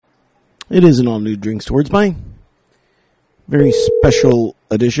It is an all-new Drinks Towards By. Very special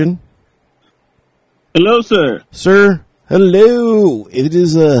edition. Hello, sir. Sir, hello. It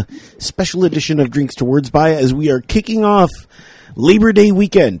is a special edition of Drinks Towards By as we are kicking off Labor Day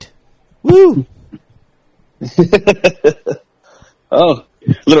weekend. Woo! Oh,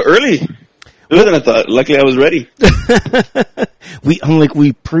 a little early. Earlier than I thought. Luckily, I was ready.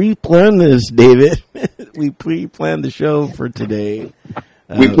 We pre-planned this, David. We pre-planned the show for today.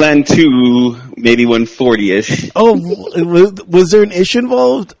 We planned to maybe 1:40-ish. Oh, was there an ish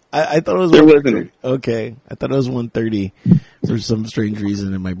involved? I thought it was. There wasn't. Okay, I thought it was 1:30 for some strange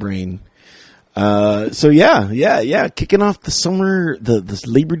reason in my brain. So yeah, kicking off the summer, this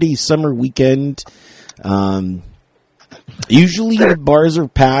Labor Day summer weekend. Usually the bars are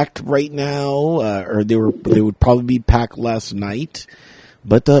packed right now, or they would probably be packed last night,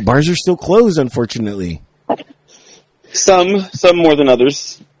 but bars are still closed, unfortunately. Some more than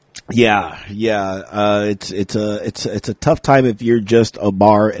others. Yeah. It's a tough time if you're just a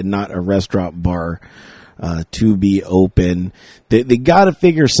bar and not a restaurant bar to be open. They got to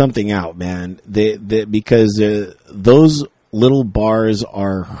figure something out, man. Because those little bars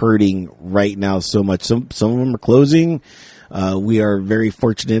are hurting right now so much. Some of them are closing. We are very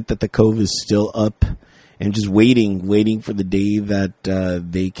fortunate that the Cove is still up and just waiting for the day that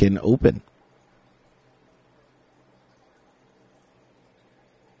they can open.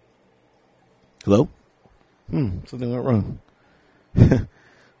 Hello? Something went wrong.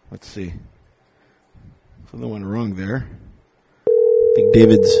 Let's see. Something went wrong there. I think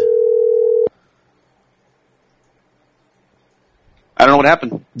David's... I don't know what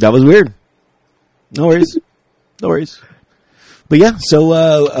happened. That was weird. No worries. But yeah,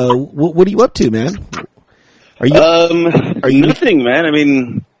 so what are you up to, man? Are you nothing, man. I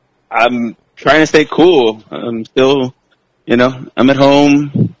mean, I'm trying to stay cool. I'm still, I'm at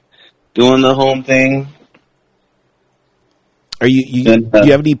home doing the home thing. Are you do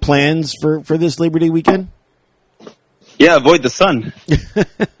you have any plans for this Labor Day weekend? Yeah, avoid the sun.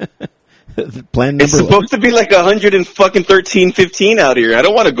 Plan number It's supposed to be like 113, 15 out here. I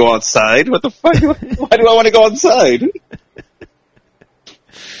don't want to go outside. What the fuck? Why do I want to go outside?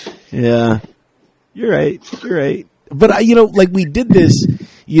 Yeah, you're right. But we did this,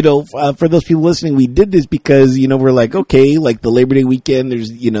 for those people listening, we did this because, we're like, okay, like the Labor Day weekend,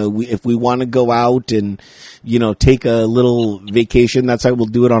 there's, if we want to go out and, take a little vacation, that's how we'll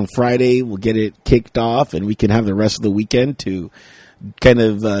do it on Friday. We'll get it kicked off and we can have the rest of the weekend to kind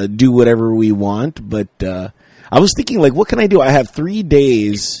of do whatever we want. But I was thinking, like, what can I do? I have 3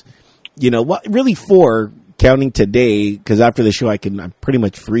 days, really 4, counting today, because after the show I'm pretty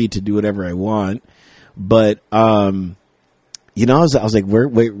much free to do whatever I want. But I was like,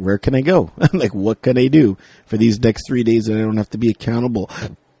 where can I go? Like, what can I do for these next 3 days that I don't have to be accountable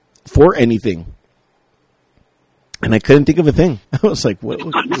for anything? And I couldn't think of a thing. I was like, what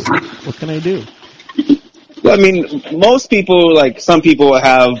can I do? Well, I mean, most people, like some people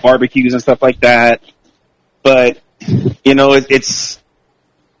have barbecues and stuff like that, but is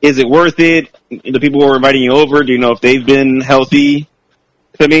it worth it? The people who are inviting you over, do you know if they've been healthy?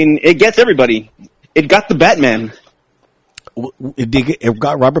 I mean, it gets everybody. It got the Batman. It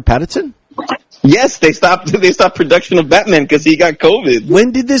got Robert Pattinson? Yes, they stopped production of Batman because he got COVID.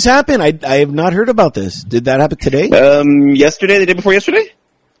 When did this happen? I have not heard about this. Did that happen today? Yesterday, the day before yesterday.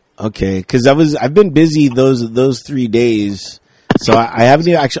 Okay, because I've been busy those 3 days, so I haven't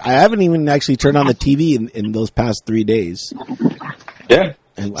even actually turned on the TV in those past 3 days. Yeah.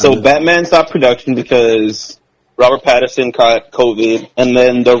 So Batman stopped production because Robert Pattinson caught COVID, and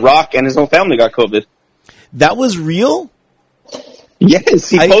then The Rock and his whole family got COVID. That was real? Yes,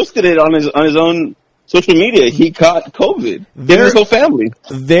 he posted it on his own social media. He caught COVID. His whole family.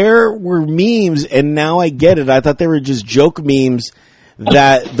 There were memes, and now I get it. I thought they were just joke memes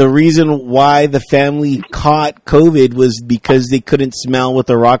that the reason why the family caught COVID was because they couldn't smell what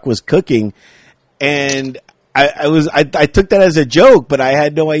The Rock was cooking. And I took that as a joke, but I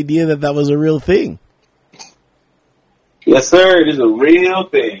had no idea that was a real thing. Yes, sir. It is a real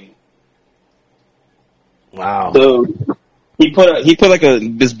thing. Wow. So he put like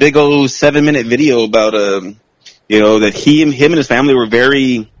this big old 7-minute video about that him and his family were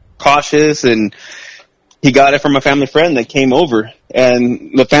very cautious, and he got it from a family friend that came over,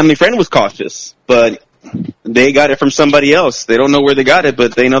 and the family friend was cautious, but they got it from somebody else. They don't know where they got it,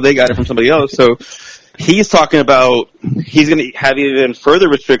 but they know they got it from somebody else. So he's talking about he's going to have even further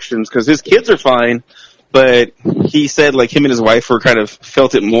restrictions because his kids are fine, but he said like him and his wife were kind of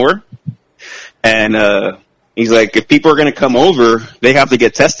felt it more. And he's like, if people are going to come over, they have to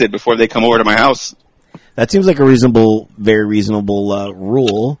get tested before they come over to my house. That seems like a very reasonable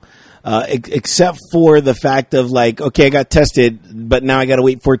rule. except for the fact of like, okay, I got tested, but now I got to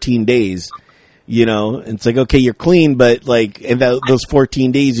wait 14 days. You know, it's like, okay, you're clean, but like in those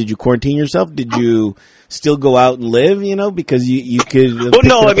 14 days, did you quarantine yourself? Did you still go out and live? You know, because you could. Well,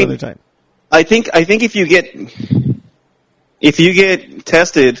 no, I mean, time. I think if you get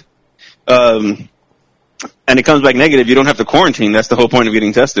tested, and it comes back negative, you don't have to quarantine. That's the whole point of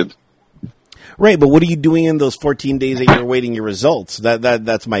getting tested. Right, but what are you doing in those 14 days that you're waiting your results?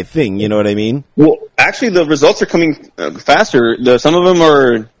 That's my thing. You know what I mean? Well, actually, the results are coming faster. Some of them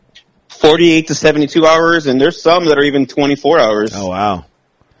are 48 to 72 hours, and there's some that are even 24 hours. Oh, wow.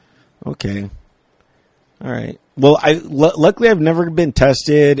 Okay. All right. Well, luckily I've never been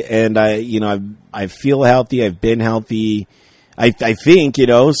tested, and I feel healthy. I've been healthy. I think,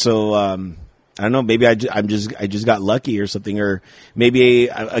 so I don't know, maybe I just got lucky or something, or maybe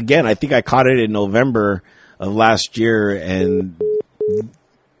again, I think I caught it in November of last year, and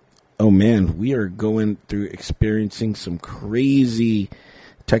oh man, we are experiencing some crazy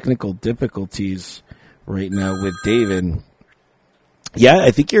technical difficulties right now with David. Yeah,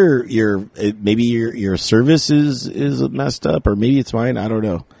 I think maybe your service is messed up, or maybe it's mine. I don't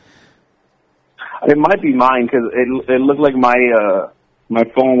know. It might be mine because it looked like my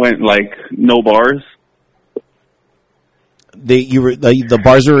phone went like no bars. The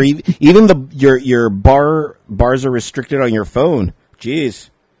bars are even your bars are restricted on your phone. Jeez.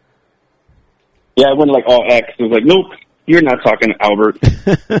 Yeah, it went like all X. It was like, nope, you're not talking, Albert.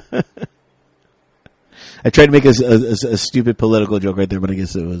 I tried to make a stupid political joke right there, but I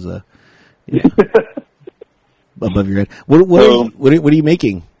guess it was above your head. What are you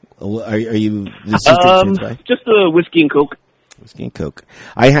making? Are you just a whiskey and Coke? Whiskey and Coke.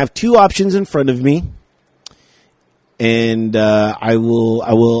 I have two options in front of me, and I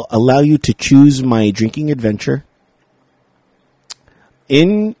will allow you to choose my drinking adventure.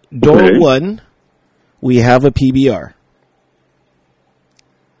 In door one, we have a PBR.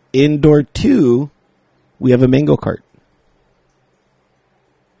 In door two, we have a mango cart.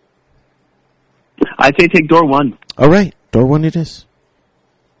 I'd say take door one. All right, door one it is.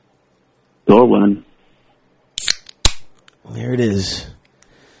 Door one. There it is.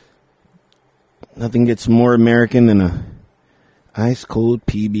 Nothing gets more American than a ice cold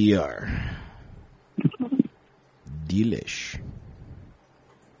PBR. Delish.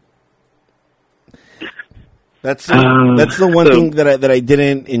 That's the one thing that I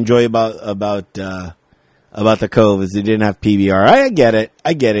didn't enjoy about the Cove is it didn't have PBR. I get it.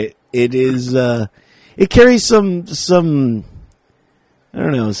 It is it carries some I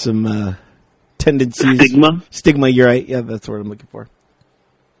don't know, some tendencies. Stigma, you're right. Yeah, that's what I'm looking for.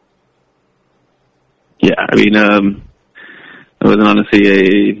 Yeah, I mean, it wasn't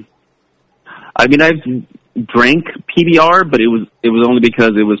honestly I've drank PBR, but it was only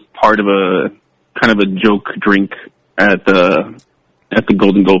because it was part of a kind of a joke drink at the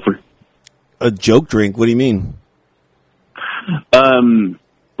Golden Gopher. A joke drink? What do you mean? Well,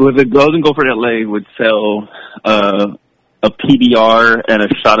 the Golden Gopher in LA would sell a PBR and a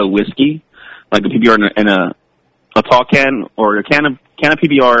shot of whiskey, like a PBR and a tall can, or a can of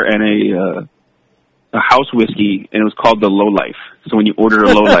PBR and a house whiskey, and it was called the Low Life. So when you order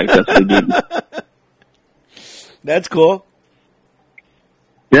a Low Life, that's what they do. That's cool.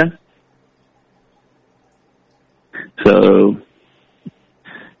 Yeah. So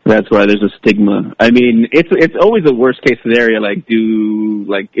that's why there's a stigma. I mean, it's always a worst case scenario. Like,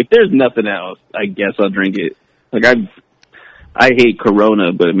 if there's nothing else, I guess I'll drink it. Like I hate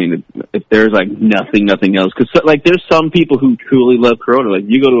Corona, but I mean, if there's like nothing else, because like there's some people who truly love Corona. Like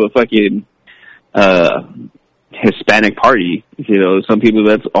you go to a fucking Hispanic party, some people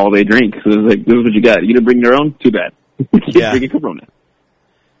that's all they drink. So it's like, this is what you got. You didn't bring your own? Too bad. Yeah. Drinking Corona.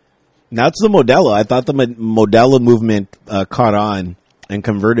 Now it's the Modelo. I thought the Modelo movement caught on and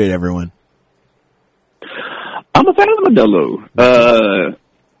converted everyone. I'm a fan of the Modelo.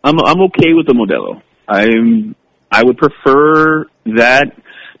 I'm okay with the Modelo. I would prefer that.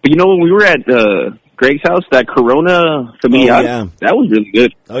 But when we were at Greg's house, that Corona Familiar, that was really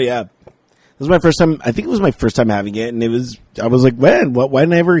good. Oh yeah. It was my first time. I think it was my first time having it, and I was like, man, why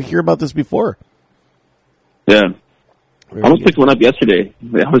didn't I ever hear about this before? Yeah. I almost picked one up yesterday.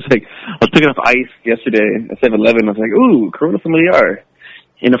 I was picking up ice yesterday at 7-Eleven. I was like, ooh, Corona Familiar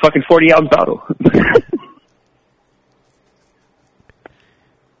in a fucking 40-ounce bottle.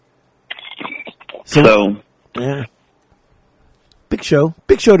 So, yeah. Big show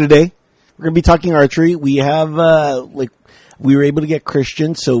today. We're going to be talking archery. We have, we were able to get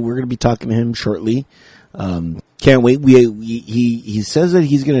Christian, so we're going to be talking to him shortly. Can't wait. He says that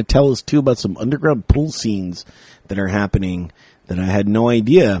he's going to tell us too about some underground pool scenes that are happening that I had no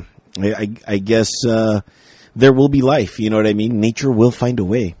idea. I guess there will be life. You know what I mean? Nature will find a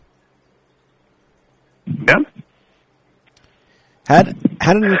way. Yeah. Had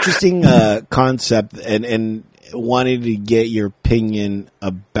an interesting concept and wanted to get your opinion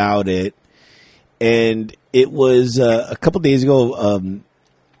about it. And it was a couple days ago.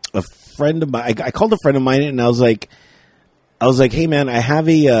 A friend of mine, I called a friend of mine, and I was like, hey man, I have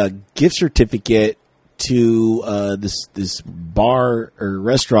a gift certificate to this bar or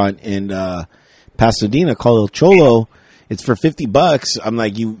restaurant in Pasadena called El Cholo. It's for $50. I'm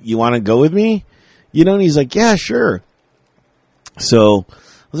like, you want to go with me? You know, and he's like, yeah, sure. So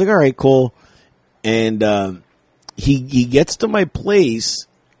I was like, all right, cool. And he gets to my place,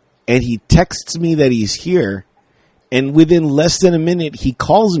 and he texts me that he's here. And within less than a minute, he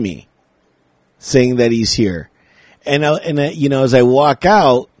calls me saying that he's here. And you know, as I walk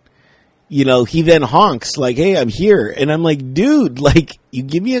out, you know, he then honks like, hey, I'm here. And I'm like, dude, like, you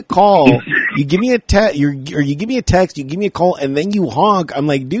give me a call, you give me a text, you give me a text, you give me a call, and then you honk. I'm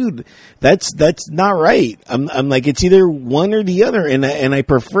like, dude, that's not right. I'm like, it's either one or the other. And I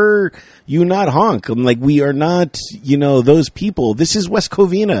prefer you not honk. I'm like, we are not, you know, those people. This is West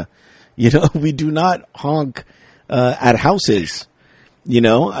Covina. You know, we do not honk at houses. You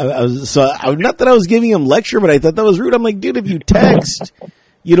know, not that I was giving him lecture, but I thought that was rude. I'm like, dude, if you text,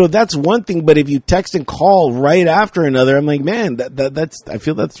 you know, that's one thing, but if you text and call right after another, I'm like, man, that's I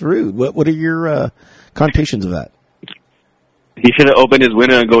feel that's rude. What are your connotations of that? He should have opened his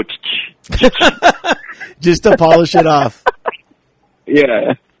window and go just to polish it off.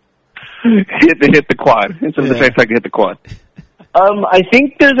 Yeah, hit the quad. It's a nice like to hit the quad. I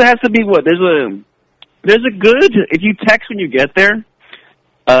think there has to be there's a good if you text when you get there,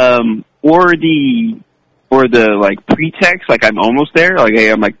 or the like pretext, like I'm almost there, like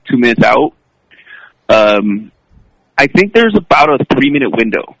hey, I'm like 2 minutes out. I think there's about a 3-minute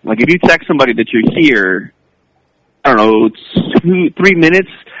window. Like if you text somebody that you're here, I don't know, 3 minutes.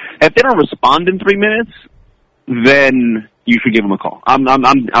 If they don't respond in 3 minutes, then you should give them a call.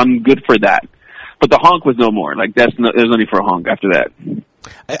 I'm good for that. But the honk was no more. Like there's no need for a honk after that.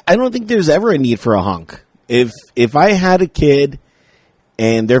 I don't think there's ever a need for a honk. If I had a kid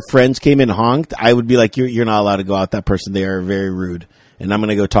and their friends came and honked, I would be like, you're not allowed to go out. That person, they are very rude, and I'm going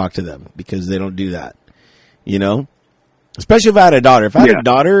to go talk to them because they don't do that. You know, especially if I had a daughter. If I had a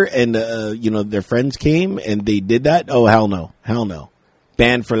daughter and you know, their friends came and they did that, oh hell no,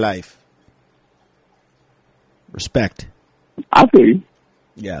 banned for life. Respect. I feel you.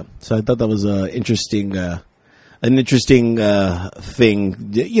 Yeah, so I thought that was an interesting thing.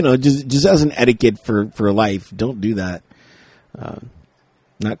 You know, just as an etiquette for life, don't do that.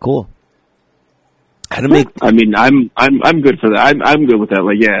 Not cool. How to make? I mean, I'm good for that. I'm good with that.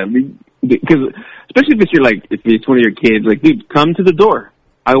 Like, yeah, because especially if it's one of your kids, like, dude, come to the door.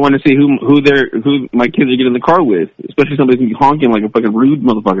 I want to see who my kids are getting in the car with. Especially somebody who's honking like a fucking rude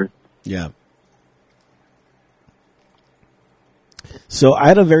motherfucker. Yeah. So I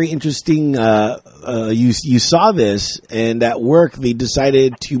had a very interesting. You saw this, and at work they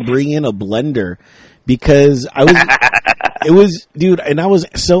decided to bring in a blender because it was, dude, and I was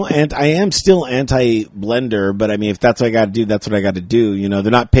so I am still anti blender, but I mean, if that's what I got to do, that's what I got to do. You know,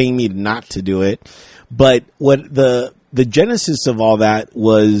 they're not paying me not to do it. But what the genesis of all that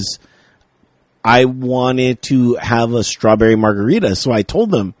was, I wanted to have a strawberry margarita, so I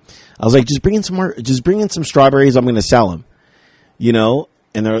told them, I was like, just bring in some strawberries. I'm going to sell them. You know,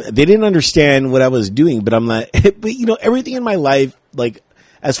 and they didn't understand what I was doing, but I'm like, but you know, everything in my life, like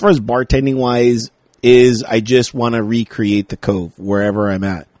as far as bartending wise, is I just want to recreate the Cove wherever I'm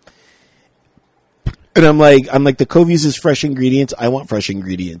at. And I'm like, the Cove uses fresh ingredients. I want fresh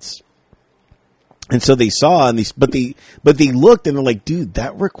ingredients. And so they saw, but they looked and they're like, dude,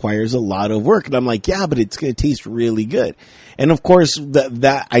 that requires a lot of work. And I'm like, yeah, but it's going to taste really good. And of course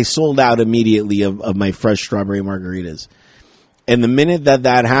that I sold out immediately of my fresh strawberry margaritas. And the minute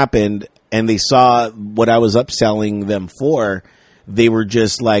that happened and they saw what I was upselling them for, they were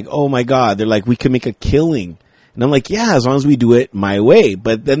just like, oh my God. They're like, we can make a killing. And I'm like, yeah, as long as we do it my way.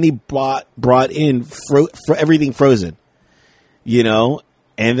 But then they brought in everything frozen, you know?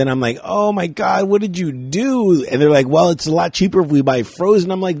 And then I'm like, oh my God, what did you do? And they're like, well, it's a lot cheaper if we buy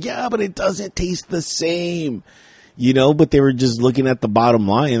frozen. I'm like, yeah, but it doesn't taste the same. You know, but they were just looking at the bottom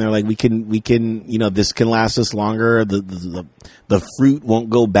line. They're like, we can, you know, this can last us longer. The fruit won't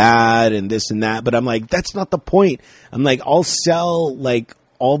go bad and this and that. But I'm like, that's not the point. I'm like, I'll sell like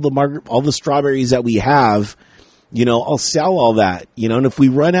all the strawberries that we have, you know, I'll sell all that, you know, and if we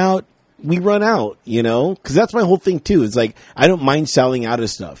run out, you know, cause that's my whole thing too. It's like, I don't mind selling out of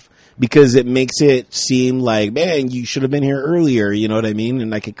stuff because it makes it seem like, man, you should have been here earlier. You know what I mean?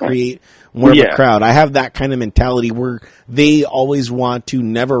 And I could create more of a crowd. I have that kind of mentality where they always want to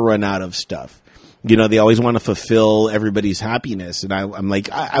never run out of stuff. You know, they always want to fulfill everybody's happiness. And I'm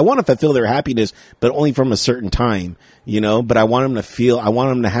like, I want to fulfill their happiness, but only from a certain time, you know, but I want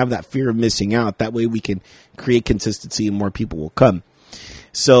them to have that fear of missing out. That way we can create consistency and more people will come.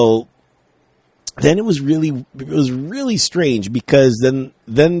 So then it was really strange because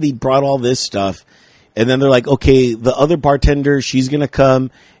then they brought all this stuff and then they're like, okay, the other bartender, she's going to come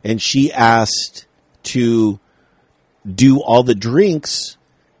and she asked to do all the drinks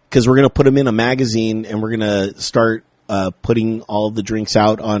because we're going to put them in a magazine and we're going to start putting all the drinks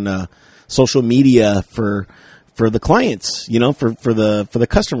out on social media for the clients, you know, for the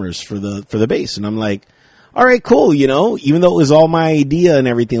customers, for the base. And I'm like, all right, cool. You know, even though it was all my idea and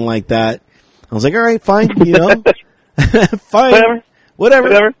everything like that, I was like, all right, fine. You know, fine,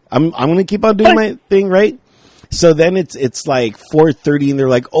 whatever. I'm going to keep on doing my thing. Right. So then it's like 4:30 and they're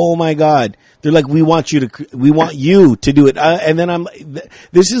like, oh my God. They're like, we want you to do it. And then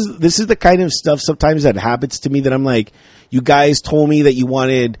this is the kind of stuff sometimes that happens to me that I'm like, you guys told me that you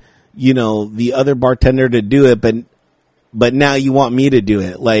wanted, you know, the other bartender to do it, but now you want me to do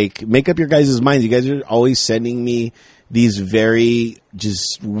it. Like, make up your guys' minds. You guys are always sending me these very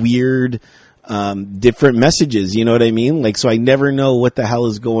just weird, different messages. You know what I mean? Like, so I never know what the hell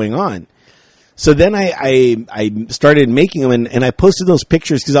is going on. So then I started making them and I posted those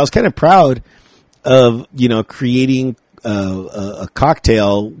pictures because I was kind of proud of, you know, creating a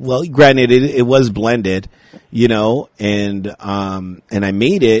cocktail. Well, granted, it was blended, you know, and I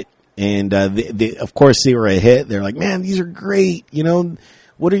made it. And they, of course, they were a hit. They're like, man, these are great. You know,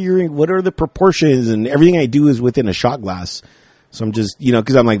 what are the proportions? And everything I do is within a shot glass. So I'm just, you know,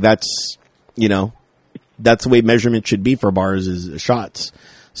 because I'm like, that's, you know, that's the way measurement should be for bars is shots.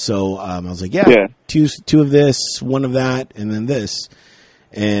 So I was like, yeah, two of this, one of that, and then this.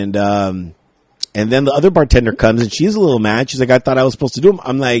 And then the other bartender comes and she's a little mad. She's like, I thought I was supposed to do them.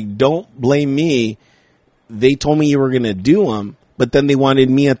 I'm like, don't blame me. They told me you were going to do them, but then they wanted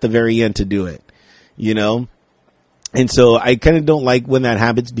me at the very end to do it, you know? And so I kind of don't like when that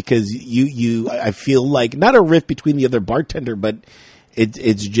happens because I feel like not a rift between the other bartender, but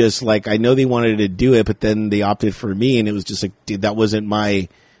it's just like, I know they wanted to do it, but then they opted for me. And it was just like, dude, that wasn't my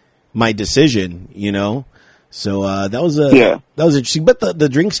decision, you know? So, that was interesting, but the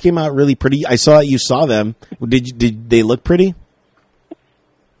drinks came out really pretty. I saw you saw them. Did they look pretty?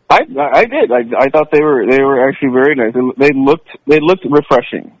 I did. I thought they were actually very nice. They looked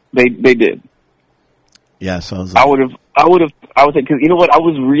refreshing. They did. Yeah, so I would have, because you know what? I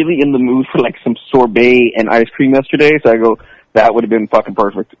was really in the mood for like some sorbet and ice cream yesterday, so I go, that would have been fucking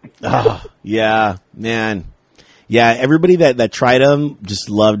perfect. Oh, yeah, man. Yeah, everybody that tried them just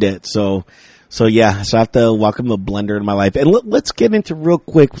loved it. So yeah, so I have to welcome the blender in my life. And let's get into real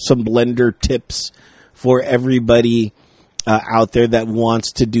quick some blender tips for everybody out there that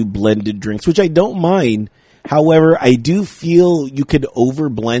wants to do blended drinks, which I don't mind. However, I do feel you could over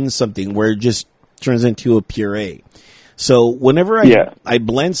blend something where it just turns into a puree. So whenever I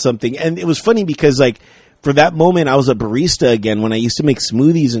blend something, and it was funny because like for that moment I was a barista again when I used to make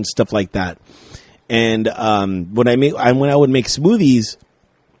smoothies and stuff like that. And when I would make smoothies,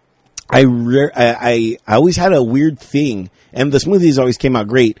 I always had a weird thing, and the smoothies always came out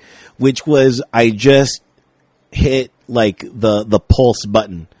great, which was I just hit like the pulse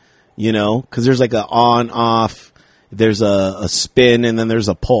button, you know, because there's like a on off, there's a spin, and then there's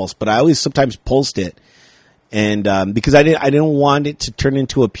a pulse. But I always sometimes pulsed it, and because I didn't want it to turn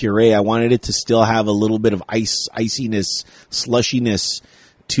into a puree, I wanted it to still have a little bit of iciness, slushiness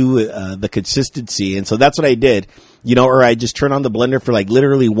to the consistency, and so that's what I did, you know, or I just turn on the blender for like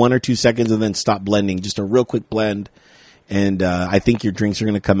literally 1 or 2 seconds and then stop blending, just a real quick blend, and I think your drinks are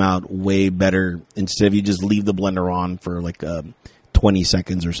going to come out way better instead of you just leave the blender on for like 20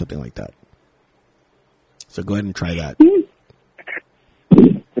 seconds or something like that. So go ahead and try that.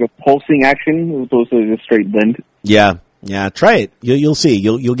 A pulsing action as opposed to just straight blend. Yeah, try it. You'll see.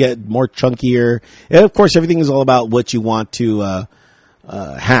 You'll get more chunkier, and of course, everything is all about what you want to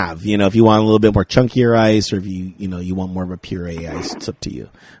have. You know, if you want a little bit more chunkier ice, or if you want more of a puree ice, it's up to you.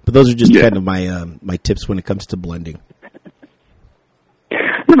 But those are just kind of my tips when it comes to blending.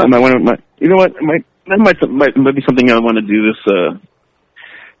 You know what? That might be something I want to do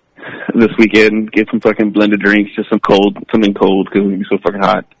this weekend. Get some fucking blended drinks, just something cold because it's so fucking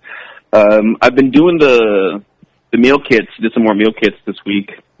hot. I've been doing the meal kits. Did some more meal kits this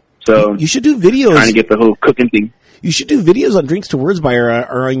week. So you should do videos. Trying to get the whole cooking thing. You should do videos on Drinks to Words by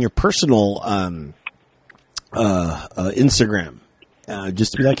or on your personal Instagram.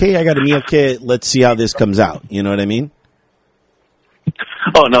 Just to be like, hey, I got a meal kit. Let's see how this comes out. You know what I mean?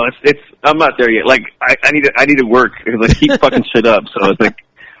 Oh no, it's I'm not there yet. Like I need to work because I keep fucking shit up. So it's like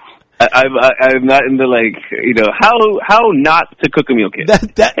I'm not into like how not to cook a meal kit. Hey,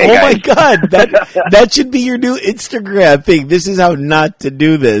 oh guys. My god, that should be your new Instagram thing. This is how not to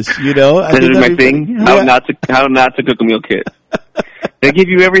do this. This is my thing. How not to cook a meal kit. They give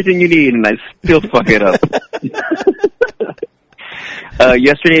you everything you need, and I still fuck it up.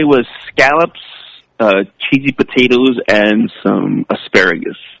 Yesterday was scallops, cheesy potatoes, and some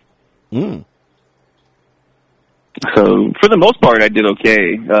asparagus. Mm. So for the most part, I did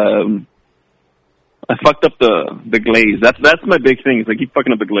okay. I fucked up the glaze. That's my big thing. Is I keep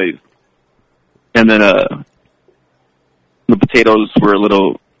fucking up the glaze. And then the potatoes were a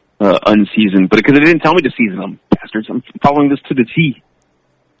little unseasoned, but because they didn't tell me to season them, bastards. I'm following this to the T.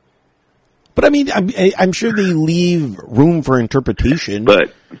 But I mean, I'm sure they leave room for interpretation.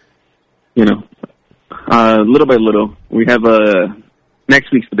 But little by little, we have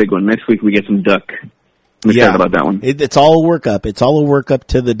next week's the big one. Next week we get some duck. I'm excited about that one. It's all a workup. It's all a workup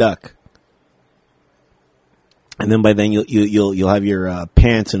to the duck. And then by then you'll have your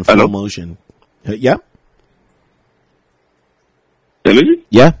pants in full motion. Yeah. Really?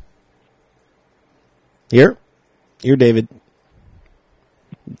 Yeah. Here, David.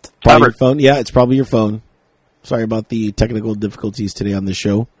 It's probably your phone. Yeah, it's probably your phone. Sorry about the technical difficulties today on the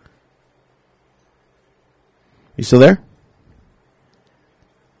show. You still there?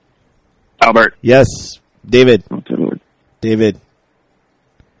 Albert. Yes. David. David.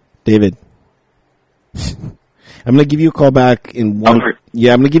 I'm going to give you a call back in one. Albert.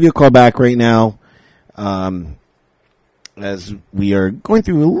 Yeah, I'm going to give you a call back right now. As we are going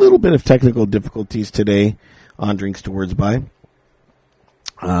through a little bit of technical difficulties today on Drinks to Words By.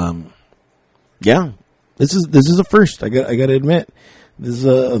 Yeah, this is a first. I got to admit, this is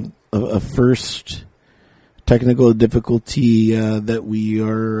a first technical difficulty that we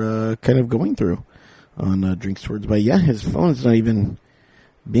are kind of going through on Drinks to Words By. Yeah, his phone's not even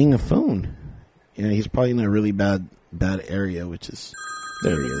being a phone. Yeah, he's probably in a really bad area, which is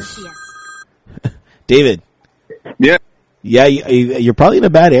there he is. David. Yeah. Yeah, you're probably in a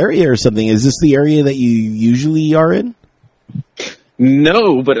bad area or something. Is this the area that you usually are in?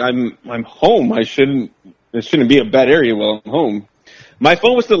 No, but I'm home. It shouldn't be a bad area while I'm home. My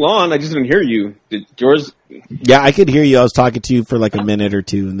phone was still on. I just didn't hear you. Did yours? Yeah, I could hear you. I was talking to you for like a minute or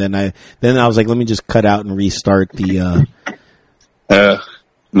two, and then I was like, let me just cut out and restart the.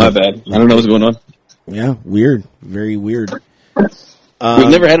 My bad. I don't know what's going on. Yeah, weird. Very weird. We've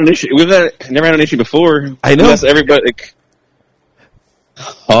never had an issue. Never had an issue before. I know. Unless everybody.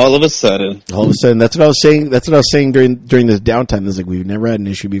 All of a sudden, that's what I was saying. That's what I was saying during this downtime. It's like we've never had an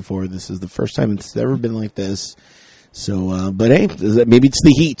issue before. This is the first time it's ever been like this. So, but hey, maybe it's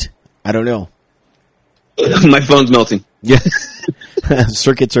the heat. I don't know. My phone's melting. Yeah,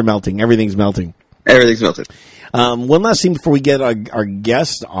 circuits are melting. Everything's melting. Everything's melting. One last thing before we get our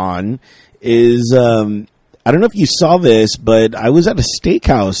guest on is I don't know if you saw this, but I was at a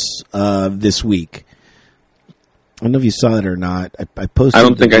steakhouse this week. I don't know if you saw it or not. I posted. I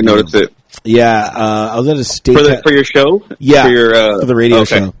don't think I noticed it. Yeah, I was at a steakhouse for your show. Yeah, for the radio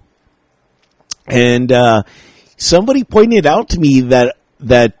show. And somebody pointed out to me that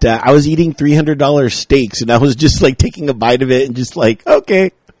I was eating $300 steaks, and I was just like taking a bite of it and just like,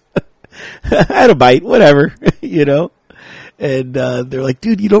 okay, I had a bite, whatever, And they're like,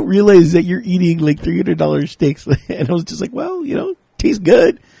 dude, you don't realize that you're eating like $300 steaks. And I was just like, well, tastes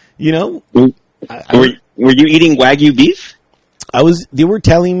good, Were you eating Wagyu beef? They were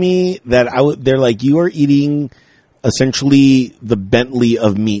telling me that they're like, you are eating essentially the Bentley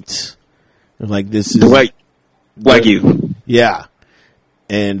of meats. They're like, this is Wagyu. Yeah.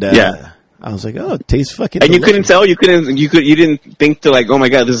 And, I was like, oh, it tastes fucking And delicious. You couldn't tell? You didn't think to like, oh my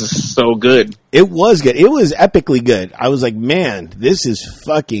God, this is so good. It was good. It was epically good. I was like, man, this is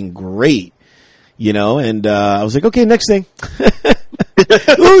fucking great. And I was like, okay, next thing.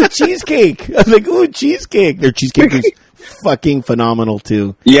 Ooh, cheesecake. I was like, ooh, cheesecake. Their cheesecake is fucking phenomenal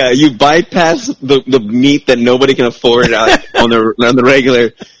too. Yeah, you bypass the meat that nobody can afford on the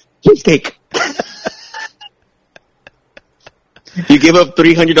regular cheesecake. You give up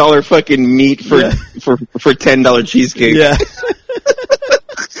 $300 fucking meat for $10 cheesecake. Yeah.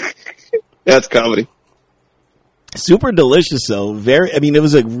 That's comedy. Super delicious though. It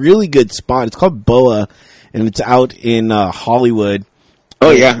was a really good spot. It's called Boa, and it's out in Hollywood.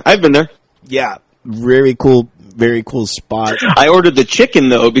 Oh yeah, I've been there. Yeah, very cool very cool spot. I ordered the chicken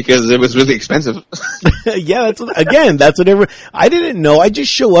though because it was really expensive. Yeah, that's whatever. I didn't know. I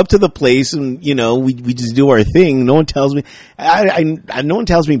just show up to the place and, you know, we just do our thing. No one tells me, no one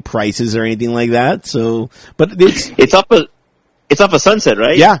tells me prices or anything like that. So, but it's off of Sunset,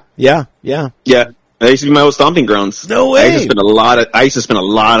 right? Yeah. Yeah. That used to be my old stomping grounds. No way. I used to spend a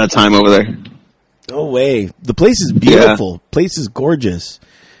lot of time over there. No way. The place is beautiful. Yeah. Place is gorgeous.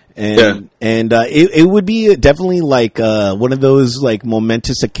 And it would be definitely like one of those like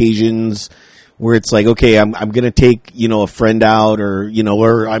momentous occasions where it's like, okay, I'm going to take, you know, a friend out or, you know,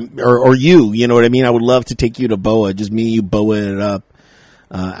 or you know what I mean? I would love to take you to BOA, just me and you BOA it up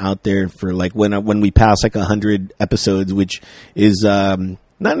out there for like when we pass like 100 episodes, which is not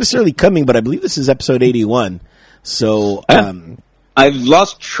necessarily coming, but I believe this is episode 81. So, I've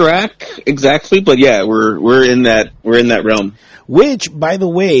lost track exactly, but yeah, we're in that realm. Which, by the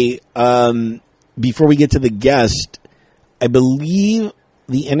way, before we get to the guest, I believe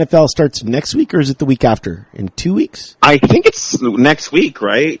the NFL starts next week, or is it the week after? In 2 weeks? I think it's next week,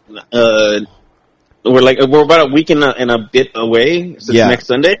 right? We're about a week and a bit away. Is it next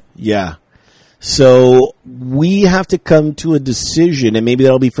Sunday? Yeah. So we have to come to a decision, and maybe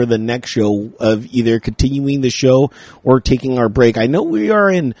that'll be for the next show, of either continuing the show or taking our break. I know we are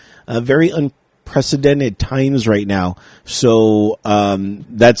in very unprecedented times right now, so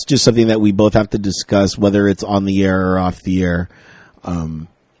that's just something that we both have to discuss, whether it's on the air or off the air,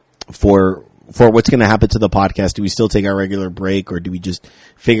 for what's going to happen to the podcast. Do we still take our regular break, or do we just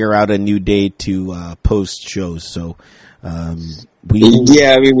figure out a new day to post shows? So I mean,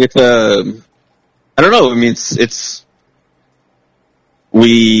 with I don't know. I mean,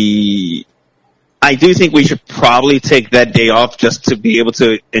 I do think we should probably take that day off just to be able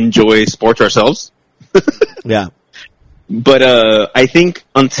to enjoy sports ourselves. Yeah. But I think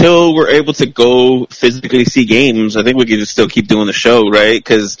until we're able to go physically see games, I think we can just still keep doing the show, right?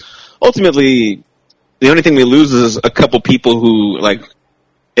 Because ultimately, the only thing we lose is a couple people who, like,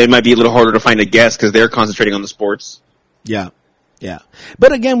 it might be a little harder to find a guest because they're concentrating on the sports. Yeah. Yeah.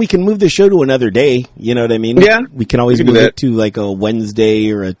 But again, we can move the show to another day. You know what I mean? Yeah. We can always move it to like a Wednesday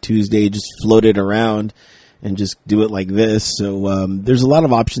or a Tuesday, just float it around and just do it like this. So, there's a lot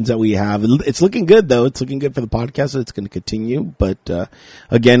of options that we have. It's looking good though. It's looking good for the podcast. So it's going to continue. But,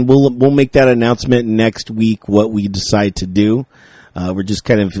 again, we'll make that announcement next week, what we decide to do. We're just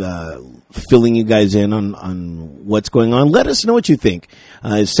kind of, filling you guys in on what's going on. Let us know what you think.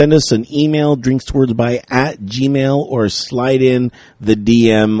 Send us an email, drinkstowardsby@gmail, or slide in the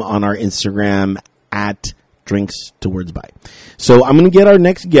DM on our Instagram @drinkstowardsby. So I'm going to get our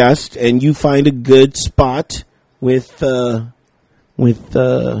next guest, and you find a good spot with G5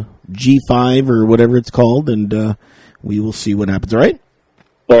 or whatever it's called, and we will see what happens. All right?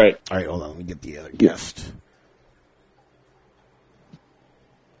 All right. All right, hold on. Let me get the other guest.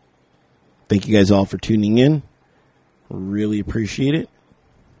 Thank you guys all for tuning in. Really appreciate it.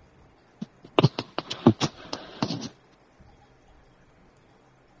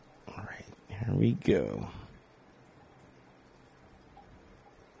 All right, here we go.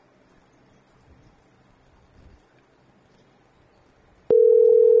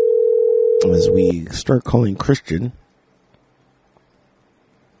 As we start calling Christian.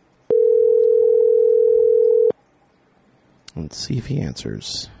 Let's see if he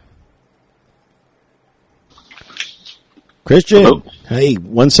answers. Christian, hello? Hey,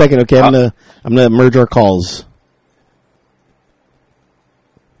 1 second, okay? I'm gonna merge our calls,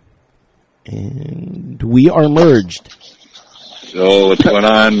 and we are merged. So what's going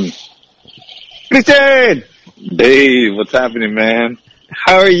on, Christian? Dave? What's happening, man?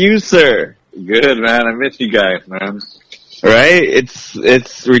 How are you, sir? Good, man. I miss you guys, man. Right?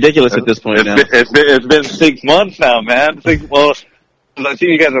 It's ridiculous at this point now. It's been 6 months now, man. I see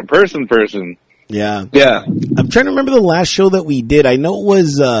you guys in person. Yeah. I'm trying to remember the last show that we did. I know it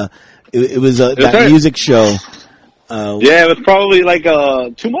was that music show. Yeah, it was probably like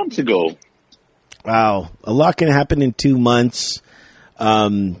 2 months ago. Wow, a lot can happen in 2 months. Or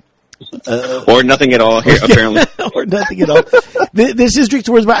nothing at all here, apparently. Or nothing at all. This is Drink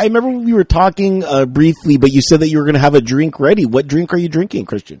Towards. I remember we were talking briefly, but you said that you were going to have a drink ready. What drink are you drinking,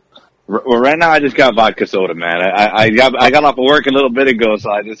 Christian? Well, right now I just got vodka soda, man. I got off of work a little bit ago, so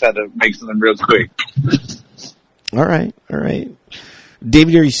I just had to make something real quick. All right.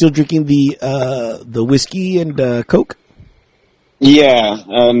 David, are you still drinking the whiskey and Coke? Yeah,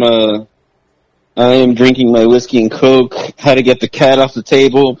 I am drinking my whiskey and Coke. How to get the cat off the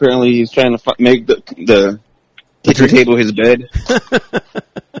table? Apparently, he's trying to make the kitchen table his bed.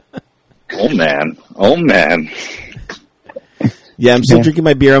 Yeah, I'm still drinking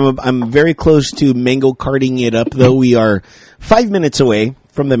my beer. I'm very close to mango carting it up, though. We are 5 minutes away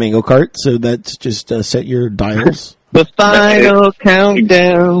from the mango cart, so that's just set your dials. The final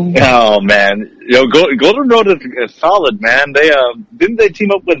countdown. Oh man, Golden Road is solid, man. They didn't they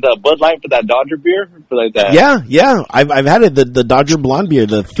team up with Bud Light for that Dodger beer for like that? Yeah. I've had it, the Dodger Blonde beer,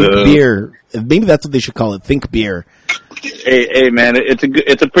 the Think beer. Maybe that's what they should call it, Think beer. Hey, man,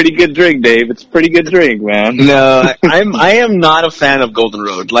 it's a pretty good drink, Dave. It's a pretty good drink, man. No, I am not a fan of Golden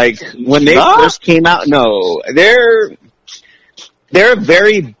Road. Like when they first came out, no, they're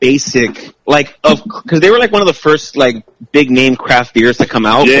very basic, because they were like one of the first like big name craft beers to come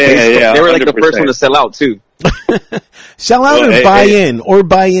out. Yeah, they were like 100%. the first one to sell out too. Sell out or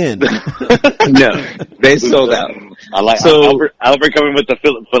buy in. No, they sold out. I like Albert coming with the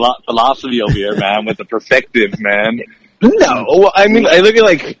philosophy over here, man, with the perspective, man. No, well, I mean, I look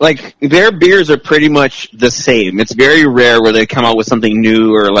at like their beers are pretty much the same. It's very rare where they come out with something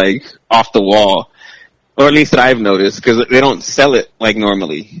new or like off the wall. Or at least that I've noticed, because they don't sell it like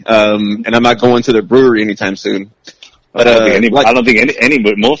normally. And I'm not going to the brewery anytime soon. But I don't think any,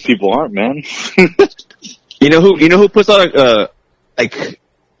 but most people aren't, man. You know who puts out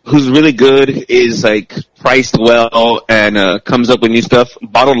who's really good is like priced well and comes up with new stuff.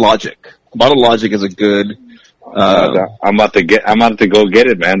 Bottled Logic. Bottled Logic is a good. I'm about to go get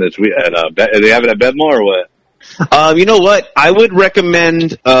it, man. This week they have it at Bedmo or what? You know what? I would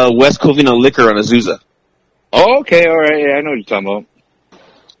recommend West Covina Liquor on Azusa. Oh, okay, all right. Yeah, I know what you're talking about.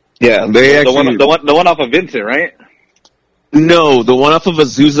 Yeah, the one off of Vincent, right? No, the one off of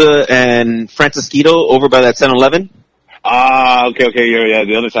Azusa and Francisquito over by that 7-Eleven. Ah, okay, yeah,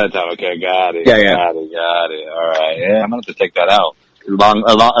 the other side of town. Okay, got it. Yeah. Got it. All right, yeah, I'm gonna have to check that out.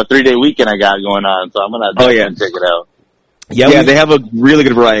 A 3-day weekend I got going on, so I'm gonna check it out. Yeah, they have a really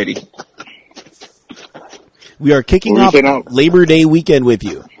good variety. We are kicking off Labor Day weekend with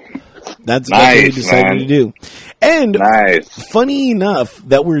you. That's what we decided to do. And funny enough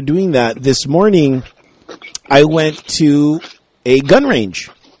that we're doing that, this morning I went to a gun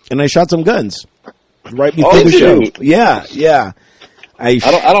range and I shot some guns right before the show. Yeah. I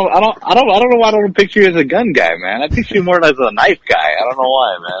don't know why I don't picture you as a gun guy, man. I picture you more as a knife guy. I don't know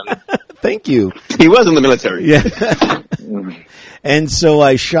why, man. Thank you. He was in the military. Yeah. And so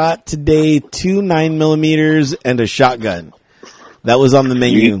I shot today 2 9mm and a shotgun. That was on the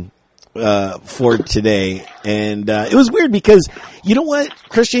menu for today. And it was weird because, you know what,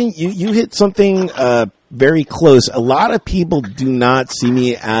 Christian, you hit something very close. A lot of people do not see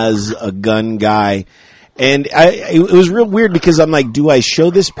me as a gun guy. And it was real weird because I'm like, do I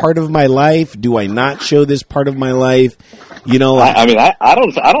show this part of my life? Do I not show this part of my life? You know, I mean, I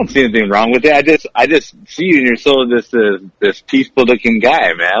don't see anything wrong with it. I just see you and you're so this peaceful looking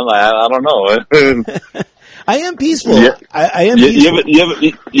guy, man. I don't know. I am peaceful. Yeah. I am peaceful.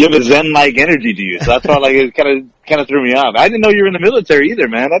 You have a Zen-like energy to you, so that's why it kind of threw me off. I didn't know you were in the military either,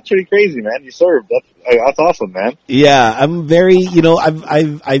 man. That's pretty crazy, man. You served. That's awesome, man. Yeah, I'm very.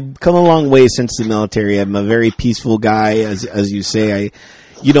 I've come a long way since the military. I'm a very peaceful guy, as you say.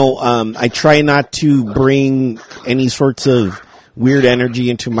 I try not to bring any sorts of weird energy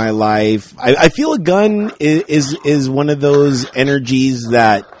into my life. I feel a gun is one of those energies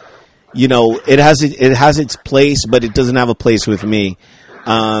that, it has its place, but it doesn't have a place with me.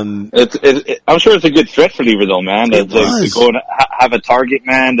 I'm sure it's a good stress reliever, though, man. To go and have a target,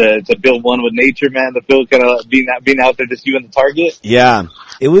 man. To build one with nature, man. To feel kind of being out there, just you and the target. Yeah,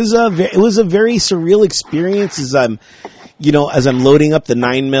 it was a very surreal experience as I'm loading up the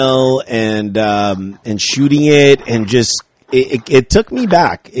 9mm and shooting it, and just it took me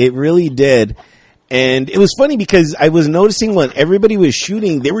back. It really did. And it was funny because I was noticing when everybody was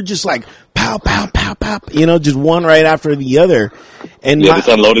shooting, they were just like, pow, pow, pow, pow, just one right after the other. And just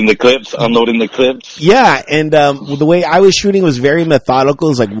unloading the clips. Yeah, and the way I was shooting was very methodical.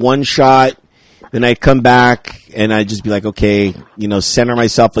 It was like one shot, then I'd come back, and I'd just be like, okay, center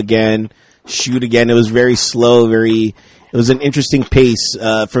myself again, shoot again. It was very slow, it was an interesting pace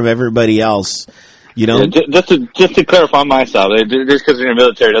from everybody else. Yeah, just to clarify myself, just because you're in the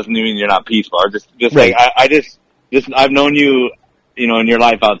military doesn't mean you're not peaceful. Just right. Like I've known you, in your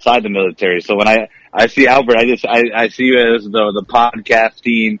life outside the military. So when I see Albert, I see you as the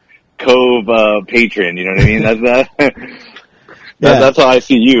podcasting Cove patron. You know what I mean? That's how I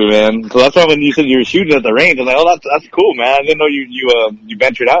see you, man. So that's why when you said you were shooting at the range, I was like, oh, that's cool, man. I didn't know you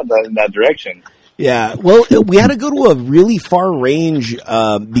ventured out in that direction. Yeah, well, we had to go to a really far range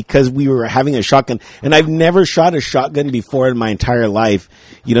because we were having a shotgun, and I've never shot a shotgun before in my entire life.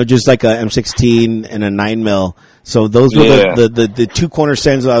 You know, just like a M16 and a 9mm. So those were the two corner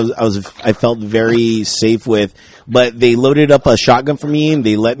stands I felt very safe with. But they loaded up a shotgun for me and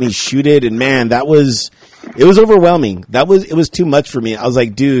they let me shoot it, and man, it was overwhelming. It was too much for me. I was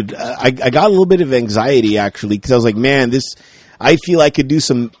like, dude, I got a little bit of anxiety actually because I was like, man, I feel I could do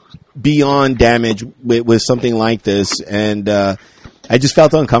some beyond damage with something like this, and I just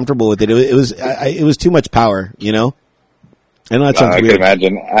felt uncomfortable with it. It was too much power, you know. I know that sounds weird. I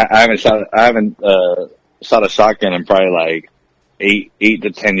can imagine. I haven't shot a shotgun in probably like 8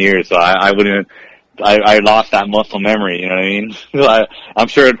 to 10 years, so I wouldn't. I lost that muscle memory. You know what I mean? I'm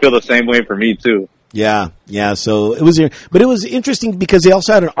sure it'd feel the same way for me too. Yeah. So it was interesting because they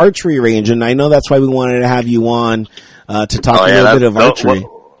also had an archery range, and I know that's why we wanted to have you on to talk a little bit of archery.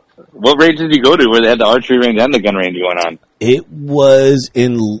 What range did you go to where they had the archery range and the gun range going on? It was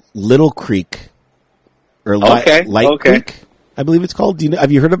in Little Creek or Light Creek, I believe it's called.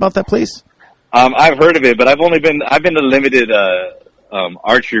 Have you heard about that place? I've heard of it, but I've been to limited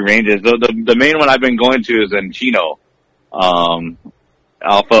archery ranges. The main one I've been going to is in Chino, off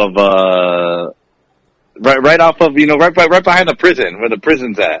of right off of right behind the prison where the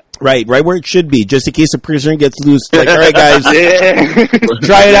prison's at. Right where it should be, just in case a prisoner gets loose. Like, all right, guys,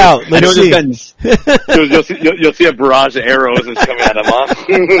 try it out. Let's see. You'll see a barrage of arrows that's coming at them, huh?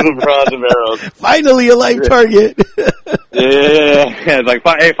 A barrage of arrows. Finally, a live target. It's like,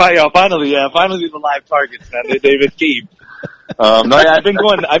 finally the live targets, man. They've escaped. I've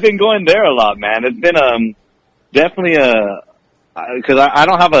been going there a lot, man. It's been definitely because I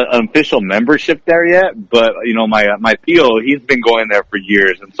don't have an official membership there yet, but my PO, he's been going there for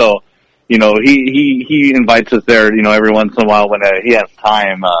years, and so he invites us there every once in a while when he has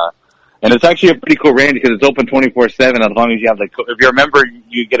time, and it's actually a pretty cool range because it's open 24/7 as long as you have if you're a member,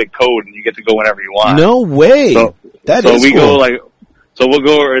 you get a code and you get to go whenever you want. No way. So we cool. We'll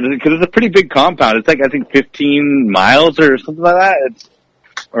go because it's a pretty big compound. It's like I think 15 miles or something like that. It's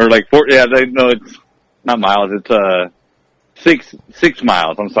or like 4. Yeah, it's not miles. It's 6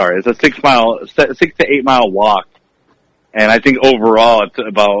 miles. I'm sorry. It's a 6 to 8 mile walk. And I think overall it's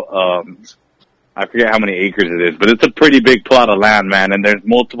about, I forget how many acres it is, but it's a pretty big plot of land, man. And there's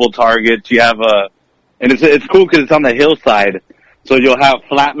multiple targets. You have and it's cool because it's on the hillside. So you'll have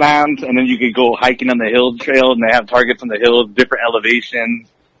flat lands and then you could go hiking on the hill trail and they have targets on the hills, different elevations.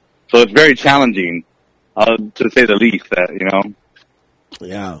 So it's very challenging, to say the least,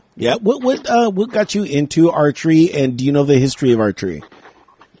 Yeah. What got you into archery, and do you know the history of archery?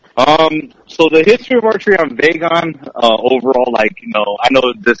 So the history of archery I'm vague on. Overall, I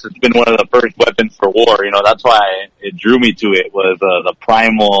know this has been one of the first weapons for war. That's why it drew me to it was the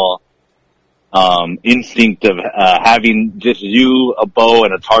primal instinct of having just a bow,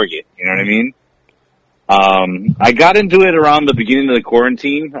 and a target. You know what I mean? I got into it around the beginning of the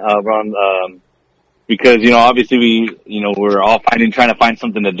quarantine, because, obviously we're all trying to find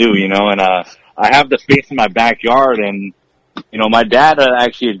something to do, and, I have the space in my backyard, and, my dad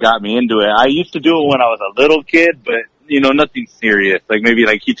actually had got me into it. I used to do it when I was a little kid, but, nothing serious. Like maybe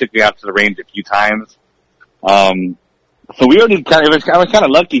he took me out to the range a few times. So we already I was kind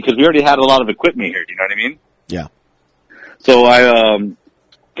of lucky because we already had a lot of equipment here. Do you know what I mean? Yeah. So I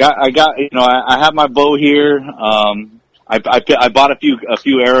have my bow here. I bought a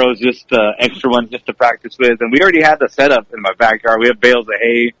few arrows, just extra ones just to practice with, and we already had the setup in my backyard. We have bales of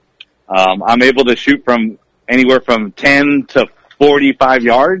hay. I'm able to shoot from anywhere from 10 to 45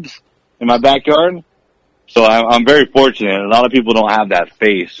 yards in my backyard. So I'm very fortunate. A lot of people don't have that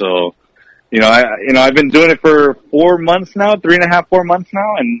space. So, I've been doing it for 4 months now, 3.5, 4 months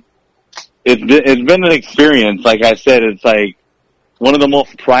now, and it's been an experience. Like I said, it's like one of the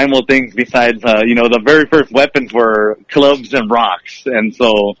most primal things besides, the very first weapons were clubs and rocks. And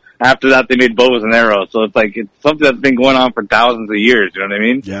so after that, they made bows and arrows. So it's like, it's something that's been going on for thousands of years. You know what I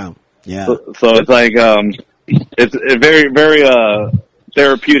mean? Yeah. Yeah. So it's like, it's very, very,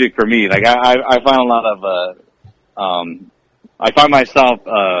 therapeutic for me. Like I find a lot of, I find myself,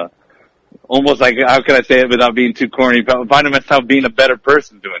 almost like, how can I say it without being too corny? I find myself being a better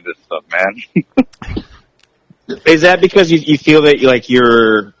person doing this stuff, man. Is that because you feel that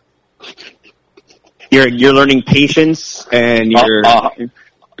you're learning patience and you're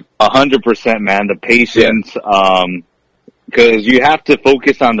 100%, man, the patience, because you have to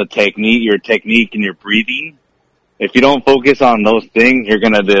focus on your technique and your breathing. If you don't focus on those things, you're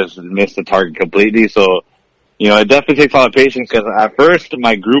gonna just miss the target completely. So, it definitely takes a lot of patience because at first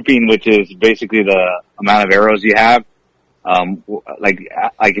my grouping, which is basically the amount of arrows you have, like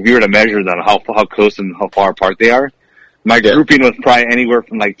if you were to measure them, how close and how far apart they are, my grouping was probably anywhere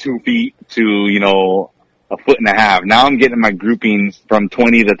from like 2 feet to, you know, 1.5 feet. Now I'm getting my groupings from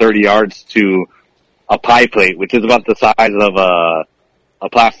 20 to 30 yards to a pie plate, which is about the size of a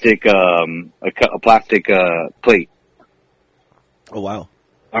plastic plate. Oh wow!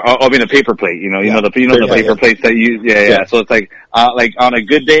 I mean a paper plate. You know the paper plates that you. Yeah. So it's like on a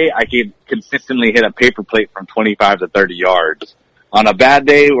good day, I could consistently hit a paper plate from 25 to 30 yards. On a bad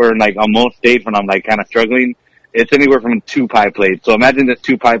day, or like on most days when I'm like kind of struggling, it's anywhere from 2 pie plates. So imagine this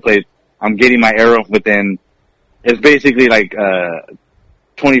 2 pie plates. I'm getting my arrow within. It's basically like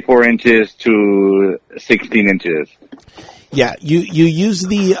 24 inches to 16 inches. Yeah, you use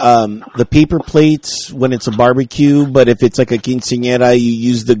the paper plates when it's a barbecue, but if it's like a quinceañera, you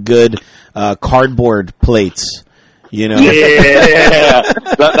use the good cardboard plates. You know, yeah.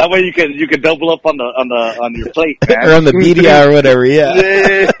 That way you can double up on your plate, man. Or on the media or whatever.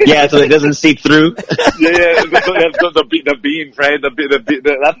 Yeah, so it doesn't seep through. The beans, right?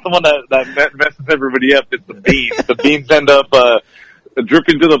 That's the one that messes everybody up. It's the beans. The beans end up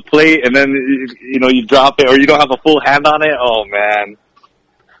dripping to the plate, and then you drop it, or you don't have a full hand on it. Oh man,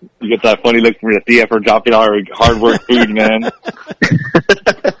 you get that funny look from your Thea for dropping our hard work food, man.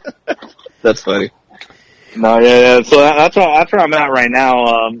 That's funny. No, yeah. So that's where I'm at right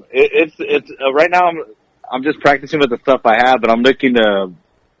now. It's right now I'm just practicing with the stuff I have, but I'm looking to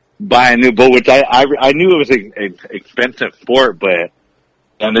buy a new bow, which I knew it was an expensive sport, but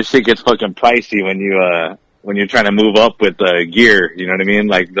and this shit gets fucking pricey when you're trying to move up with gear. You know what I mean?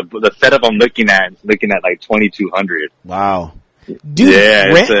 Like the setup I'm looking at like $2,200. Wow. Dude,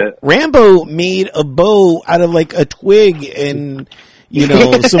 yeah, Rambo made a bow out of like a twig and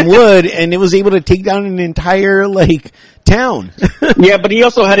some wood, and it was able to take down an entire like town. Yeah, but he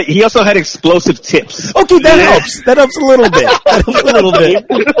also had explosive tips. Okay, that helps. That helps a little bit.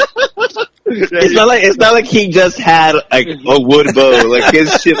 It's not like he just had like a wood bow. Like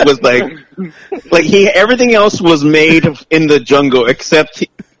his shit was like everything else was made in the jungle except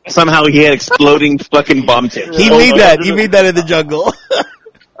somehow he had exploding fucking bomb tips. He made that in the jungle.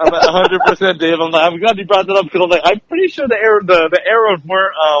 I'm 100% Dave. I'm glad you brought that up because I'm pretty sure the arrows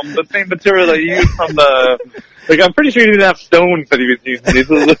weren't the same material that you used from the. Like I'm pretty sure he didn't have stones that he was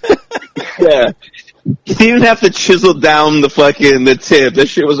using. Yeah, he didn't have to chisel down the tip. That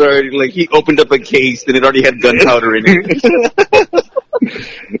shit was already like he opened up a case and it already had gunpowder in it.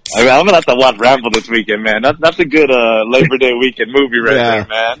 I mean, I'm gonna have to watch Rambo this weekend, man. That's a good Labor Day weekend movie right there,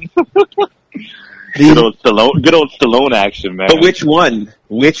 man. Good old Stallone action, man. But which one?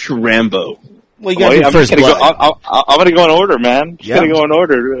 Which Rambo? Well, you got First Blood. I'm gonna go in order, man. Gonna go in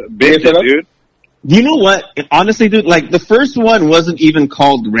order. Binge it, dude. You know what? Honestly, dude, like the first one wasn't even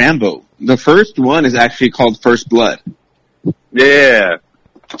called Rambo. The first one is actually called First Blood. Yeah.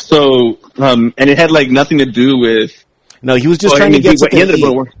 So, and it had like nothing to do with. No, he was just trying to get something to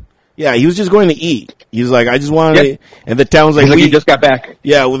eat. Yeah, he was just going to eat. He was like, I just wanted to, and the town's like, he just got back.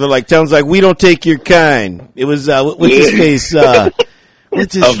 Yeah, well, they're like, town's like, we don't take your kind. It was, what's his face? A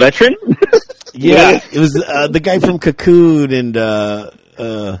veteran? Yeah, it was, the guy from Cocoon and,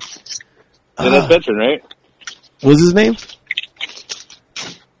 that's veteran, right? What was his name?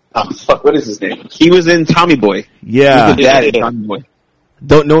 Oh, fuck, what is his name? He was in Tommy Boy. Yeah. He was the dad in Tommy Boy.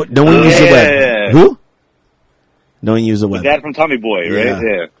 No one used the web. Who? No one used the web. The dad from Tommy Boy,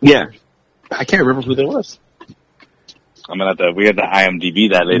 right? Yeah. I can't remember who that was. I'm gonna have to, we have to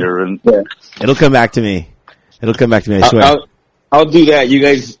IMDb that later. Yeah. It'll come back to me, I swear. I'll do that. You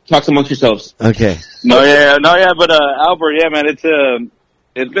guys talk amongst yourselves. Okay. No, but Albert, yeah, man, it's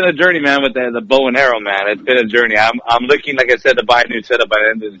been a journey, man, with the bow and arrow, man. It's been a journey. I'm looking, like I said, to buy a new setup by the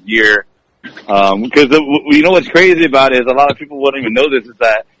end of this year. Because you know what's crazy about it is a lot of people won't even know this, is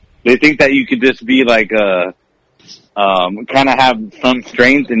that they think that you could just be like kind of have some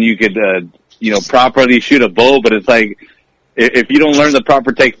strength and you could properly shoot a bow, but it's like if you don't learn the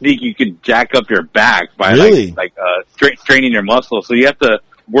proper technique, you could jack up your back by straining your muscles. So you have to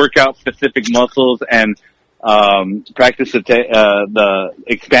work out specific muscles and practice the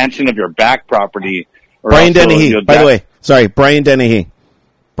expansion of your back property. Brian Dennehy, by the way. Sorry, Brian Dennehy.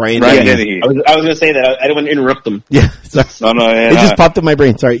 Brian Dennehy. I was going to say that. I didn't want to interrupt them. Yeah, sorry. No, it just popped in my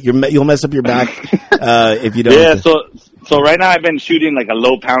brain. Sorry, you'll mess up your back if you don't. Yeah, so right now I've been shooting like a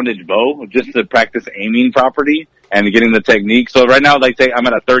low poundage bow just to practice aiming properly and getting the technique. So right now, like I'm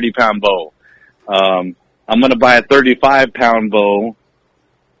at a 30-pound bow. I'm going to buy a 35-pound bow,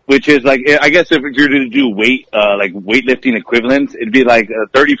 which is like, I guess if you're going to do weightlifting equivalents, it'd be like a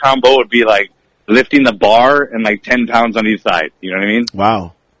 30-pound bow would be like lifting the bar and like 10 pounds on each side. You know what I mean?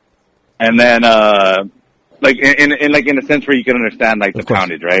 Wow. And then, like in a sense where you can understand like the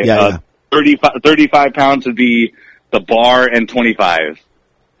poundage, right? Yeah, 35 pounds would be the bar and 25.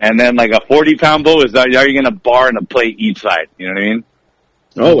 And then like a 40-pound bow is that you're going to bar and a plate each side. You know what I mean?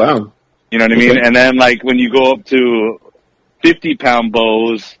 Oh, wow. You know what I mean? And then like when you go up to 50-pound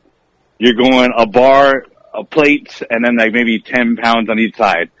bows, you're going a bar, a plate, and then like maybe 10 pounds on each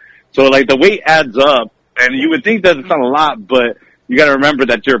side. So like the weight adds up, and you would think that it's not a lot, but you got to remember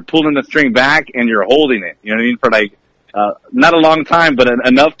that you're pulling the string back and you're holding it. You know what I mean? For like not a long time, but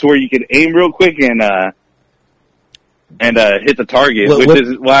enough to where you can aim real quick and hit the target.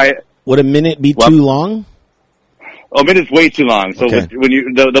 Is why. Would a minute be too long? A minute's way too long. So when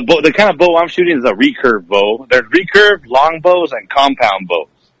you the kind of bow I'm shooting is a recurve bow. There's recurve, long bows, and compound bows.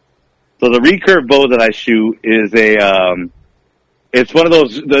 So the recurve bow that I shoot is it's one of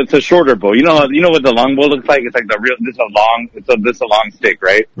those. It's a shorter bow. You know what the long bow looks like? It's like this a long stick,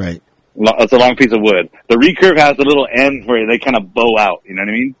 right? Right. It's a long piece of wood. The recurve has a little end where they kind of bow out. You know what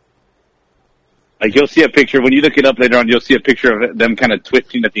I mean? Like you'll see a picture when you look it up later on. You'll see a picture of them kind of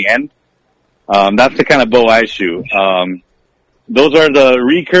twisting at the end. That's the kind of bow I shoot. Those are the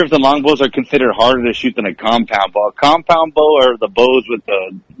recurves and long bows are considered harder to shoot than a compound bow. A compound bow are the bows with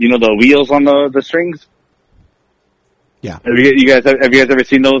the wheels on the strings. Yeah. Have you guys ever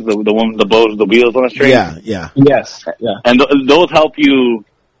seen those? The bows with the wheels on the string? Yeah, yeah. Yes. Yeah. And those help you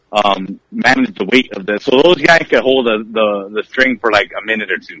manage the weight of this. So those guys could hold the string for like a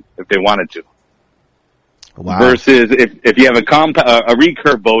minute or two if they wanted to. Wow. Versus if you have a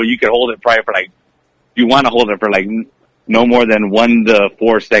recurve bow, you could hold it probably for like, you want to hold it for like no more than 1 to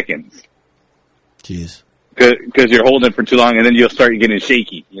 4 seconds. Jeez. Because you're holding it for too long and then you'll start getting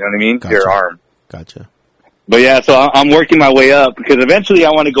shaky. You know what I mean? Gotcha. Your arm. Gotcha. But yeah, so I'm working my way up because eventually I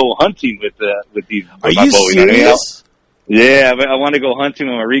want to go hunting with these. Are my you bow, serious? You know what I mean? Yeah, I want to go hunting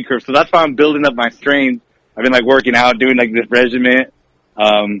with my recurve. So that's why I'm building up my strength. I've been like working out, doing like this regiment,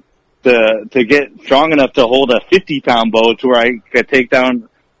 to get strong enough to hold a 50-pound bow to where I could take down.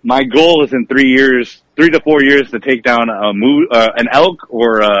 My goal is in 3 to 4 years to take down an elk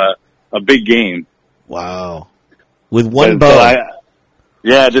or a big game. Wow. With one bow.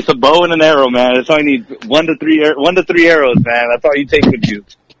 Yeah, just a bow and an arrow, man. That's all I need. 1 to 3 arrows, man. That's all you take with you.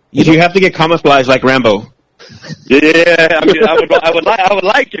 You have to get camouflage like Rambo. Yeah, I mean, I would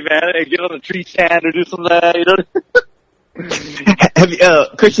like it, man. Get on a tree stand or do some of that, you know.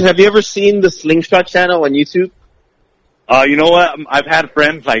 Christian, have you ever seen the Slingshot channel on YouTube? You know what? I've had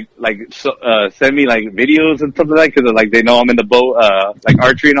friends send me like videos and stuff like that because like they know I'm in the bow, like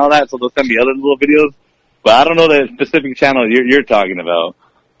archery and all that, so they'll send me other little videos. But I don't know the specific channel you're talking about.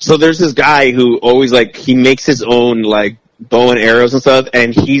 So there's this guy who always he makes his own like bow and arrows and stuff,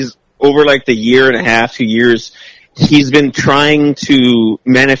 and he's over like the 1.5 to 2 years, he's been trying to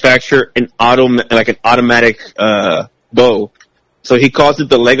manufacture an automatic bow. So he calls it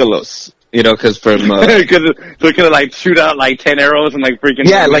the Legolas, you know, because from so it could like shoot out like 10 arrows and like freaking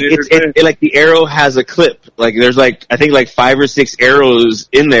like like the arrow has a clip. Like there's like I think like 5 or 6 arrows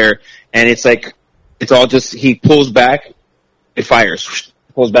in there, and it's like it's all just he pulls back, it fires,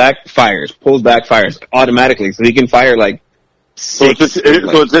 pulls back, fires, pulls back, fires automatically. So he can fire like.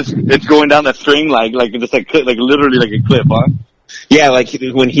 It's going down the string like just like clip, like literally like a clip, huh? Yeah, like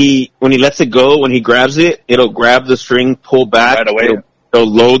when he lets it go, when he grabs it, it'll grab the string, pull back, right away. It'll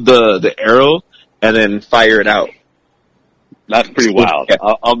load the arrow, and then fire it out. That's pretty wild. Yeah.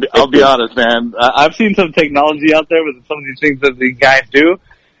 I'll be honest, man. I've seen some technology out there with some of these things that these guys do,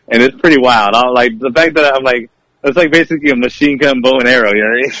 and it's pretty wild. Like the fact that I'm like, it's like basically a machine gun bow and arrow, you know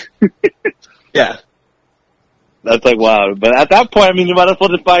what I mean? Yeah. That's like wow, but at that point, I mean, you might as well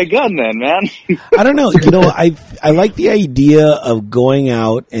just buy a gun, then, man. I don't know. You know, I like the idea of going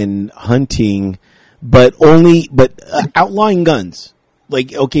out and hunting, but outlawing guns.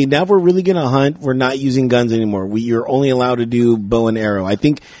 Like, okay, now we're really gonna hunt. We're not using guns anymore. You're only allowed to do bow and arrow. I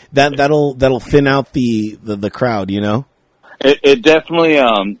think that'll thin out the crowd. You know, it definitely.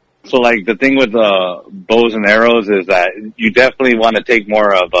 So like the thing with bows and arrows is that you definitely want to take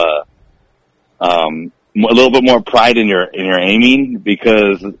more of a little bit more pride in your aiming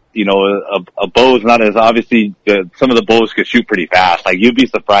because, you know, a bow is not as obviously some of the bows could shoot pretty fast. Like you'd be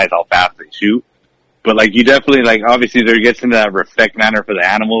surprised how fast they shoot. But like you definitely like obviously there gets into that respect manner for the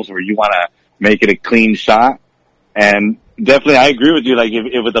animals where you want to make it a clean shot. And definitely I agree with you. Like if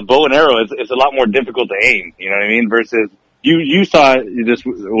with a bow and arrow, it's a lot more difficult to aim. You know what I mean? Versus you saw this,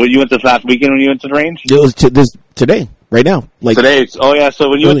 you went this last weekend when you went to the range? It was today. Right now, like today. Oh yeah. So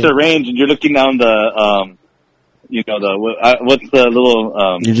when you went to the range and you're looking down the, you know what's the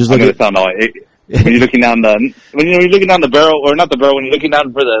little you're just looking. When you're looking down the barrel or not the barrel when you're looking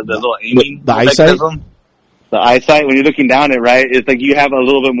down for the little aiming the eyesight. eyesight when you're looking down it, right? It's like you have a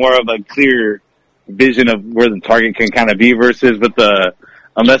little bit more of a clear vision of where the target can kind of be versus with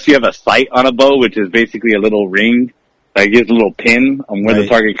unless you have a sight on a bow, which is basically a little ring, like gives a little pin on where the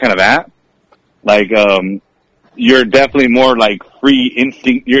target kind of at. Like, you're definitely more like free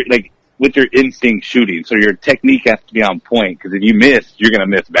instinct. You're like with your instinct shooting. So your technique has to be on point because if you miss, you're going to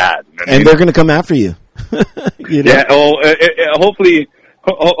miss bad. You know and they're going to come after you. You know? Yeah. Hopefully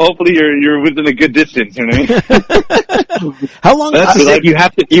you're within a good distance. You know what I mean? How long? That's like you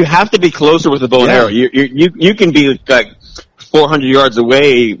have to be closer with a bow and arrow. You can be like 400 yards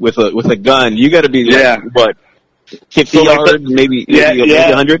away with a gun. You got to be what 50 yards, maybe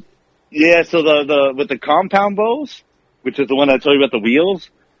 100. Yeah. So the with the compound bows, which is the one I told you about the wheels,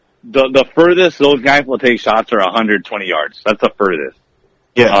 the furthest those guys will take shots are 120 yards. That's the furthest.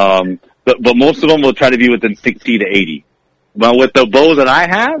 Yeah. But most of them will try to be within 60 to 80. Well, with the bows that I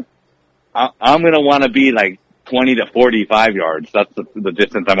have, I'm going to want to be like 20 to 45 yards. That's the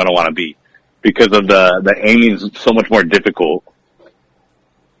distance I'm going to want to be because of the aiming is so much more difficult.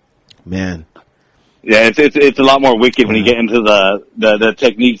 Man. Yeah, it's a lot more wicked when you get into the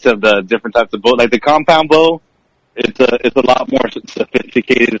techniques of the different types of bow. Like the compound bow, it's a lot more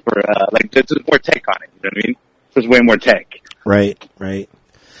sophisticated for, like there's more tech on it. You know what I mean? There's way more tech. Right.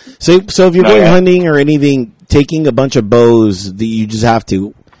 So if you're going hunting or anything, taking a bunch of bows, you just have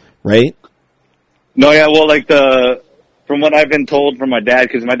to, right? No, yeah, well, like from what I've been told from my dad,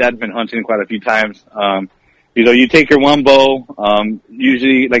 because my dad's been hunting quite a few times, you take your one bow,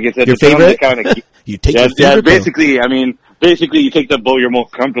 usually, like I said, your favorite? You take your favorite bow. Basically you take the bow you're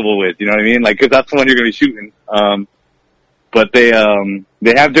most comfortable with, you know what I mean? Like, cause that's the one you're gonna be shooting. But they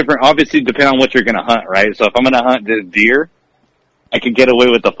have different, obviously depending on what you're gonna hunt, right? So if I'm gonna hunt this deer, I can get away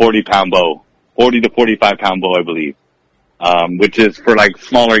with the 40-pound bow. 40 to 45-pound bow, I believe, which is for like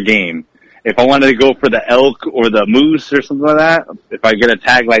smaller game. If I wanted to go for the elk or the moose or something like that, if I get a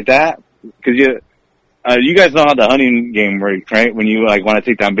tag like that, because you guys know how the hunting game works, right? When you like want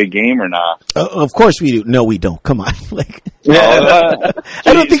to take down big game or not? Of course we do. No, we don't. Come on, like I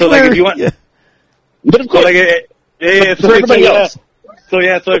don't think so. Like if you want, but of course, so everybody else. So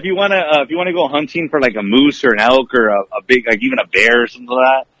if you wanna go hunting for like a moose or an elk or a big, like even a bear or something like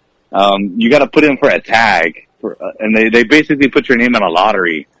that, you gotta put in for a tag and they basically put your name on a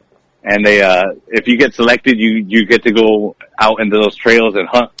lottery and if you get selected, you get to go out into those trails and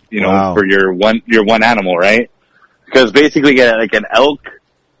hunt, for your one animal, right? Because basically like an elk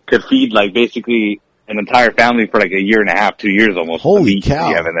could feed like basically an entire family for like a year and a half, 2 years almost. Holy cow.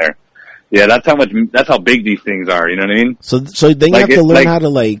 You have in there. Yeah, that's how big these things are, you know what I mean? So then you have to learn how to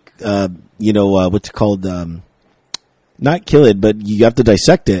what's it called, not kill it, but you have to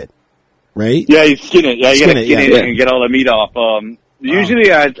dissect it, right? Yeah, you skin it. Yeah, you gotta skin it and get all the meat off.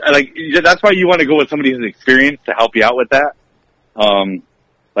 Usually I that's why you want to go with somebody who's experienced to help you out with that.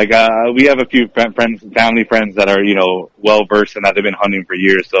 We have a few family friends that are, well versed in that. They've been hunting for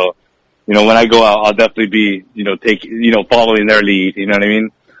years. So, when I go out, I'll definitely be, following their lead, you know what I mean?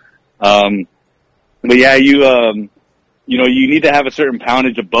 But yeah, you need to have a certain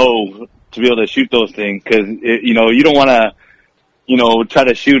poundage of bow to be able to shoot those things. Cause you don't want to, try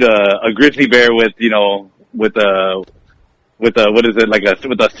to shoot a grizzly bear with a, what is it,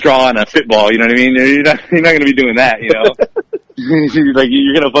 with a straw and a spitball, you know what I mean? You're not going to be doing that, like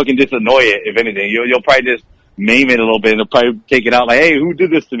you're going to fucking just annoy it, if anything. You'll probably just maim it a little bit and it'll probably take it out like, hey, who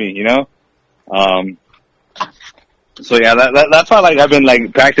did this to me, So yeah, that's why I've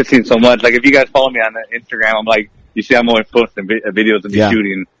been practicing so much. Like if you guys follow me on Instagram, I'm you see I'm always posting videos of me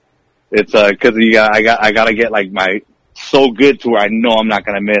shooting. It's cause I gotta get my so good to where I know I'm not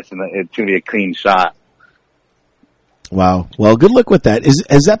gonna miss and it's gonna be a clean shot. Wow. Well, good luck with that.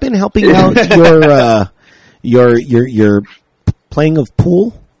 Has that been helping out your playing of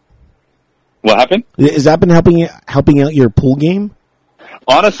pool? What happened? Has that been helping out your pool game?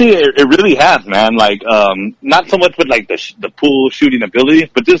 Honestly, it really has, man. Not so much with the pool shooting abilities,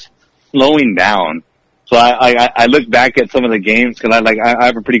 but just slowing down. So I look back at some of the games because I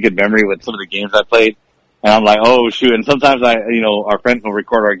have a pretty good memory with some of the games I played, and I'm like, oh shoot. And sometimes our friends will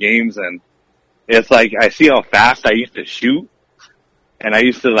record our games, and it's like I see how fast I used to shoot, and I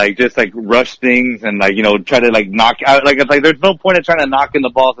used to just rush things and try to knock out. It's there's no point in trying to knock in the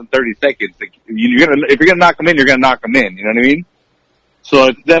balls in 30 seconds. If you're gonna knock them in, you're gonna knock them in. You know what I mean? So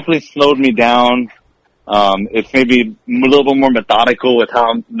it's definitely slowed me down. It's maybe a little bit more methodical with how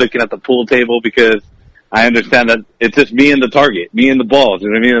I'm looking at the pool table because I understand that it's just me and the target, me and the balls. You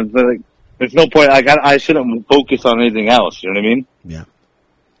know what I mean? There's no point. I shouldn't focus on anything else. You know what I mean? Yeah.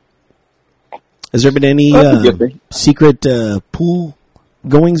 Has there been any secret pool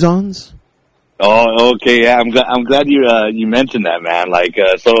goings-ons? Oh, okay. Yeah, I'm glad you mentioned that, man. Like,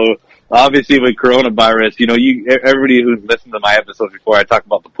 so obviously with coronavirus, everybody who's listened to my episodes before, I talk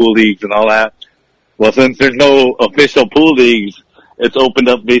about the pool leagues and all that. Well, since there's no official pool leagues, it's opened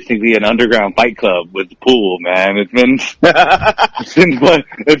up basically an underground fight club with the pool, man. It's been,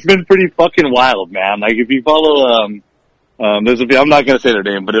 it's been pretty fucking wild, man. Like if you follow, I'm not going to say their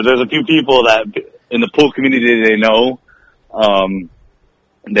name, but there's a few people that in the pool community they know,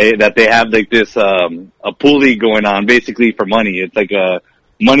 they have like this, a pool league going on basically for money. It's like,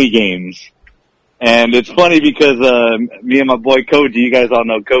 money games. And it's funny because, me and my boy Koji, you guys all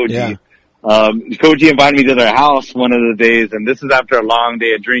know Koji. Yeah. Koji invited me to their house one of the days, and this is after a long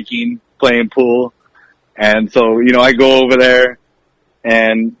day of drinking, playing pool. And so, I go over there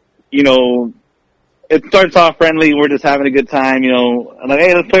and, it starts off friendly. We're just having a good time, I'm like,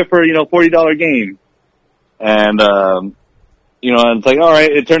 hey, let's play for, $40 game. And, it's like, all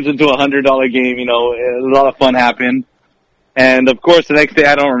right, it turns into a $100 game, a lot of fun happened. And of course, the next day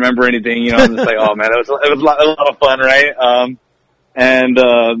I don't remember anything, I'm just like, oh man, it was a lot of fun, right?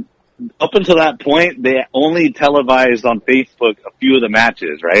 Up until that point, they only televised on Facebook a few of the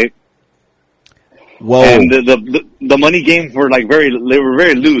matches, right? Whoa. And the money games were like they were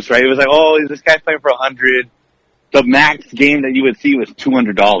very loose, right? It was like, oh, this guy's playing for $100. The max game that you would see was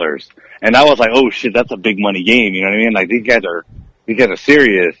 $200. And I was like, oh shit, that's a big money game, you know what I mean? Like these guys are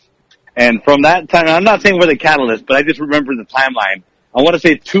serious. And from that time, I'm not saying we're the catalyst, but I just remember the timeline. I want to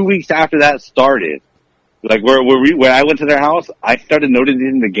say 2 weeks after that started, like where I went to their house, I started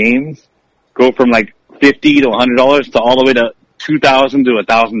noticing the games go from like $50 to $100 to all the way to $2,000 to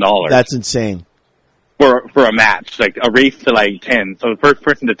 $1,000. That's insane. For a match, like a race to like 10. So the first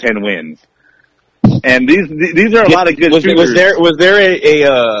person to 10 wins. And these are a lot of good shooters. Was there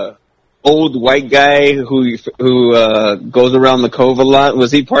a old white guy who goes around the cove a lot?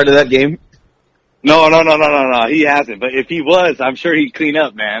 Was he part of that game? No. He hasn't. But if he was, I'm sure he'd clean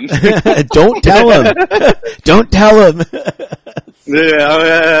up, man. Don't tell him. Don't tell him.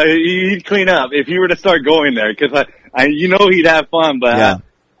 Yeah, he'd clean up if he were to start going there. Because he'd have fun. But yeah.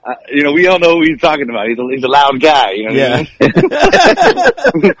 We all know who he's talking about. He's a loud guy. You know what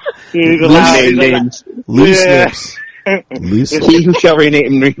I mean? He's a loud names. Loose lips. Loose lips. He who shall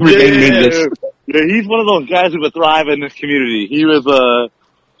rename nameless. Yeah, he's one of those guys who would thrive in this community. He was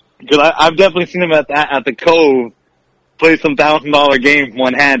because I've definitely seen him at the Cove play some $1,000 games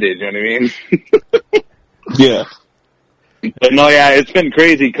one-handed. You know what I mean? Yeah. But no, yeah, it's been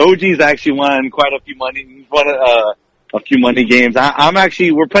crazy. Koji's actually won quite a few money. He's won a few money games.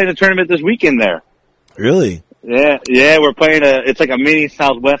 We're playing a tournament this weekend there. Really? Yeah, we're playing it's like a mini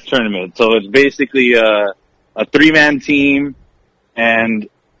Southwest tournament. So it's basically a 3-man team, and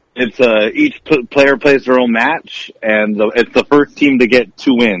it's each player plays their own match, and it's the first team to get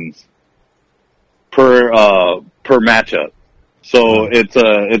 2 wins per matchup. So it's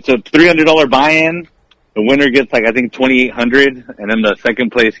a $300 buy-in. The winner gets like I think $2,800, and then the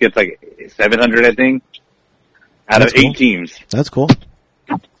second place gets like $700, I think. Out of 8 teams. That's cool.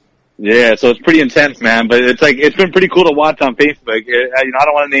 Yeah, so it's pretty intense, man. But it's been pretty cool to watch on Facebook. I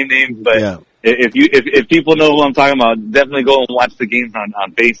don't want to name names, but yeah. If people know who I'm talking about, definitely go and watch the games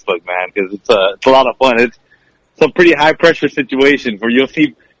on Facebook, man, because it's a lot of fun. It's some pretty high pressure situations where you'll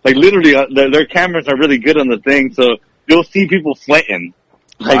see, like literally, their cameras are really good on the thing, so you'll see people sweating,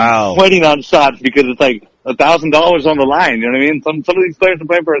 sweating on shots because it's like $1,000 on the line. You know what I mean? Some of these players are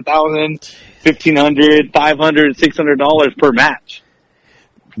playing for $1,000, $1,500, $500, $600 per match.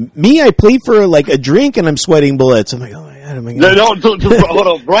 Me, I play for like a drink and I'm sweating bullets. I'm like, oh my god, oh my god. No, hold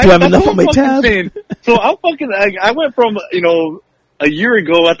on, Brian. Do I have enough on my tab? So I went from a year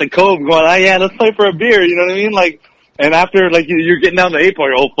ago at the Cove going, yeah, let's play for a beer. You know what I mean? Like, and after like you're getting down to 8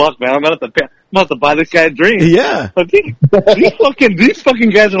 point, oh fuck, man, I'm about to buy this guy a drink. Yeah. But these fucking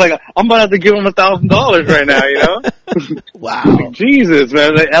guys are like, I'm about to have to give him $1,000 right now, you know? Wow. Jesus,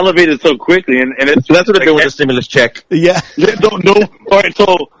 man, they elevated so quickly, and it's that's what they're doing with the stimulus check. Yeah. No. All right,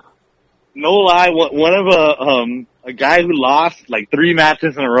 so no lie, one of a guy who lost like 3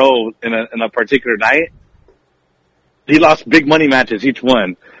 matches in a row in a particular night. He lost big money matches each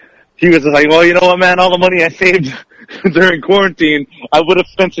one. He was just like, well, you know what, man? All the money I saved during quarantine, I would have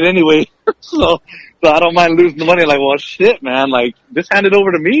spent it anyway. so I don't mind losing the money. Like, well, shit, man. Like, just hand it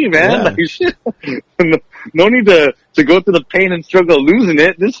over to me, man. Yeah. Like, shit. No need to go through the pain and struggle of losing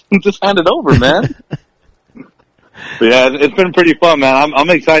it. Just hand it over, man. But yeah, it's been pretty fun, man. I'm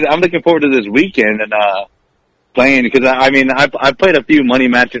excited. I'm looking forward to this weekend and playing because I played a few money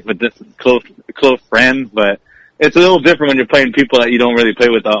matches with this close friends, but it's a little different when you're playing people that you don't really play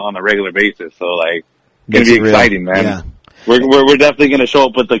with on a regular basis. So like, it's gonna be exciting, man. Yeah. We're definitely gonna show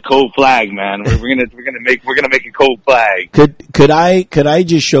up with the code flag, man. We're gonna make a code flag. Could I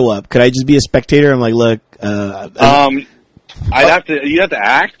just show up? Could I just be a spectator? I'm like, look, you'd have to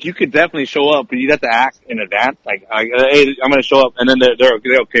act. You could definitely show up, but you'd have to act in advance. Like, hey, I'm gonna show up, and then they're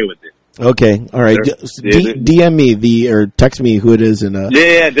okay with it. Okay, all right. DM me or text me who it is, and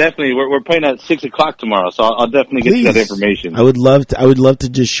yeah, definitely. We're playing at 6:00 tomorrow, so I'll definitely get you that information. I would love to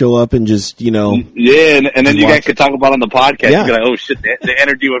just show up and just Yeah, and then you guys could talk about it on the podcast. Yeah. You'd be like, oh shit, the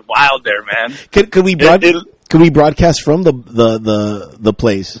energy was wild there, man. Could we broadcast from the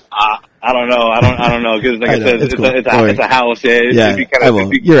place? I don't know. I don't know because like I said, it's a house. Yeah, I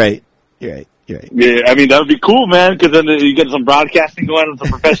won't. You're right. Yeah, I mean that would be cool, man. Because then you get some broadcasting going on, some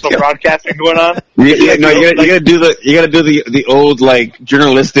professional broadcasting going on. You gotta do the old like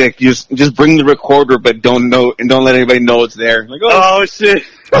journalistic. Just bring the recorder, but don't let anybody know it's there. Like, oh shit.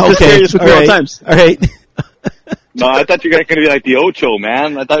 Okay, all right. No, I thought you were going to be like the Ocho,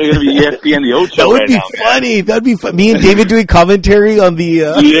 man. I thought you were going to be ESPN the Ocho. That would be funny. Man. That'd be fun. Me and David doing commentary on the.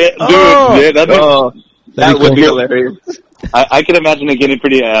 That would be hilarious. I can imagine it getting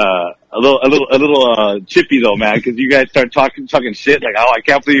pretty a little chippy though, man, because you guys start talking shit like, oh, I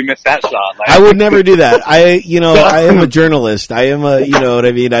can't believe you missed that shot. Like, I would never do that. I am a journalist. I am you know what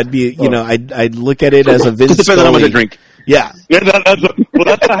I mean. I'd be, I'd look at it as a Vince. Depends on how much I drink. Yeah. That's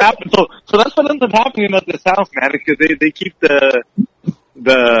what happens. So that's what ends up happening at this house, man, because they keep the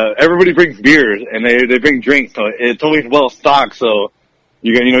everybody brings beers and they bring drinks, so it's always well stocked. So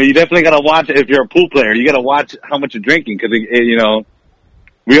you definitely gotta watch if you're a pool player. You gotta watch how much you're drinking because we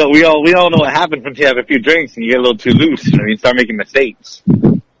all know what happens when you have a few drinks and you get a little too loose. You start making mistakes.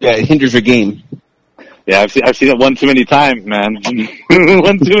 Yeah, it hinders your game. Yeah, I've seen it one too many times, man.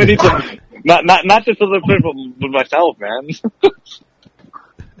 One too many times. Not just with myself, man.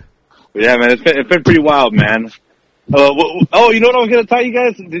 Yeah, man, it's been pretty wild, man. You know what I was gonna tell you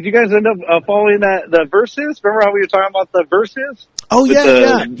guys? Did you guys end up following the Versus? Remember how we were talking about the Versus? Oh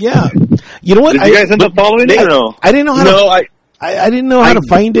yeah. You know what? Did you guys end up following it or no? I didn't know how. No, I didn't know how to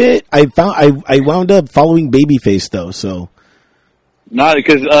find it. I wound up following Babyface though. So. Not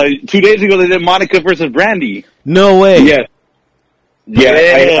because 2 days ago they did Monica versus Brandy. No way. Yeah.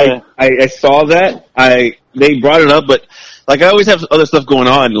 Yeah, I saw that. They brought it up, but like I always have other stuff going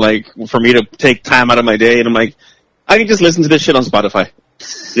on, like for me to take time out of my day, and I'm like, I can just listen to this shit on Spotify.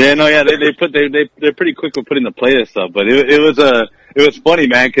 Yeah, no, yeah, they're pretty quick with putting the playlist up, but it was funny,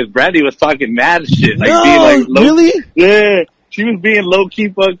 man, because Brandy was talking mad shit, like no, being like really, yeah, she was being low key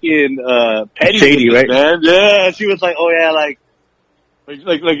fucking petty, shady, right? Man, yeah, she was like, oh yeah, like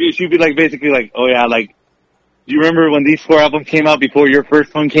she'd be like basically like, oh yeah, like. Do you remember when these 4 albums came out before your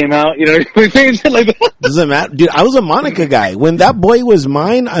first one came out? You know, shit like that. Doesn't matter, dude. I was a Monica guy. When That Boy Was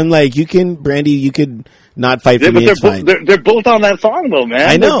Mine, I'm like, Brandy, you could not fight for me. It's fine. They're both on that song, though, man.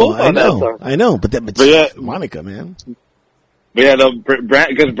 I know. But yeah, Monica, man. But yeah,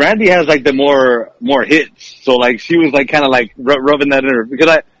 because Brandy has like the more hits, so like she was like kind of like rubbing that in her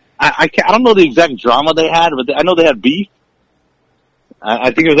because I don't know the exact drama they had, but I know they had beef.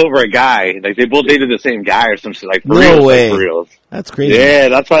 I think it was over a guy. Like they both dated the same guy or some shit. Like for reals, way. Like, for reals. That's crazy. Yeah,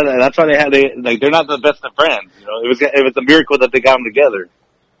 that's why they're not the best of friends. You know, it was a miracle that they got them together.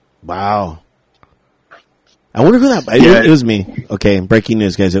 Wow. I wonder who that. Yeah. It was me. Okay, breaking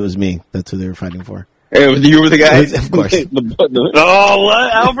news, guys. It was me. That's who they were fighting for. Hey, you were the guy, of course. Oh,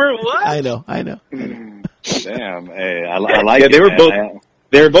 what, Albert? What? I know. Damn. Hey, I like. Yeah, it, they were man. both.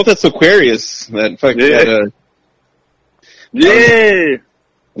 They were both at Sequarius. That fucking.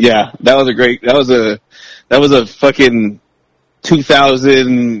 Yeah, that was a fucking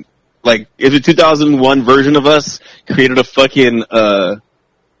 2000, like, if the 2001 version of us created a fucking,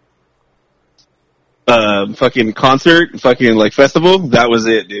 fucking concert, fucking, like, festival, that was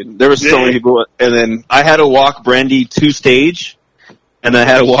it, dude. There were so many people, and then I had to walk Brandy to stage, and I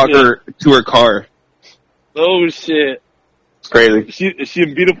had to walk her to her car. Oh, shit. It's crazy. Is she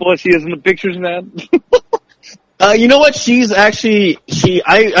beautiful as she is in the pictures, man? You know what? She's actually,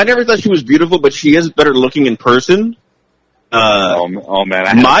 I never thought she was beautiful, but she is better looking in person. Oh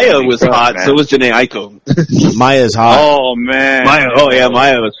man. Maya was hot, man. So was Janae Aiko. Maya's hot. Oh man.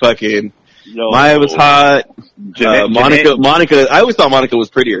 Maya was fucking, Maya was hot. Monica, I always thought Monica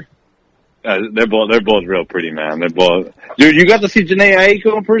was prettier. They're both real pretty, man. They're both. Dude, you got to see Janae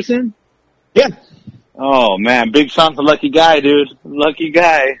Aiko in person? Yeah. Oh man, Big Sean's a lucky guy, dude. Lucky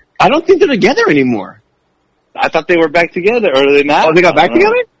guy. I don't think they're together anymore. I thought they were back together, or are they not? Oh, they got back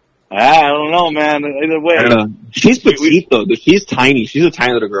together? I don't know, man. Either way. I don't know. She's petite, though. She's tiny. She's a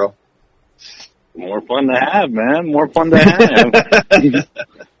tiny little girl. More fun to have, man. More fun to have.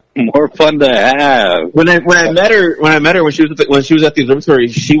 More fun to have. When I met her when she was at the observatory,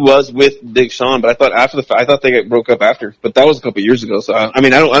 she was with Big Sean, but I thought I thought they broke up after, but that was a couple of years ago. So I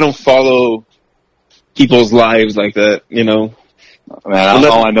don't follow people's lives like that, you know. Man,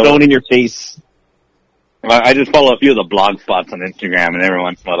 all I know thrown in your face. I just follow a few of the blog spots on Instagram, and every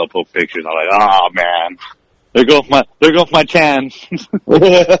once in a while they'll post pictures. I'm like, oh man, there goes my chance.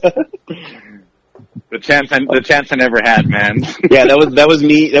 The chance I never had, man. Yeah, that was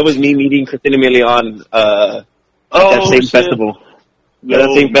me meeting Christina Milian at that same festival.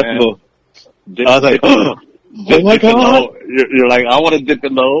 Festival. I was like, oh my god! You're like, I want to dip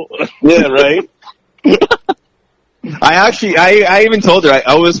it low. Yeah, right. I even told her,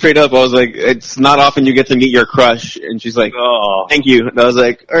 I was straight up, I was like, it's not often you get to meet your crush, and she's like, oh, thank you. And I was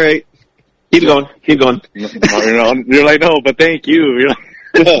like, all right, keep going. You're like, no, but thank you. You're like,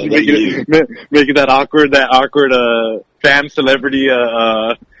 making that awkward fan celebrity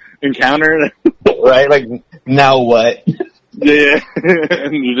encounter, right? Like, now what? Yeah,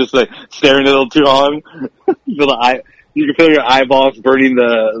 and you're just like staring a little too long. You can feel your eyeballs burning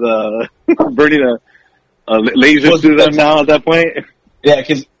laser through them now at that point. Yeah,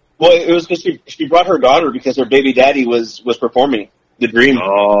 it was because she brought her daughter because her baby daddy was performing The Dream.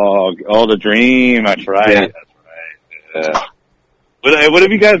 Oh, The Dream. That's right. Yeah. That's right. Yeah. What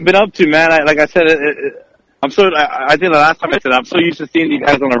have you guys been up to, man? I think the last time I said I'm so used to seeing you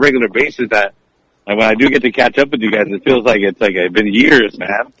guys on a regular basis that like when I do get to catch up with you guys, it feels like it's been years,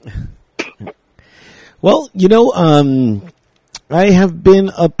 man. Well, you know, I have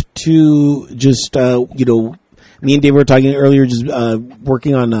been up to just, you know, me and Dave were talking earlier, just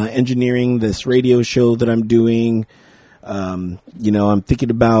working on engineering this radio show that I'm doing. You know, I'm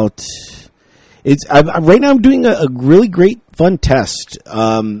thinking about right now I'm doing a really great fun test,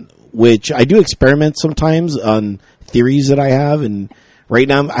 which I do experiment sometimes on theories that I have, and right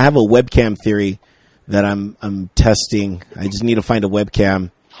now I have a webcam theory that I'm testing. I just need to find a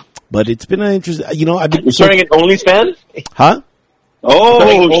webcam, but it's been an interesting. You know, I've been starting an OnlyFans, huh?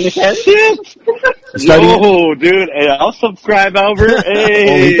 Oh shit! Yo, dude, hey, I'll subscribe, Albert.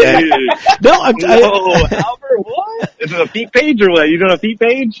 Hey, no, Albert, what? Is it a feet page or what? You doing a feet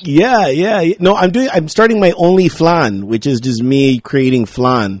page? Yeah. No, I'm starting my OnlyFlan, which is just me creating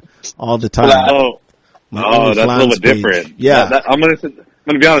flan all the time. Oh, that's a little bit different. Yeah, I'm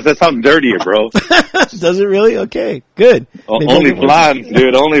gonna be honest. That sounds dirtier, bro. Does it really? Okay, good. OnlyFlan,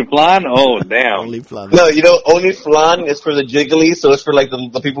 dude. OnlyFlan. Oh, damn. OnlyFlan. No, you know, OnlyFlan is for the jiggly, so it's for like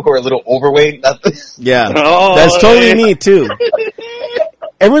the people who are a little overweight. Yeah, oh, that's totally me too.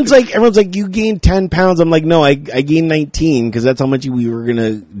 Everyone's like, you gained 10 pounds. I'm like, no, I gained 19 because that's how much we were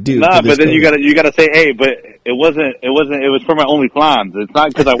gonna do. Nah, but then you gotta say, hey, but it was for my OnlyFans. It's not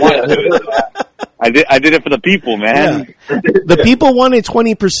because I wanted to. I did it for the people, man. Yeah. The people wanted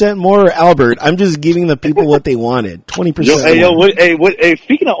 20% more, Albert. I'm just giving the people what they wanted. 20%. Hey,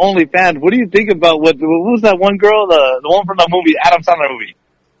 speaking of OnlyFans, what do you think about what was that one girl, the one from the movie, Adam Sandler movie?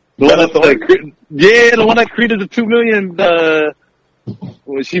 The one that created the 2 million,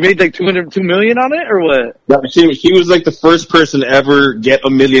 she made like 2 million on it, or what? Yeah, she was like the first person to ever get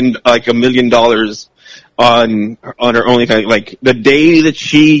 $1 million on her OnlyFans. Like the day that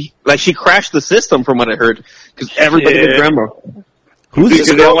she crashed the system, from what I heard, because everybody was grandma. Who's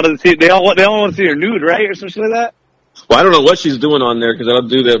this? They all want to see. They all want to see her nude, right, or something like that. Well, I don't know what she's doing on there because I don't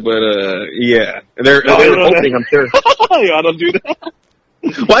do that, but yeah, they're hoping, I'm sure. I don't do that.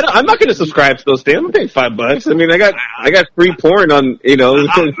 Well, I'm not going to subscribe to those things. I'm paying $5. I mean, I got free porn on, you know. No,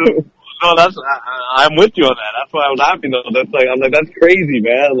 I'm with you on that. That's why I was laughing though. I'm like, that's crazy,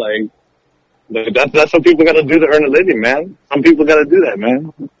 man. Like that's what people got to do to earn a living, man. Some people got to do that,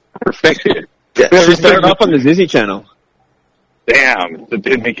 man. Perfect. Yeah, she started off on the Disney Channel. Damn, the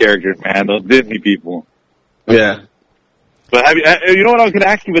Disney characters, man. Those Disney people. Yeah. But you know what I was going to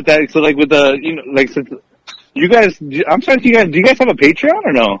ask you with that? So, like, with the, you know, like, since you guys, I'm sorry, do you guys have a Patreon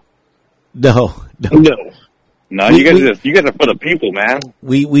or no? No. No, you guys are for the people, man.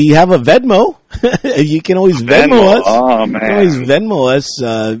 We have a Venmo. You can always Venmo us. Oh, man. You can always Venmo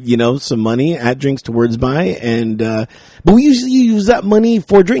us, you know, some money at Drinks Towards Buy. And, but we usually use that money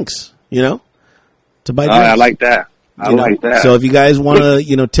for drinks, you know, to buy drinks. I like that. I like that. So if you guys want to,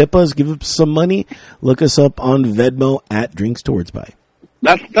 you know, tip us, give us some money, look us up on Venmo at Drinks Towards Buy.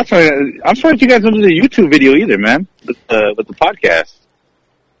 That's right. I'm sorry you guys don't do the YouTube video either, man, with the podcast.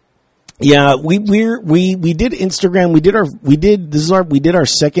 Yeah, we did Instagram. We did our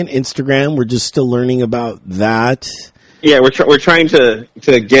second Instagram. We're just still learning about that. Yeah, we're trying to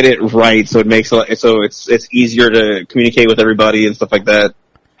get it right so it makes so it's easier to communicate with everybody and stuff like that.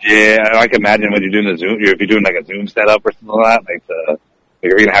 Yeah, I can imagine when you're doing if you're doing like a Zoom setup or something like that,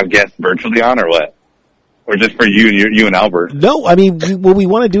 Like, are you gonna have guests virtually on or what? Or just for you and Albert? No, I mean, what we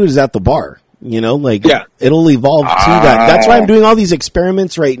want to do is at the bar. You know, like, it'll evolve to that. That's why I'm doing all these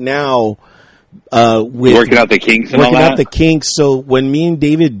experiments right now. With working out the kinks and all that? Working out the kinks. So when me and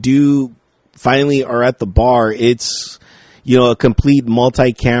David finally are at the bar, it's, you know, a complete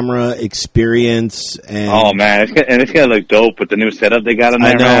multi-camera experience. And oh man, it's gonna look dope with the new setup they got in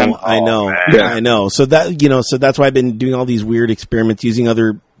there. I know. So that's why I've been doing all these weird experiments using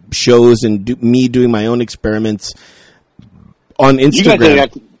other shows and me doing my own experiments on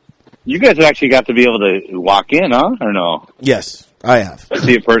Instagram. You guys have actually got to be able to walk in, huh? Or no? Yes, I have. To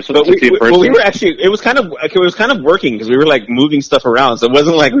see a person. But we were actually. It was kind of working because we were like moving stuff around. So it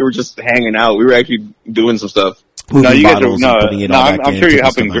wasn't like we were just hanging out. We were actually doing some stuff. No, you guys are I'm sure you're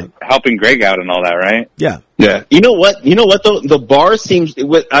helping Greg out and all that, right? Yeah. Yeah. You know what though? The bar seems.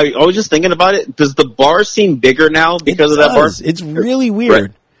 I was just thinking about it. Does the bar seem bigger now because of that bar? It's really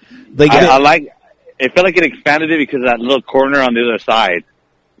weird. Right. Like it felt like it expanded it because of that little corner on the other side.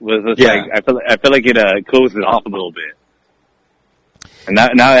 Was just like I feel like it closed it off a little bit, and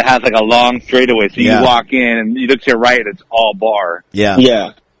now it has like a long straightaway. So you walk in and you look to your right, it's all bar.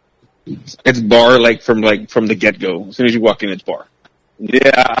 Yeah. It's bar like from the get go. As soon as you walk in, it's bar.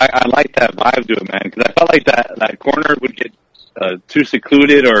 Yeah, I like that vibe to it, man. Because I felt like that corner would get too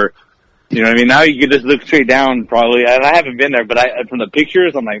secluded, or you know what I mean. Now you can just look straight down, probably. And I haven't been there, but from the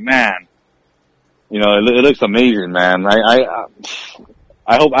pictures, I'm like, man, you know, it looks amazing, man.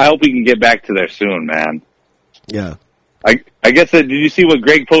 I hope we can get back to there soon, man. Yeah. I guess did you see what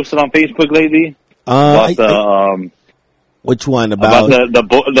Greg posted on Facebook lately? Which one about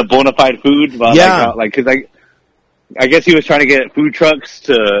the bona fide food? About because I guess he was trying to get food trucks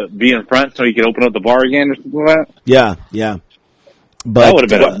to be in front so he could open up the bar again or something like that. Yeah. But that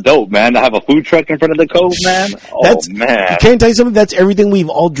would have been dope, man, to have a food truck in front of the Cove, man. Man. Can I tell you something? That's everything we've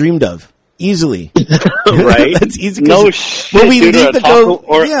all dreamed of. Easily. Right? That's easy. No shit, when we leave the Cove,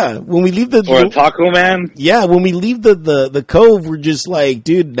 when we leave the... Or a taco, man? Yeah, when we leave the Cove, we're just like,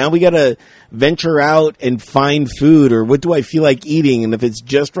 dude, now we gotta venture out and find food, or what do I feel like eating, and if it's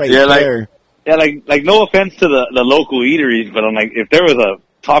just there... Like no offense to the local eateries, but I'm like, if there was a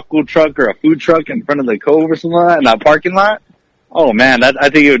taco truck or a food truck in front of the Cove or something like that, in that parking lot, oh man, I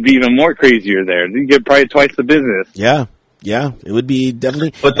think it would be even more crazier there. You get probably twice the business. Yeah, it would be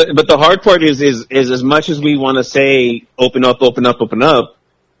definitely. But the hard part is as much as we want to say open up,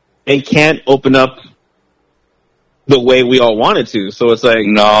 they can't open up the way we all wanted to. So it's like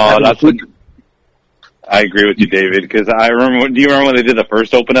I agree with you, David, because I remember. Do you remember when they did the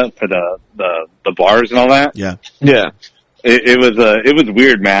first open up for the bars and all that? Yeah. It was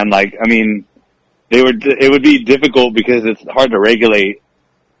weird, man. Like, I mean, it would be difficult because it's hard to regulate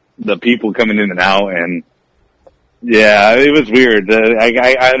the people coming in and out, and yeah, it was weird. I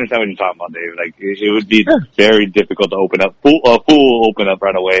understand what you're talking about, David. Like, it would be very difficult to open up full open up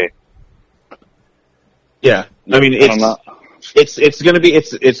right away. Yeah, I mean, it's just gonna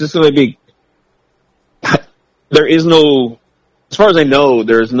be. There is no, as far as I know,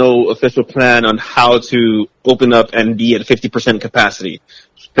 there is no official plan on how to open up and be at 50% capacity.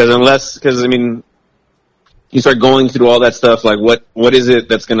 Because I mean, you start going through all that stuff, like what is it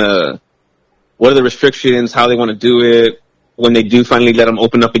that's gonna, what are the restrictions, how they want to do it, when they do finally let them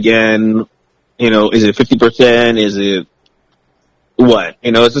open up again, you know, is it 50%, is it what?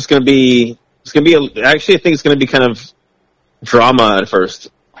 You know, it's just gonna be, actually I think it's gonna be kind of drama at first.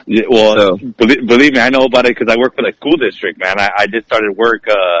 Yeah, well, believe me, I know about it because I work for the school district, man. I just started work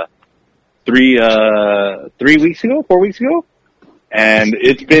 4 weeks ago, and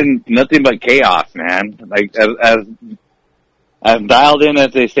it's been nothing but chaos, man. Like as dialed in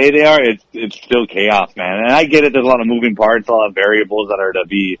as they say they are, it's still chaos, man. And I get it. There's a lot of moving parts, a lot of variables that are to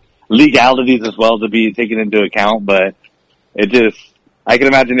be legalities as well to be taken into account, but it just. I can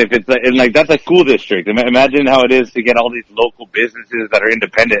imagine if it's like that's a school district. Imagine how it is to get all these local businesses that are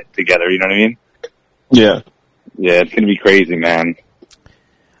independent together. You know what I mean? Yeah. Yeah, it's gonna be crazy, man.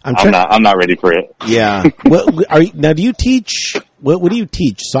 I'm not ready for it. Yeah. Now, do you teach? What do you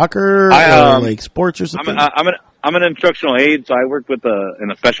teach? Soccer or like sports or something? I'm an instructional aide, so I work with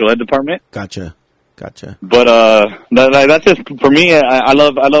in a special ed department. Gotcha. But that's just for me. I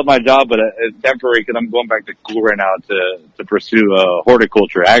love my job, but it's temporary because I'm going back to school right now to pursue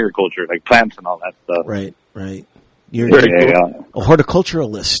horticulture, agriculture, like plants and all that stuff. Right. You're a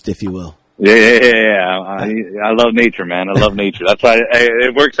horticulturalist, if you will. Yeah. I love nature, man. I love nature. That's why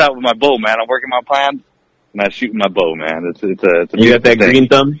it works out with my bow, man. I'm working my plants and I shoot my bow, man. It's a you got that thing. Green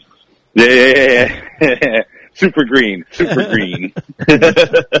thumb? Yeah. Super green.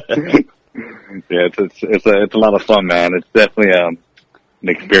 Yeah, it's a lot of fun, man. It's definitely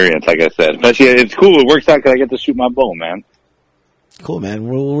experience, like I said. Especially, it's cool. It works out because I get to shoot my bow, man. Cool, man.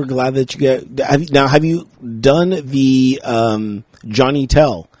 We're glad that you get. Have you done the Johnny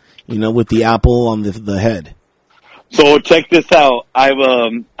Tell? With the apple on the head. So check this out.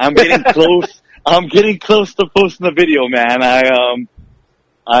 I'm getting close. I'm getting close to posting the video, man.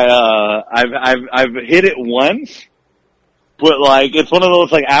 I've hit it once, but like it's one of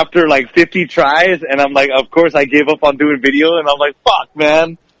those like after like 50 tries, and I'm like, of course I gave up on doing video, and I'm like, fuck,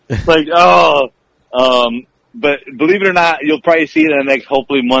 man. Like, but believe it or not, you'll probably see it in the next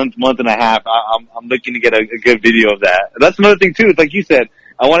hopefully month and a half. I'm looking to get a good video of that. That's another thing too. It's like you said,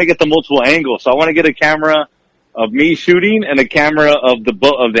 I want to get the multiple angles, so I want to get a camera of me shooting and a camera of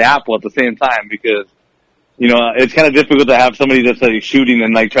the apple at the same time, because it's kind of difficult to have somebody that's like shooting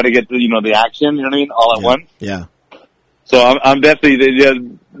and like try to get the action, you know what I mean, all at once. Yeah. So I'm definitely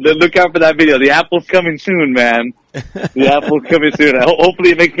look out for that video. The apple's coming soon, man. The apple's coming soon.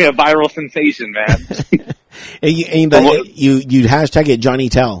 Hopefully it makes me a viral sensation, man. and you hashtag it Johnny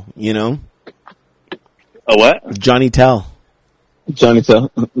Tell, A what? Johnny Tell. Johnny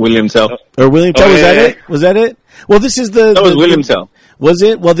Tell, William Tell, or William Tell. Was that it? Well, this is the. That was William Tell. Was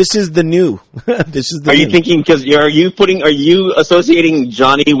it? Well, this is the new. This is the. Are you thinking because are you associating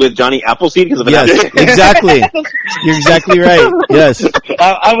Johnny with Johnny Appleseed because of an apple? Yes, exactly. You're exactly right. Yes.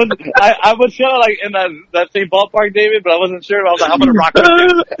 I was kind of like in that same ballpark, David, but I wasn't sure. I was like, I'm gonna rock with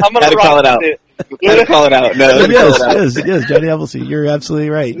it. I'm gonna call it out. Had to call it out. No, yes, Johnny Appleseed. You're absolutely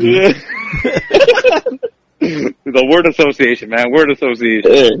right. Yeah. The word association, man. Word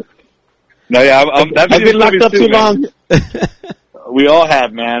association. No, yeah, I've been locked up too long. We all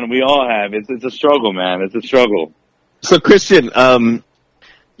have, man. We all have. It's a struggle, man. It's a struggle. So, Christian,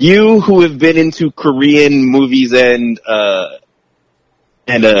 you who have been into Korean movies and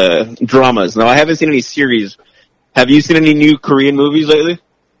dramas. Now, I haven't seen any series. Have you seen any new Korean movies lately?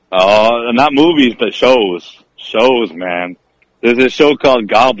 Oh, not movies, but shows. Shows, man. There's a show called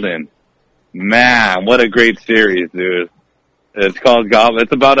Goblin. Man, what a great series, dude. It's called Goblin.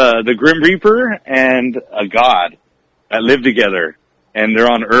 It's about the Grim Reaper and a god that live together, and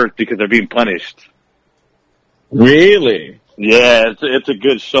they're on Earth because they're being punished. Really? Yeah, it's a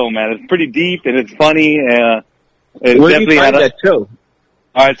good show, man. It's pretty deep and it's funny. Where do you find that show?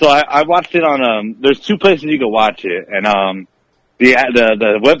 All right, so I watched it on. There's two places you can watch it, and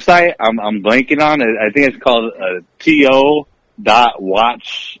the website I'm blanking on. I think it's called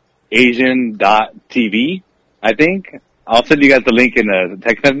to.watchasian.tv. I think I'll send you guys the link in the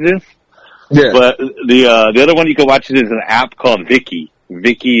text messages. Yeah. But the other one you can watch it is an app called Viki.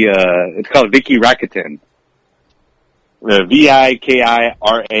 It's called Viki Rakuten.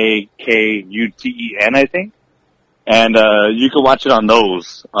 VIKIRAKUTEN, I think. And you can watch it on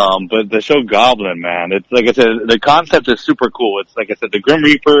those. But the show Goblin, man, it's like I said, the concept is super cool. It's like I said, the Grim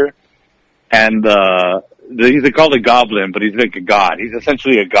Reaper, and he's called a goblin, but he's like a god. He's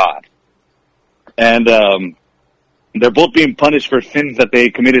essentially a god. And they're both being punished for sins that they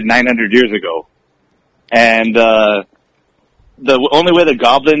committed 900 years ago. And the only way the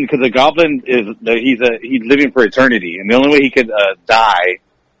goblin, because the goblin he's living for eternity, and the only way he could die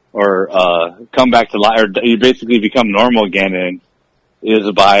or come back to life, or you basically become normal again, and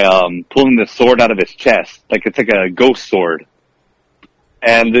is by pulling the sword out of his chest, like it's like a ghost sword.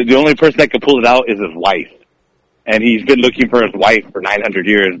 And the only person that can pull it out is his wife. And he's been looking for his wife for 900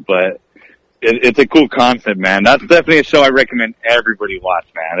 years, but it's a cool concept, man. That's definitely a show I recommend everybody watch,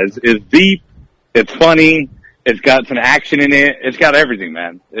 man. It's deep, it's funny, it's got some action in it, it's got everything,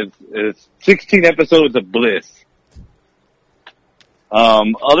 man. It's 16 episodes of bliss.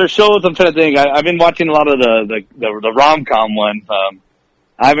 Other shows, I'm trying to think. I've been watching a lot of the rom-com ones.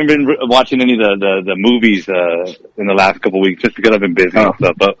 I haven't been watching any of the movies in the last couple of weeks just because I've been busy and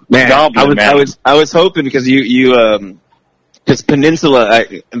stuff. But man, Goblin, I was hoping because because Peninsula,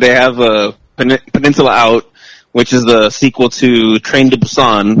 they have Peninsula out, which is the sequel to Train to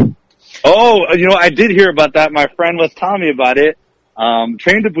Busan. Oh, I did hear about that. My friend was telling me about it.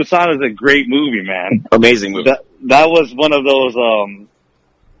 Train to Busan is a great movie, man. Amazing movie. That was one of those.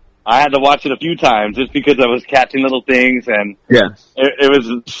 I had to watch it a few times just because I was catching little things, and yeah, it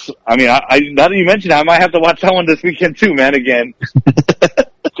was. I mean, now that you mentioned it, I might have to watch that one this weekend too, man. Again,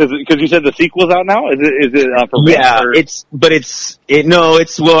 because you said the sequel's out now. Is it for yeah,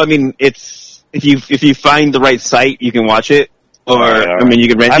 well, I mean, it's if you find the right site, you can watch it, or right. I mean,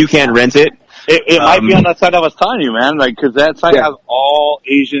 you can rent it. It might be on that site I was telling you, man. Like, because that site has all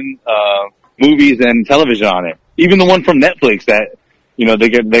Asian movies and television on it. Even the one from Netflix that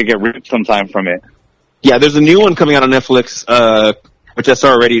they get ripped sometime from it. Yeah, there's a new one coming out on Netflix, which I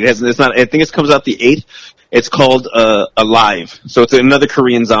saw already. It's not. I think it comes out the 8th. It's called Alive. So it's another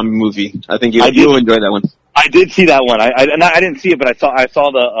Korean zombie movie. I think you'll enjoy that one. I did see that one. I didn't see it, but I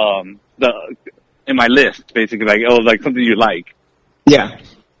saw the in my list basically like something you like. Yeah,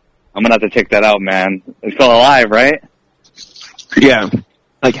 I'm gonna have to check that out, man. It's called Alive, right? Yeah,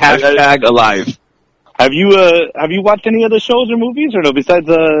 like hashtag Alive. Have you watched any other shows or movies or no besides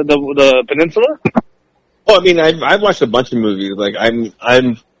the Peninsula? Oh, I mean, I've watched a bunch of movies. Like I'm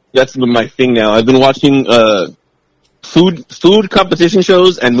that's my thing now. I've been watching food competition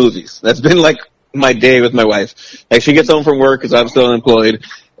shows and movies. That's been like my day with my wife. Like she gets home from work because I'm still unemployed.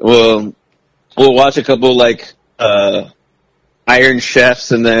 We'll watch a couple like Iron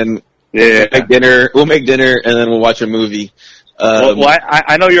Chefs and then we'll make dinner. We'll make dinner and then we'll watch a movie.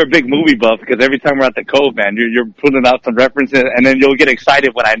 I know you're a big movie buff because every time we're at the Cove, man, you're pulling out some references, and then you'll get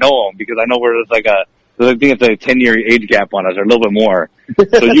excited when I know them because I know where there's like I think it's a 10-year age gap on us, or a little bit more.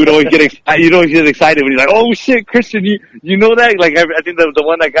 So you'd always get excited when you're like, "Oh shit, Christian, you know that?" Like I think the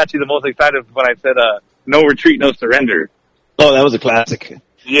one that got you the most excited was when I said, "No retreat, no surrender." Oh, that was a classic.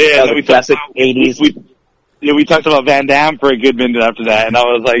 Yeah, that was a classic 80s. We talked about Van Damme for a good minute after that, and I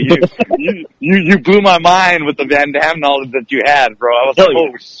was like, you blew my mind with the Van Damme knowledge that you had, bro. I was like,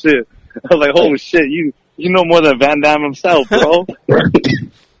 oh shit. I was like, oh shit, you know more than Van Damme himself, bro.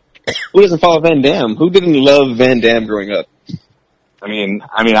 Who doesn't follow Van Damme? Who didn't love Van Damme growing up? I mean,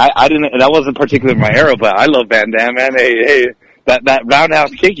 I didn't. That wasn't particularly my era, but I love Van Damme, man. Hey, that roundhouse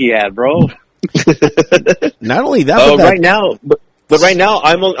kick he had, bro. Not only that, but right now. But right now,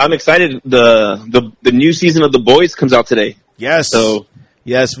 I'm excited. The new season of The Boys comes out today. Yes. So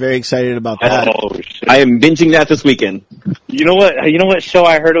yes, very excited about that. Oh, shit. I am binging that this weekend. You know what? Show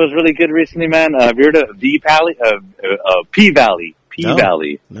I heard was really good recently, man. Have you heard of P-Valley?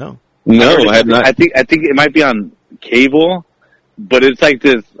 P-Valley. No, I have not. I think it might be on cable, but it's like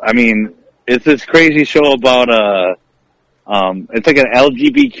this. I mean, it's this crazy show about it's like an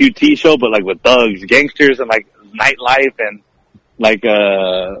LGBTQ show, but like with thugs, gangsters, and like nightlife and. Like,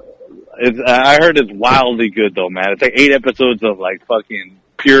 I heard it's wildly good though, man. It's like 8 episodes of like fucking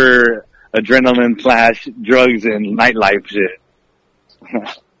pure adrenaline / drugs and nightlife shit.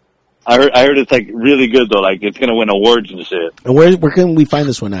 I heard it's like really good though. Like it's gonna win awards and shit. And where can we find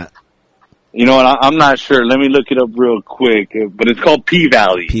this one at? You know what? I'm not sure. Let me look it up real quick. But it's called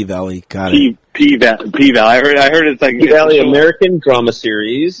P-Valley. P-Valley, got it. P-Valley. I heard it's like P-Valley American drama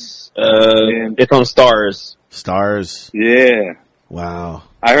series. It's on Stars. Stars. Yeah. Wow.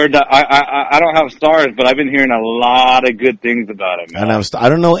 I heard that. I don't have Stars, but I've been hearing a lot of good things about it, man. And I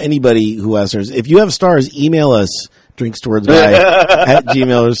don't know anybody who has Stars. If you have Stars, email us, drinkstowardsguy at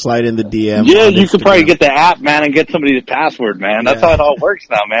Gmail, or slide in the DM. Yeah, you could probably get the app, man, and get somebody's password, man. That's how it all works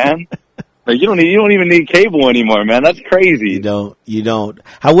now, man. Like, you don't even need cable anymore, man. That's crazy. You don't.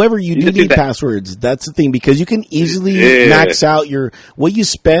 However, you do need passwords. That's the thing, because you can easily max out what you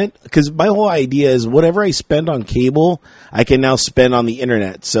spent. Because my whole idea is whatever I spend on cable, I can now spend on the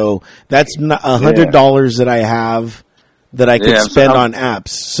internet. So that's not $100 that I have that I could spend on apps.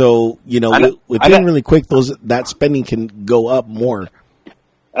 So with Being Really Quick, that spending can go up more.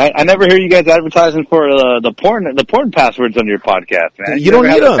 I never hear you guys advertising for the porn passwords on your podcast, man. You don't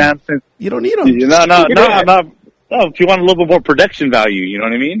need them. You don't need them. No. If you want a little bit more production value, you know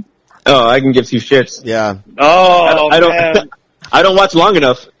what I mean? Oh, I can give 2 shits. Yeah. Oh, I don't watch long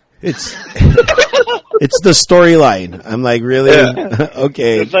enough. It's the storyline. I'm like, really? Yeah.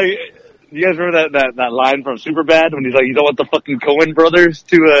 Okay. It's like, you guys remember that line from Superbad when he's like, you don't want the fucking Coen brothers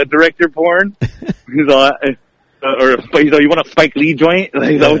to direct your porn? He's like, or he's like, you want a Spike Lee joint?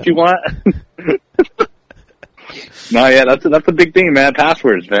 Like, is that what you want? No, yeah, that's a big thing, man.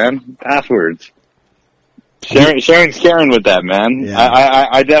 Passwords, man. Passwords. Sharing's caring with that, man. Yeah.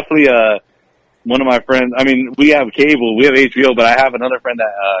 I definitely, one of my friends, I mean, we have cable, we have HBO, but I have another friend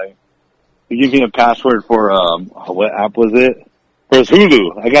that, he gave me a password for, what app was it? For his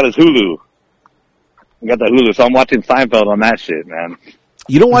Hulu. I got his Hulu. I got that Hulu, so I'm watching Seinfeld on that shit, man.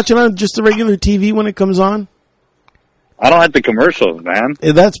 You don't watch it on just the regular TV when it comes on? I don't like the commercials, man.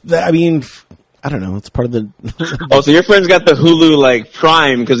 I don't know. It's part of the. Oh, so your friend's got the Hulu like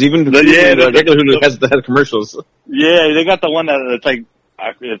Prime because even the regular Hulu has commercials. Yeah, they got the one that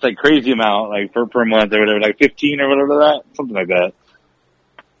it's like crazy amount like per month or whatever, like 15 or whatever something like that.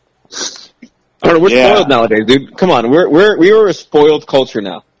 I don't know. We're spoiled nowadays, dude. Come on, we were a spoiled culture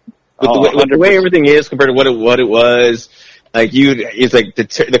now. With the way everything is compared to what it was. Like it's like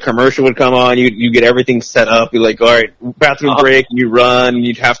the commercial would come on, you get everything set up, you're like, all right, bathroom break, you run,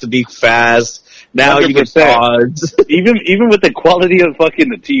 you'd have to be fast. Now 100%. You get pods. Even with the quality of fucking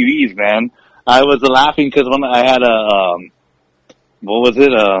the TVs, man. I was laughing because when I had what was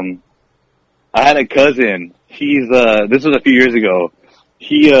it? I had a cousin. This was a few years ago.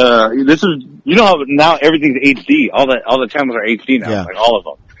 This is, you know how now everything's HD. All the channels are HD now, like all of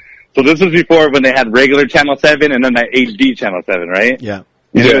them. So this was before when they had regular Channel 7 and then that HD Channel 7, right? Yeah.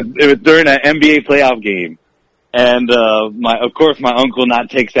 It was during an NBA playoff game. And, of course my uncle, not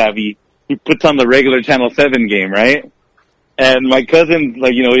tech savvy, he puts on the regular Channel 7 game, right? And my cousin,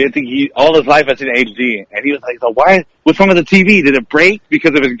 like, you know, I think all his life has seen HD. And he was like, so what's wrong with the TV? Did it break?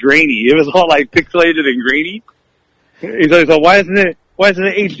 Because it was grainy. It was all like pixelated and grainy. He's like, so why isn't it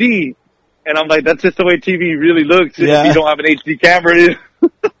HD? And I'm like, that's just the way TV really looks if you don't have an HD camera.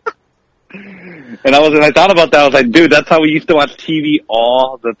 And I thought about that. I was like, dude, that's how we used to watch TV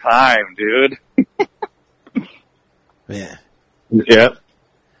all the time, dude. Yeah. Yeah.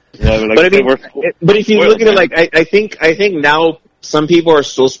 Yeah, like, but I mean, but if you look at it, like, I think now some people are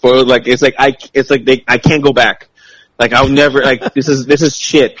so spoiled. Like, I can't go back. Like, I'll never, like, this is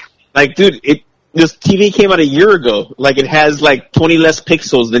shit. Like, dude, this TV came out a year ago. Like, it has like 20 less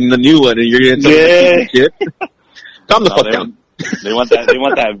pixels than the new one, and you're gonna tell me shit. Calm the fuck down. They want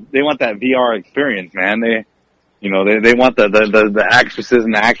that VR experience, man. They want the actresses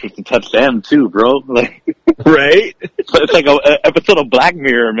and the actors to touch them too, bro. Like, right? It's like an episode of Black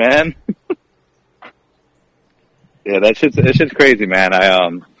Mirror, man. Yeah, that shit's crazy,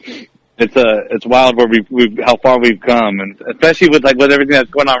 man. It's wild where how far we've come, and especially with everything that's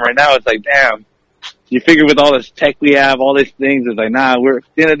going on right now. It's like, damn. You figure with all this tech we have, all these things, it's like, nah. At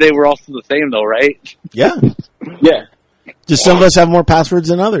the end of the day, we're all still the same, though, right? Yeah. Yeah. Just some of us have more passwords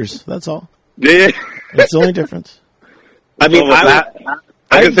than others. That's all. Yeah. That's the only difference. I mean,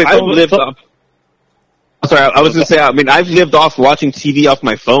 I've lived off. Sorry, I was going to say, I mean, I've lived off watching TV off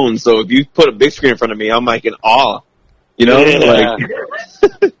my phone, so if you put a big screen in front of me, I'm like in awe. You know? Yeah.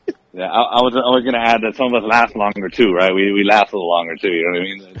 Yeah, I was going to add that some of us last longer too, right? We last a little longer too, you know what I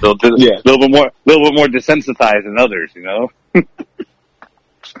mean? So a little bit more desensitized than others, you know?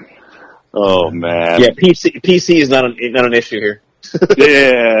 Oh man. Yeah, PC is not an issue here.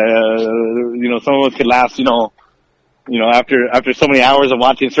 Yeah, you know, some of us could last, you know, after so many hours of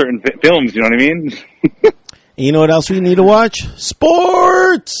watching certain films, you know what I mean? You know what else we need to watch?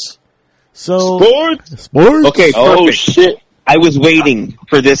 Sports. Sports. Okay. Oh perfect. shit. I was waiting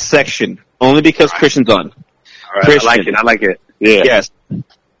for this section only because Christian's on. All right, Christian. I like it. Yeah. Yes.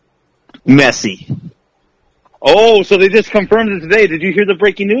 Messi. Oh, so they just confirmed it today. Did you hear the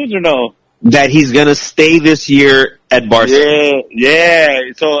breaking news or no? That he's gonna stay this year at Barca. Yeah.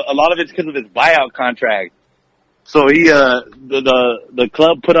 So a lot of it's because of his buyout contract. So he, the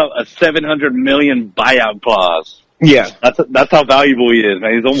club put up a $700 million buyout clause. Yeah. That's how valuable he is,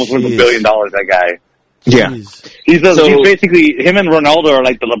 man. He's almost worth $1 billion, that guy. Yeah. He's basically, him and Ronaldo are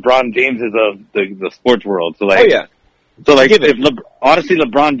like the LeBron Jameses of the sports world. So like, oh yeah. So like, honestly,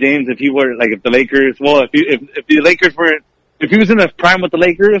 LeBron James, if he were, like, if the Lakers, well, if the Lakers were, if he was in the prime with the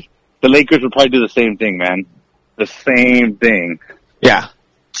Lakers would probably do the same thing, man. The same thing. Yeah.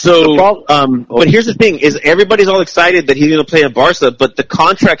 So, but here's the thing: is everybody's all excited that he's going to play at Barca, but the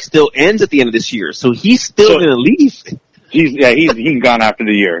contract still ends at the end of this year, so he's still going to leave. He's gone after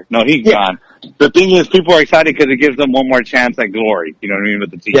the year. No, he's gone. The thing is, people are excited because it gives them one more chance at glory. You know what I mean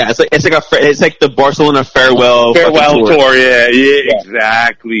with the team. Yeah, it's like the Barcelona farewell tour. Yeah,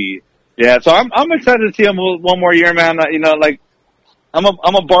 exactly. Yeah, so I'm excited to see him one more year, man. You know, like I'm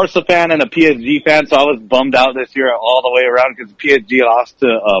a Barca fan and a PSG fan, so I was bummed out this year all the way around because PSG lost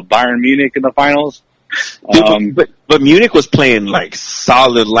to Bayern Munich in the finals. Dude, but Munich was playing like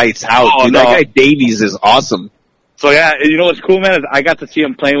solid lights out. Dude, that guy Davies is awesome. So yeah, you know what's cool, man, is I got to see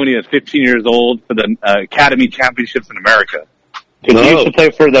him play when he was 15 years old for the Academy Championships in America. He used to play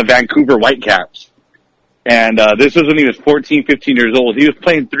for the Vancouver Whitecaps. And this was when he was 14, 15 years old. He was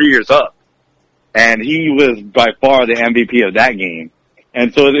playing 3 years up. And he was by far the MVP of that game.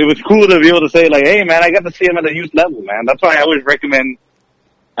 And so it was cool to be able to say, like, hey, man, I got to see him at a youth level, man. That's why I always recommend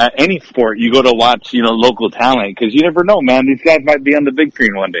at any sport you go to watch, you know, local talent. Because you never know, man. These guys might be on the big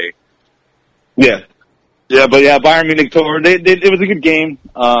screen one day. Yeah. Yeah, but yeah, Bayern Munich tour. It was a good game.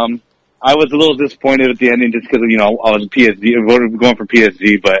 I was a little disappointed at the ending just because, you know, I was going for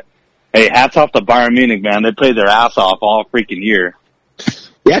PSG. But hey, hats off to Bayern Munich, man. They played their ass off all freaking year.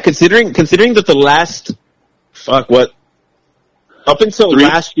 Yeah, considering that the last up until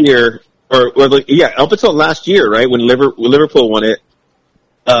last year, up until last year, right, when Liverpool won it,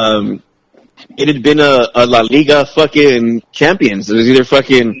 it had been a La Liga fucking champions. It was either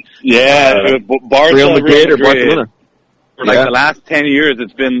fucking Barca, Real Madrid or Barcelona. For like the last 10 years,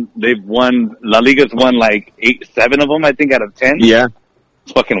 they've won, La Liga's won like 7 of them, I think, out of 10. Yeah.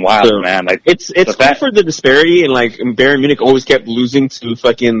 It's fucking wild, man. Like, it's cool for the disparity, and like Bayern Munich always kept losing to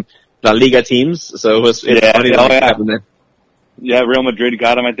fucking La Liga teams. So it's funny that happened there. Yeah, Real Madrid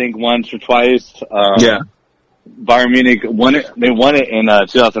got him, I think, once or twice. Yeah. Bayern Munich won it. They won it in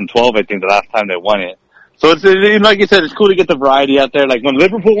 2012, I think, the last time they won it. So it's like you said, it's cool to get the variety out there. Like when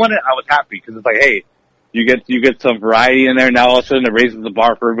Liverpool won it, I was happy because it's like, hey, you get some variety in there. Now all of a sudden it raises the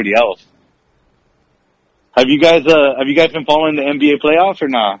bar for everybody else. Have you guys been following the NBA playoffs or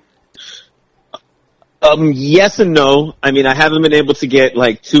not? Yes and no. I mean, I haven't been able to get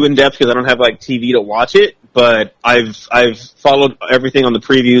like too in depth because I don't have like TV to watch it. But I've followed everything on the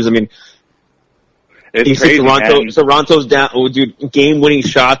previews. I mean, it's crazy, Toronto's down. Oh, dude, game-winning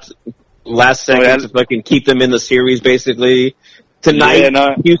shots last second to fucking keep them in the series. Basically tonight,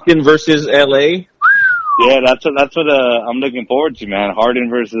 Houston versus LA. Yeah, that's what I'm looking forward to, man.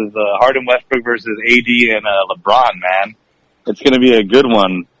 Harden Westbrook versus AD and LeBron, man. It's gonna be a good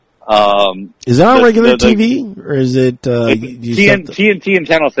one. Is that on regular TV or is it TNT and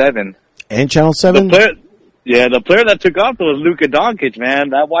Channel 7? And Channel 7? The player that took off was Luka Doncic, man.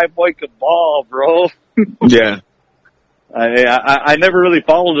 That white boy could ball, bro. Yeah. I never really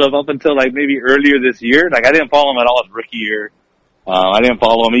followed him up until like maybe earlier this year. Like I didn't follow him at all his rookie year. I didn't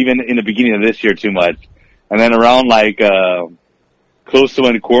follow him even in the beginning of this year too much. And then around like close to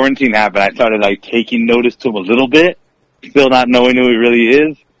when quarantine happened, I started like taking notice to him a little bit, still not knowing who he really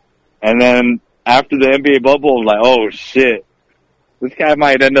is. And then after the NBA bubble, I was like, oh shit, this guy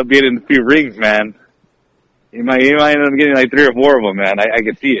might end up getting a few rings, man. He might end up getting like 3 or 4 of them, man. I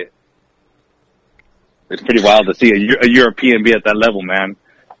can see it. It's pretty wild to see a European be at that level, man.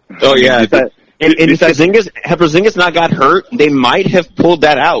 Oh yeah. And if Porzingis not got hurt, they might have pulled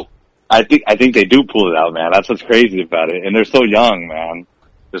that out. I think they do pull it out, man. That's what's crazy about it. And they're so young, man.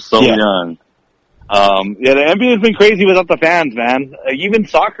 They're so young. The NBA has been crazy without the fans, man. Even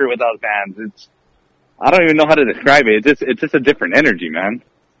soccer without fans. I don't even know how to describe it. It's just a different energy, man.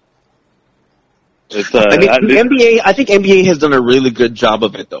 I think NBA has done a really good job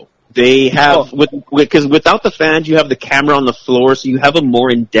of it, though. They have, because without the fans, you have the camera on the floor, so you have a more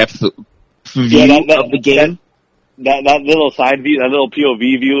in-depth view of the game. That little side view, that little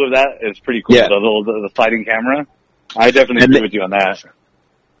POV view of that is pretty cool. Yeah. The sliding camera. I definitely agree with you on that.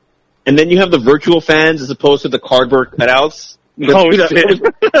 And then you have the virtual fans as opposed to the cardboard cutouts. Oh, shit.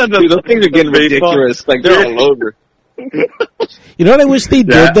 Those things are getting ridiculous. Like, they're all over. You know what I wish they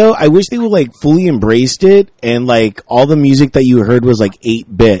did, though? I wish they would, like, fully embraced it, and, like, all the music that you heard was, like,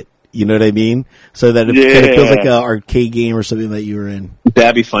 8-bit. You know what I mean? So that it feels like an arcade game or something that you were in.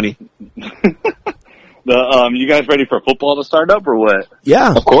 That'd be funny. You guys ready for football to start up, or what?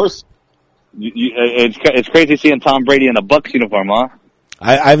 Yeah. Of course. It's crazy seeing Tom Brady in a Bucs uniform, huh?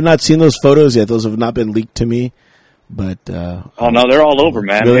 I've not seen those photos yet. Those have not been leaked to me. But oh no, they're all over,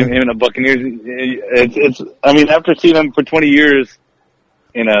 man. Really? Him and the Buccaneers. I mean, after seeing him for 20 years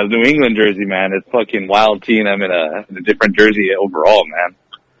in a New England jersey, man, it's fucking wild seeing him in a different jersey overall, man.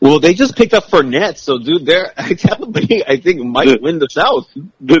 Well, they just picked up Fournette, so dude, Tampa Bay, I think, might win the South.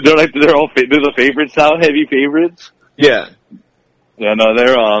 They're the favorites now, heavy favorites. Yeah. Yeah, no,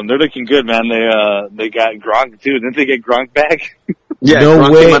 they're looking good, man. They got Gronk too. Didn't they get Gronk back? Yeah, no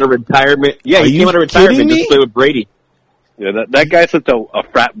Gronk way. Came out of retirement. Yeah, he came out of retirement just to play with Brady. Yeah, that guy's such a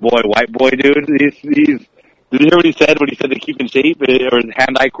frat boy, white boy, dude. Did you hear what he said when he said to keep in shape or his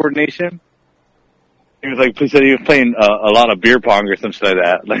hand-eye coordination? He was like, he said he was playing a lot of beer pong or something like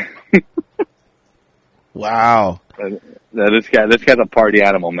that. Like, wow. This guy's a party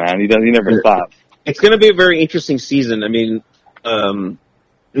animal, man. He never stops. It's going to be a very interesting season. I mean,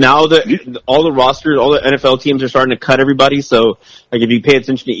 now that all the rosters, all the NFL teams are starting to cut everybody. So, like, if you pay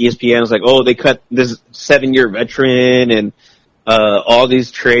attention to ESPN, it's like, oh, they cut this 7-year veteran and all these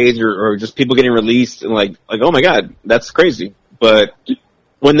trades or just people getting released, and like, oh my God, that's crazy. But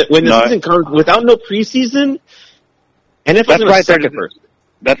when the season comes without no preseason, NFL's going to suck at first.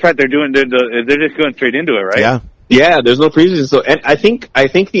 That's right. They're just going straight into it, right? Yeah. There's no preseason. So, and I think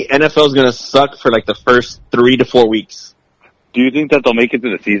the NFL is going to suck for like the first 3 to 4 weeks. Do you think that they'll make it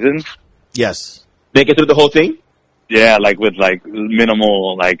through the season? Yes. Make it through the whole thing? Yeah, like with like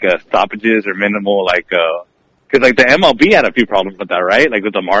minimal like stoppages or minimal like because like the MLB had a few problems with that, right? Like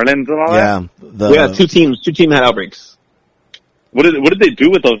with the Marlins and all that. Yeah, two teams had outbreaks. What did they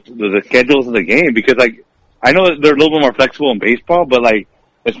do with the schedules of the game? Because like I know that they're a little bit more flexible in baseball, but like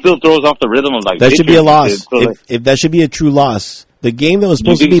it still throws off the rhythm of like that should be a loss. So if that should be a true loss. The game that was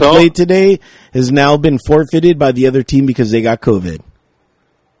supposed to be played today has now been forfeited by the other team because they got COVID.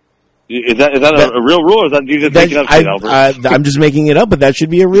 Is that a real rule, or is that you just making up shit, Albert? I'm just making it up, but that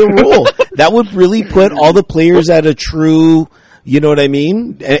should be a real rule. That would really put all the players at a true, you know what I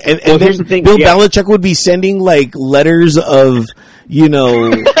mean? And then here's the thing, Bill Belichick would be sending like letters of, you know,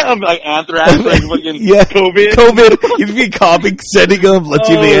 like anthrax, like fucking yeah, COVID. You'd be calling, sending them, lets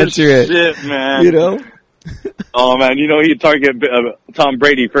you answer it. Shit, man. You know? Oh man, you know he'd target Tom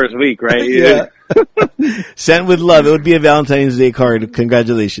Brady first week, right? Yeah. Sent with love. It would be a Valentine's Day card.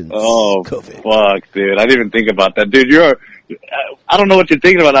 Congratulations. Oh, COVID. Fuck, dude. I didn't even think about that. Dude, I don't know what you're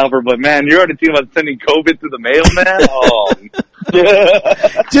thinking about, Albert, but man, you're already thinking about sending COVID through the mail, man? Oh.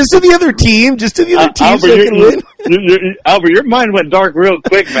 Just to the other team. Just to the other team Albert, so they can win. Albert, your mind went dark real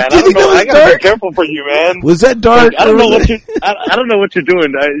quick, man. Do I you don't think know. that was I gotta dark? be careful for you, man. Was that dark? I don't know what I don't know what you're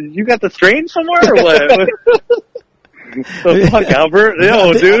doing. You got the strain somewhere or what? The fuck, Albert?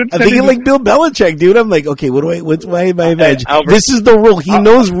 Yo, dude. I'm thinking like Bill Belichick, dude. I'm like, okay, why am I imagining? Albert, This is the rule. He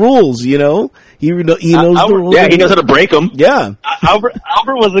knows rules, you know? He knows the rules. Yeah, he knows how to break them. Yeah. Albert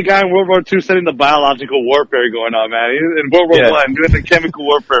was the guy in World War II setting the biological warfare going on, man. He was in World War I doing the chemical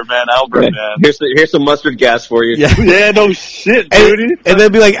warfare, man. Albert, man. Here's some mustard gas for you. Yeah, yeah, no shit, dude. And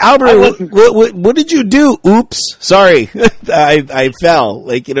then be like, Albert, what did you do? Oops, sorry, I fell.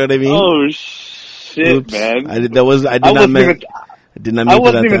 Like, you know what I mean? Oh shit, Oops. man. I did not mean I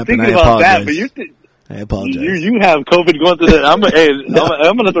wasn't even thinking about that, but I apologize. You have COVID going through the. I'm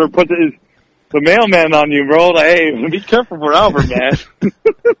gonna put the mailman on you, bro. Like, hey, be careful for Albert, man.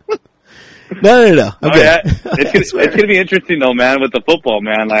 No. Okay. Yeah. It's gonna be interesting though, man, with the football,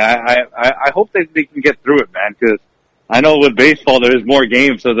 man. Like, I hope they can get through it, man, because I know with baseball there's more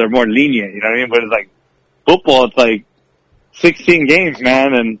games, so they're more lenient. You know what I mean? But it's like football, it's like 16 games,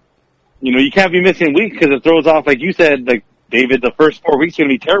 man, and you know you can't be missing weeks because it throws off, like you said, like David. The first 4 weeks are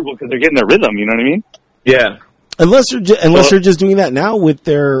gonna be terrible because they're getting their rhythm. You know what I mean? Yeah. Unless they're just doing that now with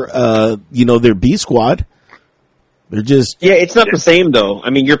their their B squad. They're just it's not the same though. I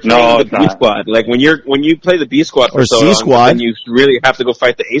mean, you're playing the B squad. Like when you play the B squad or C squad, then you really have to go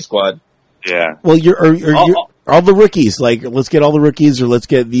fight the A squad. Yeah. Well, you're all the rookies. Like, let's get all the rookies, or let's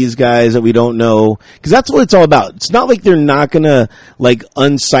get these guys that we don't know, because that's what it's all about. It's not like they're not gonna like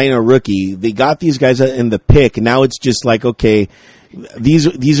unsign a rookie. They got these guys in the pick, and now it's just like, okay, these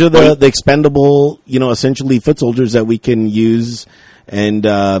are the expendable, essentially foot soldiers that we can use, and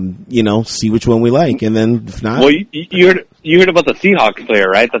see which one we like, and then if not, well, you heard about the Seahawks player,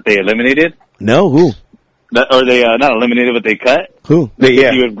 right? That they eliminated. No, who? Or they not eliminated, but they cut. Who? He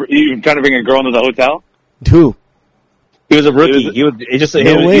was trying to bring a girl into the hotel. Who? He was a rookie. He was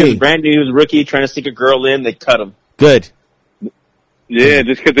brand new. He was a rookie trying to sneak a girl in. They cut him. Good. Yeah,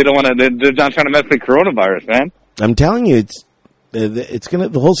 just because they don't want to. They're not trying to mess with coronavirus, man. I'm telling you, it's gonna.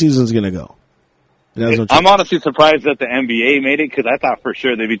 The whole season's gonna go. I'm honestly surprised that the NBA made it, because I thought for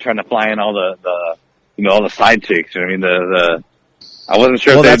sure they'd be trying to fly in all the all the side chicks. I mean, I wasn't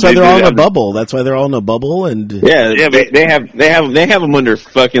sure. Well, that's why they're all in a bubble. That's why they're all in a bubble, and they have them under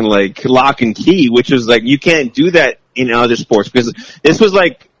fucking like lock and key, which is like you can't do that in other sports, because this was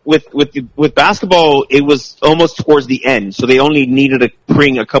like with basketball, it was almost towards the end, so they only needed to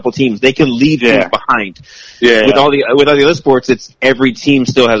bring a couple teams. They can leave teams behind. Yeah. With all the other sports, it's every team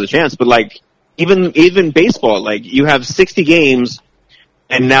still has a chance, but like even baseball, like you have 60 games,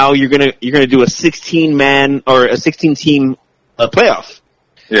 and now you're gonna do a 16-man or a 16-team playoff.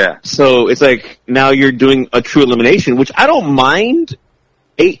 Yeah. So it's like now you're doing a true elimination, which I don't mind.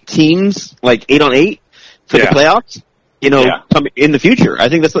 8 teams, like 8 on 8 for the playoffs. Come in the future. I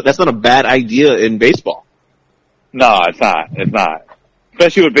think that's not a bad idea in baseball. No, it's not. It's not.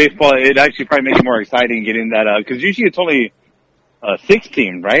 Especially with baseball, it actually probably makes it more exciting getting that, because usually it's only 6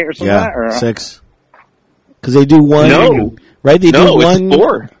 teams, right, or something like that? Or 6. Because they do one. No, right? They do one. It's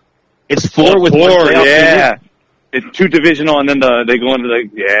 4. It's 4 with 4. One yeah. It's 2 divisional, and then they go into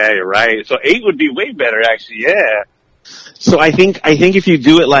you're right. So 8 would be way better, actually. Yeah. So I think if you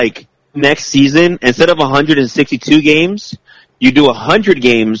do it like next season, instead of 162 games, you do 100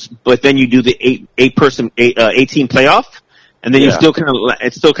 games, but then you do the 18 playoff, and then it still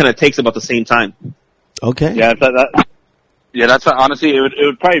kind of takes about the same time. Okay. Yeah. That's why, honestly, it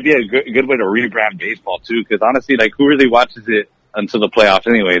would probably be a good way to rebrand baseball too, because honestly, like, who really watches it until the playoffs,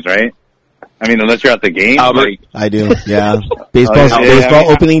 anyways, right? I mean, unless you're at the game. I do, yeah.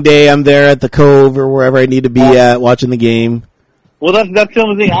 Baseball opening day, I'm there at the Cove or wherever I need to be at watching the game. Well, that's the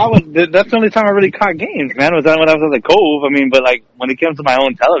only thing that's the only time I really caught games, man, was when I was at the Cove. I mean, but like when it comes to my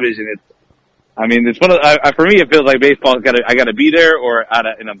own television, it's one of for me, it feels like baseball. I gotta be there or at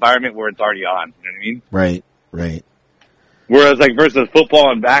an environment where it's already on. You know what I mean? Right. Whereas like versus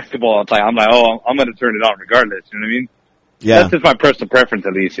football and basketball, it's like I'm gonna turn it on regardless. You know what I mean? Yeah. That's just my personal preference,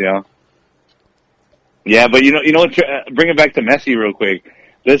 at least. Yeah, but you know what? Bring it back to Messi real quick.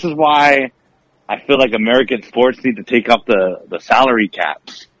 This is why I feel like American sports need to take up the salary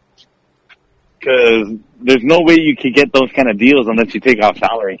caps, because there's no way you could get those kind of deals unless you take off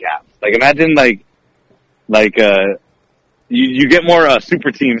salary caps. Like imagine you get more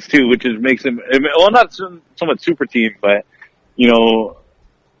super teams too, which makes them not so much super teams, but you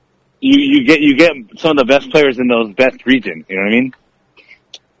get some of the best players in those best regions. You know what I mean?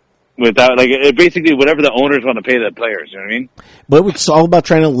 Without basically whatever the owners want to pay the players. You know what I mean? But it's all about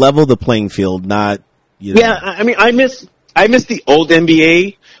trying to level the playing field, not. Yeah, I mean, I miss the old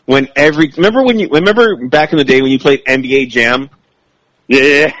NBA when remember back in the day when you played NBA Jam?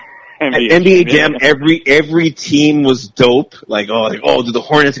 Yeah. NBA Jam, every team was dope. The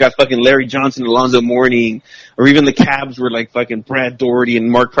Hornets got fucking Larry Johnson, Alonzo Mourning, or even the Cavs were like fucking Brad Daugherty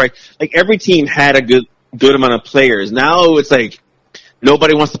and Mark Price. Like every team had a good amount of players. Now it's like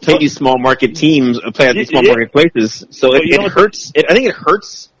nobody wants to play these small market teams, play at these small market places. So it hurts. I think it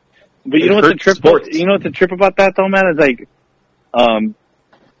hurts. But you know what's the trip? You know what's the trip about that though, man? Is like,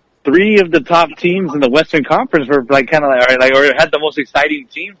 3 of the top teams in the Western Conference were or had the most exciting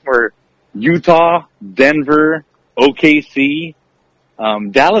teams were Utah, Denver, OKC.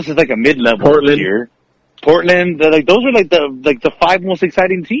 Dallas is like a mid-level here. Portland, those are the 5 most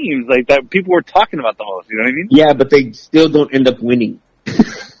exciting teams that people were talking about the most. You know what I mean? Yeah, but they still don't end up winning.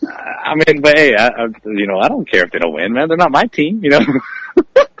 I mean, but hey, I don't care if they don't win, man. They're not my team, you know.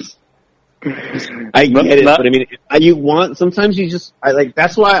 I get it, but I mean, sometimes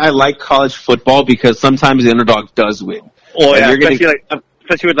that's why I like college football, because sometimes the underdog does win. Oh yeah,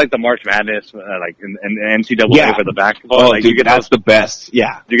 especially with the March Madness, in NCAA for the basketball. That's the best.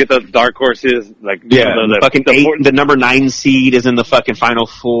 Yeah. You get those dark horses, the number 9 seed is in the fucking Final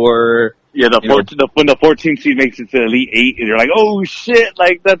Four. Yeah, when the 14th seed makes it to Elite 8, and you're like, oh shit,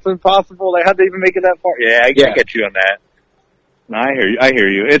 that's impossible. How'd they even make it that far? Yeah, I get you on that. No, I hear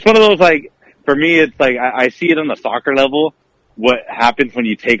you. It's one of those, for me, it's I see it on the soccer level, what happens when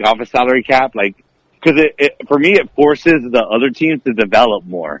you take off a salary cap, because for me, it forces the other teams to develop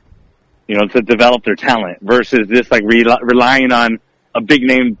more, to develop their talent versus just relying on a big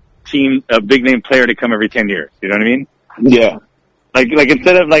name team, a big name player to come every 10 years. You know what I mean? Yeah.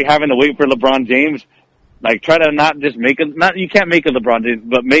 Instead of having to wait for LeBron James, try to not just you can't make a LeBron James,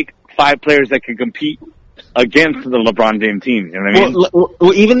 but make 5 players that can compete against the LeBron James team. You know what I mean?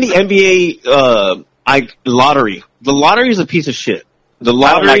 Well, even the NBA lottery. The lottery is a piece of shit. The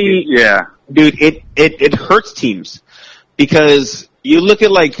lottery, dude, it hurts teams because you look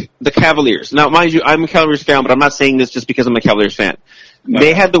at the Cavaliers. Now, mind you, I'm a Cavaliers fan, but I'm not saying this just because I'm a Cavaliers fan. No.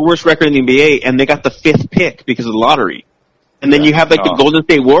 They had the worst record in the NBA, and they got the 5th pick because of the lottery. And then you have the Golden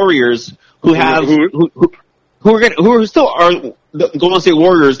State Warriors who still are the Golden State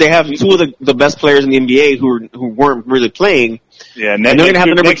Warriors. They have 2 of the best players in the NBA who weren't really playing. Yeah, and they're going to have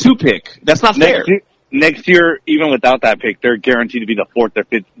the number 2 pick. That's not fair. Next year, even without that pick, they're guaranteed to be the 4th or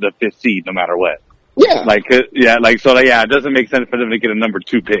 5th seed, no matter what. Yeah. It doesn't make sense for them to get a number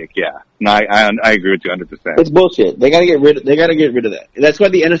 2 pick. Yeah. No, I agree with you 100%. It's bullshit. They gotta get rid of that. That's why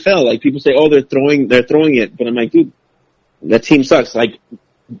the NFL, people say, oh, they're throwing it, but I'm like, dude, that team sucks. The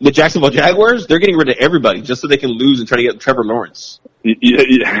Jacksonville Jaguars, they're getting rid of everybody just so they can lose and try to get Trevor Lawrence. Yeah.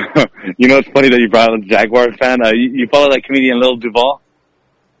 You know, it's funny that you brought up the Jaguars fan. You follow that comedian Lil Duval?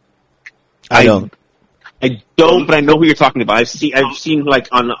 I don't, but I know who you're talking about. I've seen on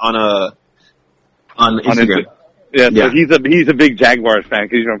Instagram. So he's a big Jaguars fan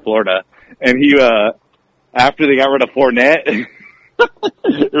because he's from Florida, and he after they got rid of Fournette,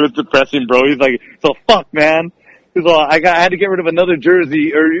 it was depressing, bro. He's like, so fuck, man. He's all, I had to get rid of another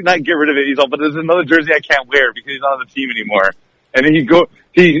jersey, or not get rid of it. He's all, but there's another jersey I can't wear because he's not on the team anymore. And then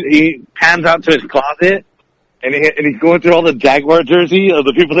he pans out to his closet, and he's going through all the Jaguar jersey of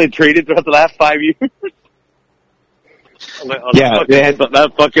the people they traded throughout the last 5 years.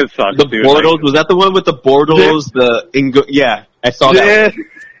 That fucking sucks. The dude. Bortles, was that the one with the Bortles? I saw that.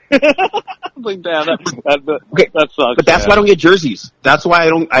 Damn, that sucks. But that's why I don't get jerseys. That's why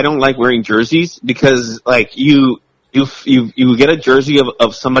I don't like wearing jerseys, because you get a jersey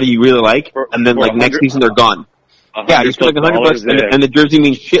of somebody you really like, and then next season they're gone. Yeah, you spend $100 and the jersey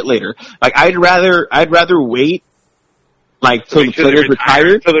means shit later. I'd rather wait till the players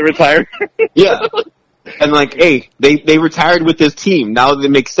retire. Till they retire. Yeah. And hey, they retired with this team. Now it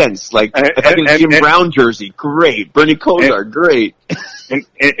makes sense. Jim Brown jersey, great. Bernie Kosar, great. And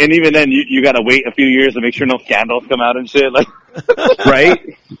even then, you gotta wait a few years to make sure no scandals come out and shit. Right?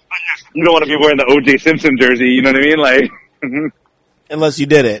 You don't want to be wearing the O.J. Simpson jersey. You know what I mean? Unless you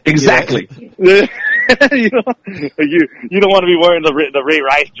did it. Exactly. You don't want to be wearing the Ray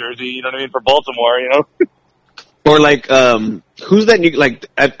Rice jersey. You know what I mean, for Baltimore. You know. Or who's that new,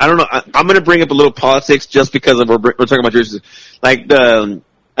 I don't know, I'm gonna bring up a little politics just because we're talking about jerseys. I think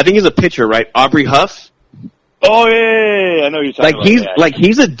he's a pitcher, right? Aubrey Huff? Oh yeah, I know you're talking like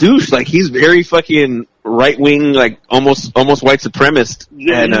he's a douche. Like he's very fucking right wing, like almost white supremacist.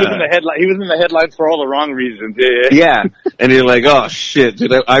 Yeah, and, he was in the headline. He was in the headlines for all the wrong reasons. Yeah. Yeah, and you're like, oh shit,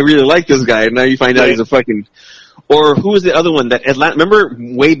 dude, I really like this guy. And now you find out he's a fucking. Or who was the other one that Atlanta? Remember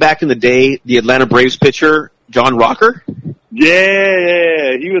way back in the day, the Atlanta Braves pitcher John Rocker?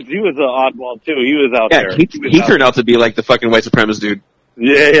 Yeah, he was an oddball too. He was out there. He turned out to be like the fucking white supremacist dude.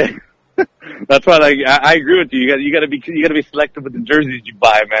 Yeah. That's why, like, I agree with you. You gotta be selective with the jerseys you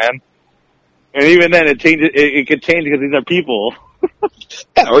buy, man. And even then, it changes. It could change because these are people.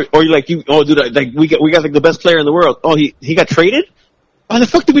 Yeah, or you're like, dude, like we got like the best player in the world. Oh, he got traded? Why the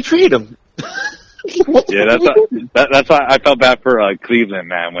fuck did we trade him? Yeah, that's why I felt bad for Cleveland,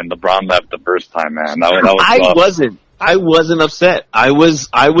 man, when LeBron left the first time, man. That was I wasn't upset. I was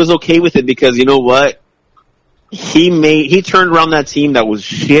okay with it because you know what? He turned around that team that was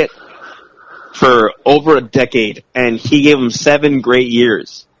shit for over a decade, and he gave them 7 great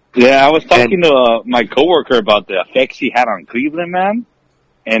years. Yeah, I was talking to my coworker about the effects he had on Cleveland, man,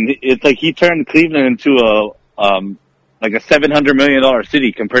 and it's like he turned Cleveland into like a $700 million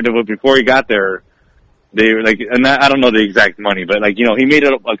city compared to what before he got there. They were like, and I don't know the exact money, but like, you know, he made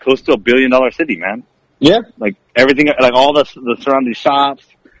it close to $1 billion city, man. Yeah, like everything, like all the surrounding shops,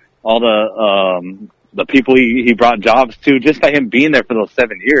 all the people he brought jobs to, just by him being there for those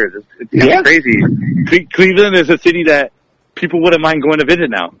 7 years. It's kind of crazy. Cleveland is a city that people wouldn't mind going to visit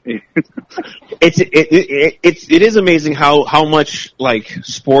now. It is amazing how much like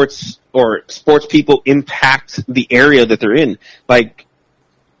sports people impact the area that they're in. Like,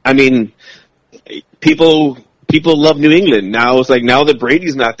 I mean, people love New England. Now it's like, now that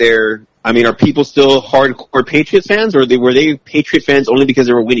Brady's not there, I mean, are people still hardcore Patriots fans, or were they Patriot fans only because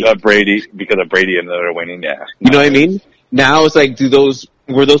they were winning? Because of Brady and they were winning, yeah. You know what I mean? Now it's like,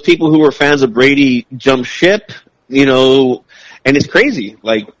 were those people who were fans of Brady jump ship? You know, and it's crazy.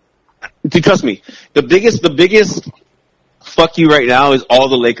 Like, dude, trust me, the biggest fuck you right now is all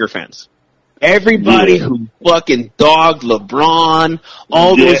the Laker fans. Everybody who fucking dogged LeBron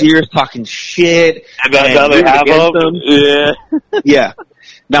all those years talking shit. And now they have them. Yeah. Yeah.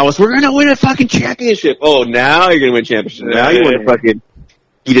 Now we're going to win a fucking championship. Oh, now you're going to win a championship. Now you want to fucking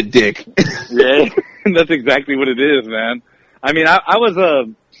eat a dick. Yeah. That's exactly what it is, man. I mean, I was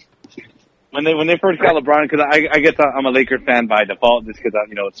when they first got LeBron, because I guess I'm a Lakers fan by default, just because I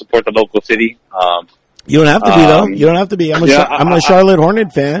support the local city. You don't have to be though. You don't have to be. I'm a Charlotte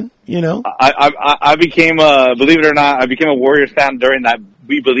Hornet fan. You know. I became believe it or not, I became a Warriors fan during that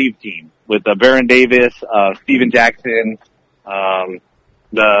We Believe team with Baron Davis, Steven Jackson,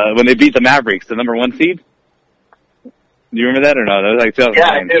 when they beat the Mavericks, the number 1 seed. Do you remember that or no? That was like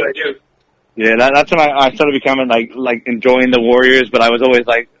 2009. Yeah, I do. Yeah, that's when I started becoming like enjoying the Warriors, but I was always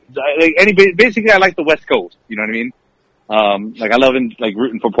basically I like the West Coast. You know what I mean? Like I love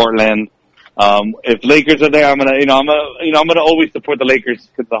rooting for Portland. If Lakers are there, I'm gonna always support the Lakers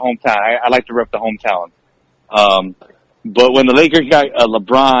because the hometown. I like to rep the hometown. But when the Lakers got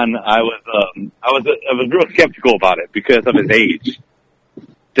LeBron, I was real skeptical about it because of his age.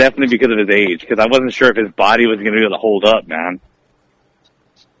 Definitely because of his age, because I wasn't sure if his body was going to be able to hold up, man.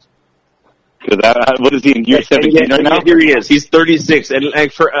 Because what is he in year 17 right now? Here he is. He's 36, and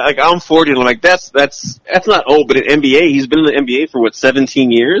I'm 40, and I'm like, that's not old, but in NBA, he's been in the NBA for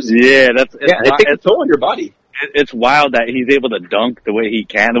 17 years. Yeah, it takes a toll on your body. It's wild that he's able to dunk the way he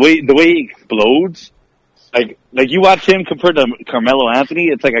can, the way he explodes. Like you watch him compared to Carmelo Anthony,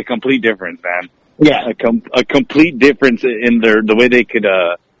 it's like a complete difference, man. Yeah, a complete difference in the way they could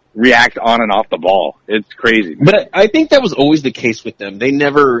react on and off the ball. It's crazy. But I think that was always the case with them. They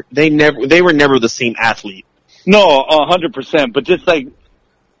were never the same athlete. No, 100%. But just like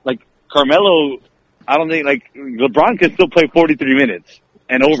Carmelo, I don't think LeBron could still play 43 minutes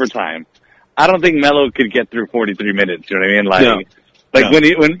and overtime. I don't think Melo could get through 43 minutes. You know what I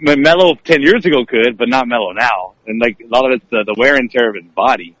mean? When Melo 10 years ago could, but not Melo now. And a lot of it's the wear and tear of his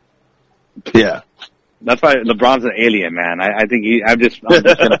body. Yeah. That's why LeBron's an alien, man. I think I'm just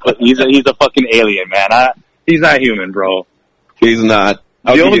gonna put, he's a fucking alien, man. He's not human, bro. He's not.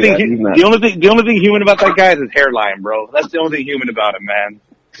 The only thing human about that guy is his hairline, bro. That's the only thing human about him, man.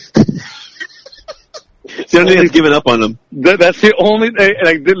 It's the only thing that's given up on him. That's the only thing,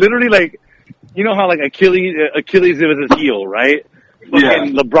 literally, you know how Achilles is his heel, right?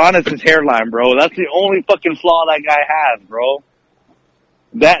 Fucking LeBron is his hairline, bro. That's the only fucking flaw that guy has, bro.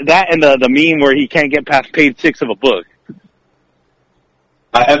 That and the meme where he can't get past page 6 of a book.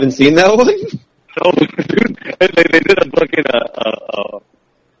 I haven't seen that one. No, dude, they did a book in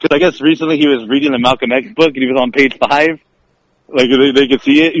because I guess recently he was reading the Malcolm X book and he was on page 5, Like they could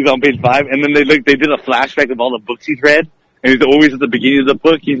see it. He's on page 5, and then they did a flashback of all the books he's read, and he's always at the beginning of the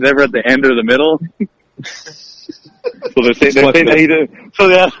book. He's never at the end or the middle. So they're saying that he did. So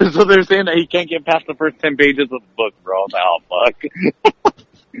they're saying that he can't get past the first 10 pages of the book, bro. Oh fuck.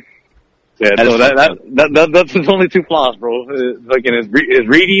 Yeah, so that's his only 2 flaws, bro. Fucking his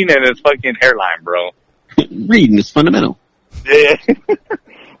reading and his fucking hairline, bro. Reading is fundamental. Yeah.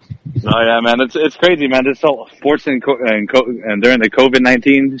 No, yeah, man, it's crazy, man. This whole sports and during the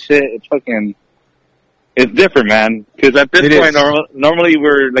COVID-19 shit, it's different, man. Because at this point, normally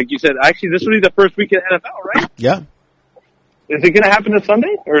we're, like you said, actually this will be the first week of NFL, right? Yeah. Is it going to happen this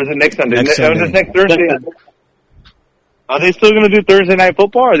Sunday, or is it next Sunday? Next Sunday. Next Thursday. Are they still going to do Thursday Night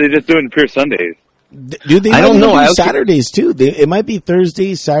Football, or are they just doing pure Sundays? Dude, they I don't know. Do Saturdays too. It might be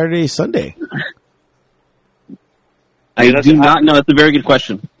Thursday, Saturday, Sunday. I do not know. That's a very good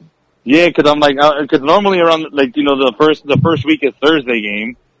question. Yeah, because I'm like, because normally around the first week is Thursday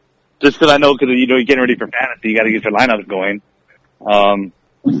game, just because I know because you're getting ready for fantasy, you got to get your lineups going.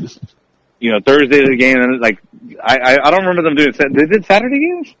 Thursday is the game, and I don't remember them doing. They did Saturday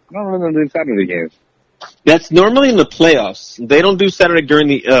games. I don't remember them doing Saturday games. That's normally in the playoffs. They don't do Saturday during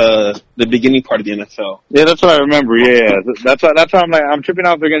the beginning part of the NFL. Yeah, that's what I remember. Yeah, that's why I'm tripping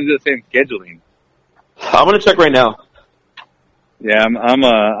out if they're going to do the same scheduling. I'm going to check right now. Yeah,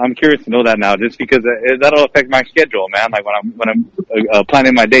 I'm curious to know that now, just because that'll affect my schedule, man. Like when I'm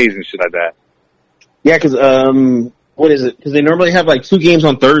planning my days and shit like that. Yeah, because what is it? Because they normally have 2 games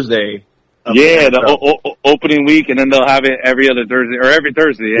on Thursday. Yeah, the opening week, and then they'll have it every other Thursday or every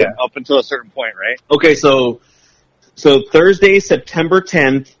Thursday. Yeah, up until a certain point, right? Okay, so Thursday, September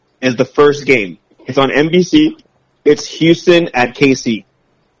 10th is the first game. It's on NBC. It's Houston at KC.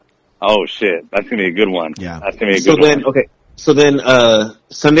 Oh shit, that's gonna be a good one. Yeah, that's gonna be a good one. Okay. So then,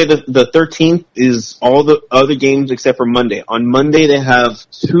 Sunday the 13th is all the other games except for Monday. On Monday, they have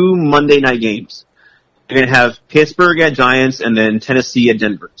 2 Monday night games. They're going to have Pittsburgh at Giants and then Tennessee at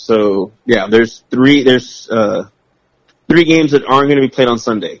Denver. So, yeah, there's 3 games that aren't going to be played on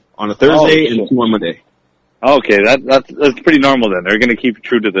Sunday. On a Thursday and 2 on Monday. Okay, that's pretty normal then. They're going to keep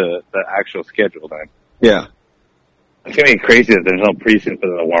true to the actual schedule then. Yeah. It's going to be crazy that there's no preseason for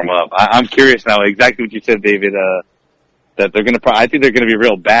them to warm up. I'm curious now, exactly what you said, David, that they're going to I think they're going to be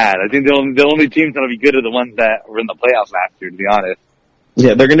real bad. I think the only teams that will be good are the ones that were in the playoffs last year, to be honest.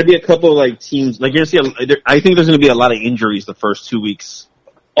 Yeah, they're going to be a couple of teams. You're going to see. I think there's going to be a lot of injuries the first 2 weeks.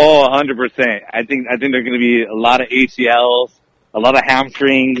 Oh, 100%. I think there's going to be a lot of ACLs, a lot of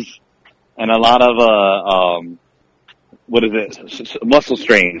hamstrings, and a lot of what is it? Muscle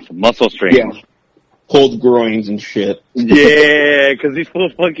strains. Yeah. Cold groins and shit. Yeah, because these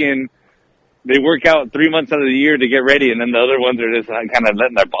fools they work out 3 months out of the year to get ready, and then the other ones are just kind of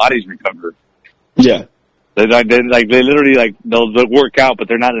letting their bodies recover. Yeah. They literally they'll work out, but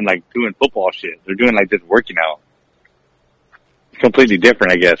they're not in doing football shit. They're doing just working out. It's completely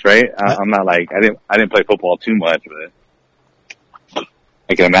different, I guess, right? I'm not I didn't play football too much, but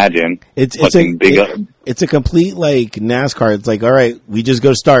I can imagine. It's a complete NASCAR. It's all right, we just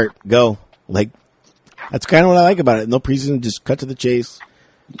go start, go. That's kind of what I like about it. No preseason, just cut to the chase.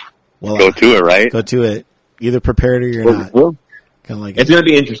 Well, go to it, right? Go to it. Either prepared or you're not. Well, kind of it's going to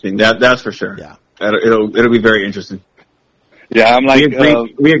be interesting. That's for sure. Yeah. It'll be very interesting. Yeah,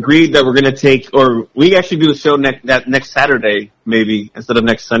 we agreed that we're going to take, or we actually do the show next Saturday, maybe, instead of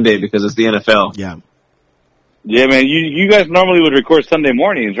next Sunday, because it's the NFL. Yeah. Yeah, man, you guys normally would record Sunday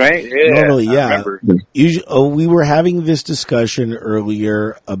mornings, right? Yeah, normally, yeah. Usually, we were having this discussion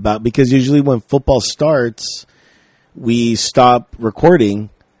earlier because usually when football starts, we stop recording.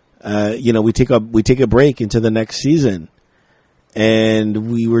 We take a break into the next season,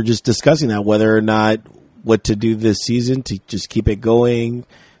 and we were just discussing that whether or not what to do this season to just keep it going.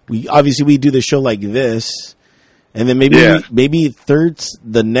 We do the show like this, and then maybe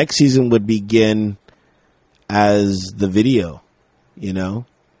the next season would begin as the video.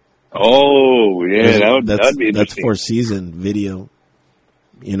 Oh yeah, that'd be interesting. That's 4 season video.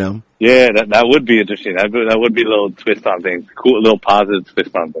 Yeah, that would be interesting. That would be a little twist on things. Cool, little positive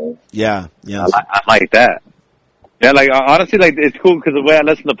twist on things. Yeah. I like that. Yeah, honestly, it's cool because the way I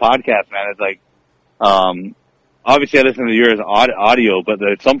listen to podcasts, man, it's obviously I listen to yours audio, but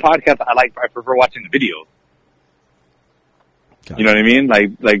some podcasts I prefer watching the video. You know what I mean?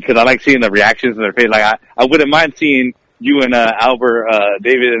 Because I like seeing the reactions in their face. I wouldn't mind seeing you and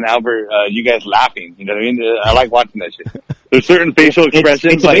David and Albert, you guys laughing. You know what I mean? I like watching that shit. There's certain facial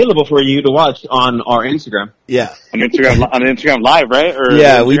expressions. It's available for you to watch on our Instagram. Yeah. On Instagram Live,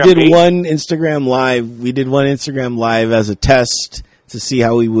 right? We did one Instagram Live. We did one Instagram Live as a test to see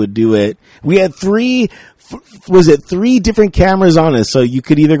how we would do it. We had 3 was it 3 different cameras on it? So you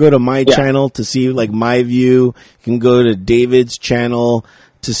could either go to my channel to see like my view, you can go to David's channel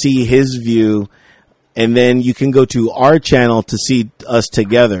to see his view, and then you can go to our channel to see us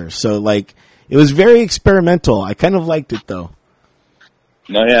together. So like it was very experimental. I kind of liked it though.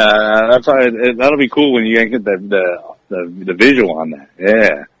 No, yeah, that's why that'll be cool when you guys get the visual on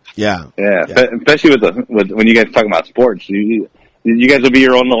that. Yeah, especially when you guys talk about sports. You guys will be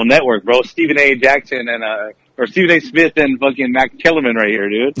your own little network, bro. Stephen A. Jackson or Stephen A. Smith and fucking Max Kellerman right here,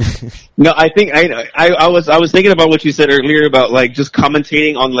 dude. No, I think I was thinking about what you said earlier about like just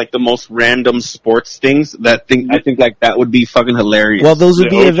commentating on like the most random sports things. I think like that would be fucking hilarious. Well, those would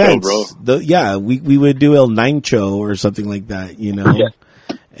be events, bro. We would do El Nincho or something like that, you know. Yeah.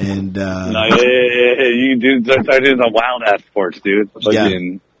 And you do start doing the wild ass sports, dude.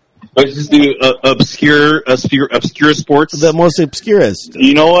 Let's just do obscure sports. The most obscurest.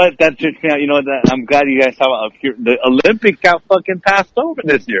 You know what? That's just, you know what? I'm glad you guys talk about obscure. The Olympics got fucking passed over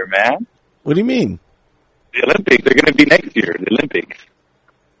this year, man. What do you mean? The Olympics, they're going to be next year. The Olympics.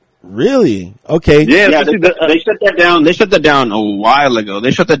 Really? Okay. Yeah, they shut that down. They shut that down a while ago.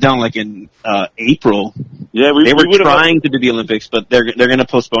 They shut that down like in April. Yeah, they were trying to do the Olympics, but they're going to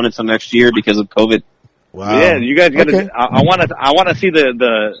postpone it till next year because of COVID. Wow. Yeah, you guys got to. Okay. I want to see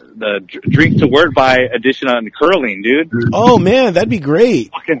the drink to word by edition on curling, dude. Oh man, that'd be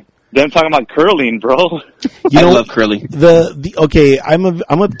great. Fucking, I'm talking about curling, bro. I love curling. Okay, I'm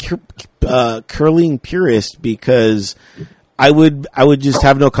a curling purist because I would just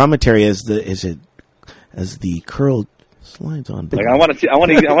have no commentary as the curl slides on. Like I want to see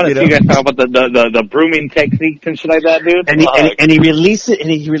you guys talk about the brooming techniques and shit like that, dude. And he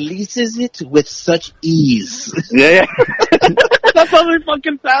releases it with such ease. Yeah. That's how they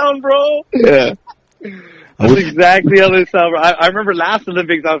fucking sound, bro. Yeah. That's exactly how they sound, bro. I remember last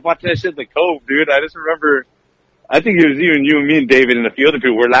Olympics, I was watching that shit at the Cove, dude. I just remember, I think it was you and me and David and a few other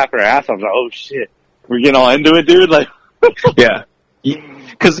people were laughing our ass off. I was like, oh shit, we're getting all into it, dude. Like, yeah.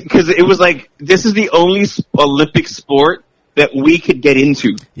 Because it was like, this is the only Olympic sport that we could get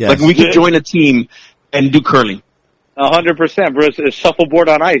into. Yes. Like, we could join a team and do curling. 100%, bro. It's shuffleboard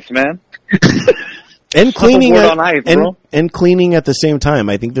on ice, man. And cleaning on ice, bro. And cleaning at the same time.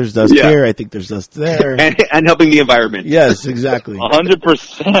 I think there's dust here. I think there's dust there. and helping the environment. Yes, exactly.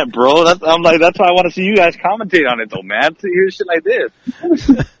 100%, bro. That's why I want to see you guys commentate on it, though, man. To hear shit like this.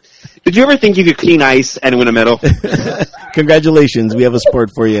 Did you ever think you could clean ice and win a medal? Congratulations. We have a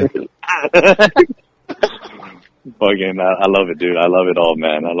sport for you. Fucking, I love it, dude. I love it all,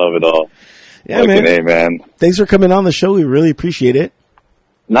 man. I love it all. Yeah, fucking man. Man. Thanks for coming on the show. We really appreciate it.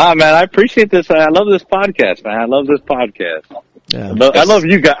 Nah, man, I appreciate this. I love this podcast, man. I love this podcast. Yeah. I love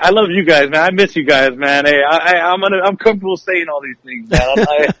you guys. I love you guys, man. I miss you guys, man. Hey, I'm comfortable saying all these things, man.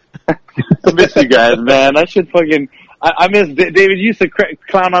 I miss you guys, man. I should fucking. I miss David. You used to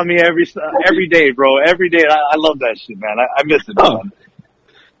clown on me every day, bro. Every day. I love that shit, man. I miss it, man.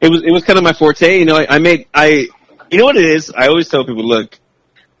 It was kind of my forte, you know. You know what it is? I always tell people, look,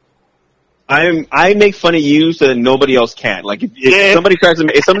 I make fun of you so that nobody else can. Like if somebody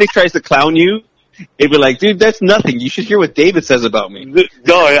tries to clown you, it'd be like, dude, that's nothing. You should hear what David says about me. No,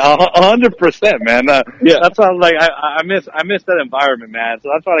 100%, man. Yeah, that's why I'm like, I miss that environment, man. So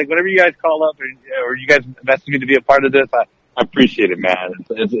that's why, like, whenever you guys call up or you guys message me to be a part of this, I appreciate it, man.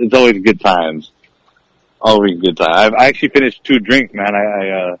 It's always good times. Always good time. I actually finished 2 drinks, man.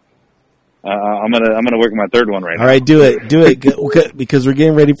 I'm gonna work my 3rd one right now. All right, do it, because we're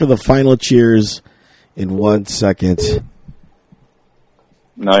getting ready for the final cheers in 1 second.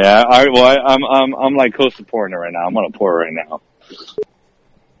 No, yeah. All right. Well, I'm like close to pouring it right now. I'm gonna pour it right now.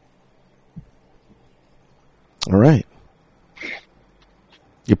 All right.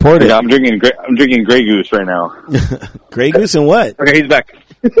 You poured it. Yeah, I'm drinking Grey Goose right now. Grey Goose and what? Okay, he's back.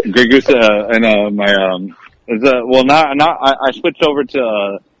 Grey Goose and my I switched over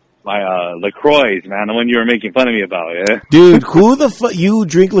to my LaCroix, man, the one you were making fun of me about, yeah. Dude, who the fuck you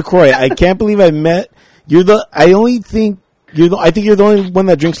drink LaCroix? I can't believe I met I think you're the only one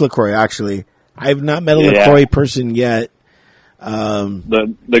that drinks LaCroix, actually. I've not met a LaCroix person yet.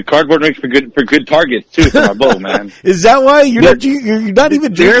 The cardboard makes for good targets too for my bow, man. Is that why you're not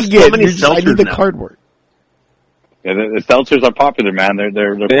even drinking it? I need the cardboard. Yeah, the seltzers are popular, man.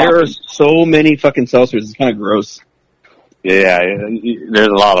 There are so many fucking seltzers. It's kind of gross. Yeah, there's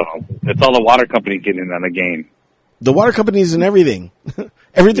a lot of them. It's all the water company getting in on the game. The water companies and everything.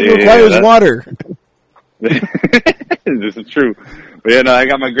 Everything requires water. This is true. But yeah, no, I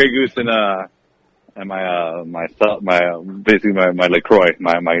got my Grey Goose and my basically my LaCroix,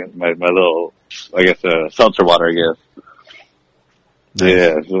 my little, I guess, seltzer water, I guess. Nice.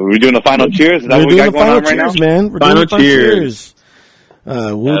 Yeah, so we're doing the final cheers. Is that We're what we doing got the going final on right cheers, now? man. We're Final doing the final cheers. cheers.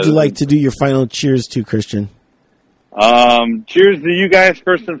 What would you like to do your final cheers to, Christian? Cheers to you guys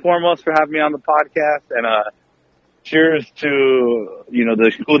first and foremost for having me on the podcast, and cheers to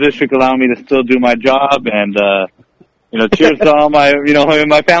the school district allowing me to still do my job, and cheers to all my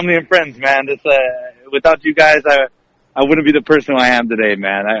my family and friends, man. This without you guys, I wouldn't be the person I am today,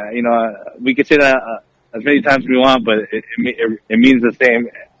 man. We could say that as many times as we want, but it means the same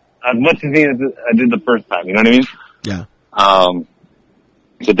as much as I did the first time. You know what I mean? Yeah.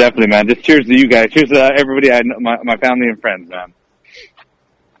 So definitely, man. Just cheers to you guys. Cheers to everybody, my family and friends, man.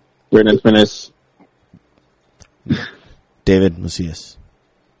 Very nice. David Macias.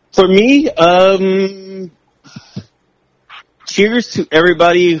 For me, cheers to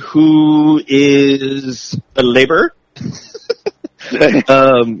everybody who is a laborer.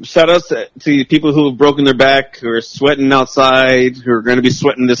 Shout outs to people who have broken their back, who are sweating outside, who are going to be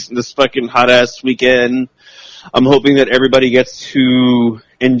sweating this fucking hot ass weekend. I'm hoping that everybody gets to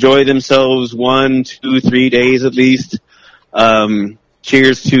enjoy themselves 1, 2, 3 days at least.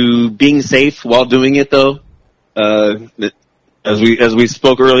 Cheers to being safe while doing it, though. As we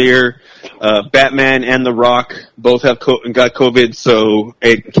spoke earlier, Batman and The Rock both have got COVID, so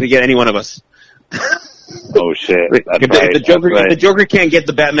it can get any one of us. Oh shit! That's If right. the Joker can't get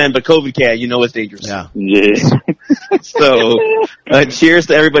the Batman, but COVID can, it's dangerous. Yeah. So, cheers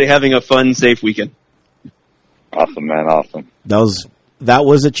to everybody having a fun, safe weekend. Awesome, man. Awesome. That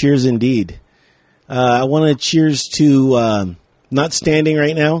was a cheers indeed. I want to cheers to not standing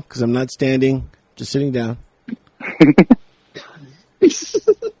right now because I'm not standing, just sitting down.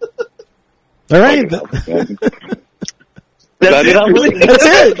 All right. That's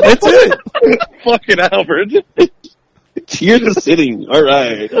it. Fucking Albert. Cheers to sitting. All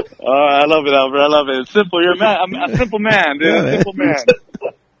right. Oh, I love it, Albert. I love it. It's simple. You're a man. I'm a simple man, dude. Yeah, Simple man.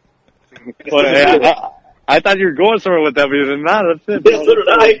 But, I thought you were going somewhere with that, but you're not. That's it. So did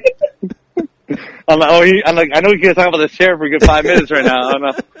I. I'm like, I know you guys talk about this chair for a good 5 minutes right now. I'm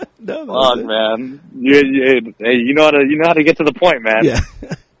like, No, fuck, man. You know how to get to the point, man. Yeah.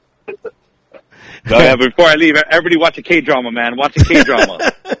 So, yeah, before I leave, everybody watch a K-drama, man. Watch a K-drama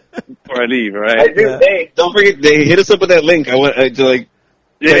before I leave, all right? Hey, don't forget, they hit us up with that link. I want to like.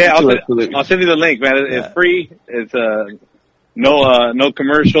 Yeah, I'll send you the link, man. It's free. It's no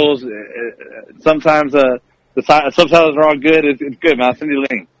commercials. Sometimes the subtitles are all good. It's good, man. I'll send you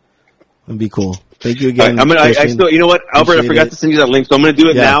the link. That'd be cool. Thank you again. I still, you know what, Albert, I forgot to send you that link, so I'm going to do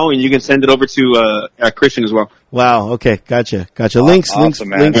it now, and you can send it over to Christian as well. Wow. Okay. Gotcha. Links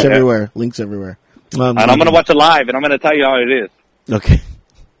everywhere. Links everywhere. And I'm going to watch it live, and I'm going to tell you how it is. Okay.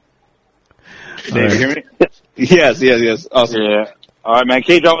 Dave, you hear me? Yes. Awesome. Yeah. All right, man.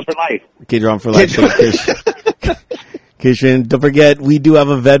 K-drama for life. K-drama for life. Christian, don't forget, we do have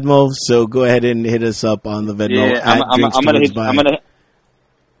a Venmo, so go ahead and hit us up on the Venmo.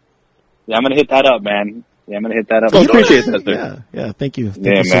 Yeah, I'm gonna hit that up, man. Yeah, I'm gonna hit that up. I appreciate that, sir. Yeah. Thank you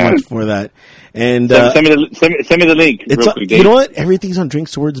so much for that. And send me the link. Real quick, you know what? Everything's on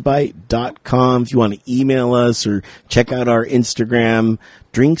drinkswordsby.com. If you want to email us or check out our Instagram,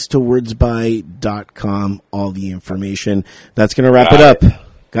 drinkstowordsby.com. All the information. That's gonna wrap it up,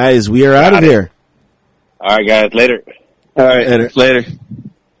 guys. We are out of here. All right, guys. Later. All right. Later.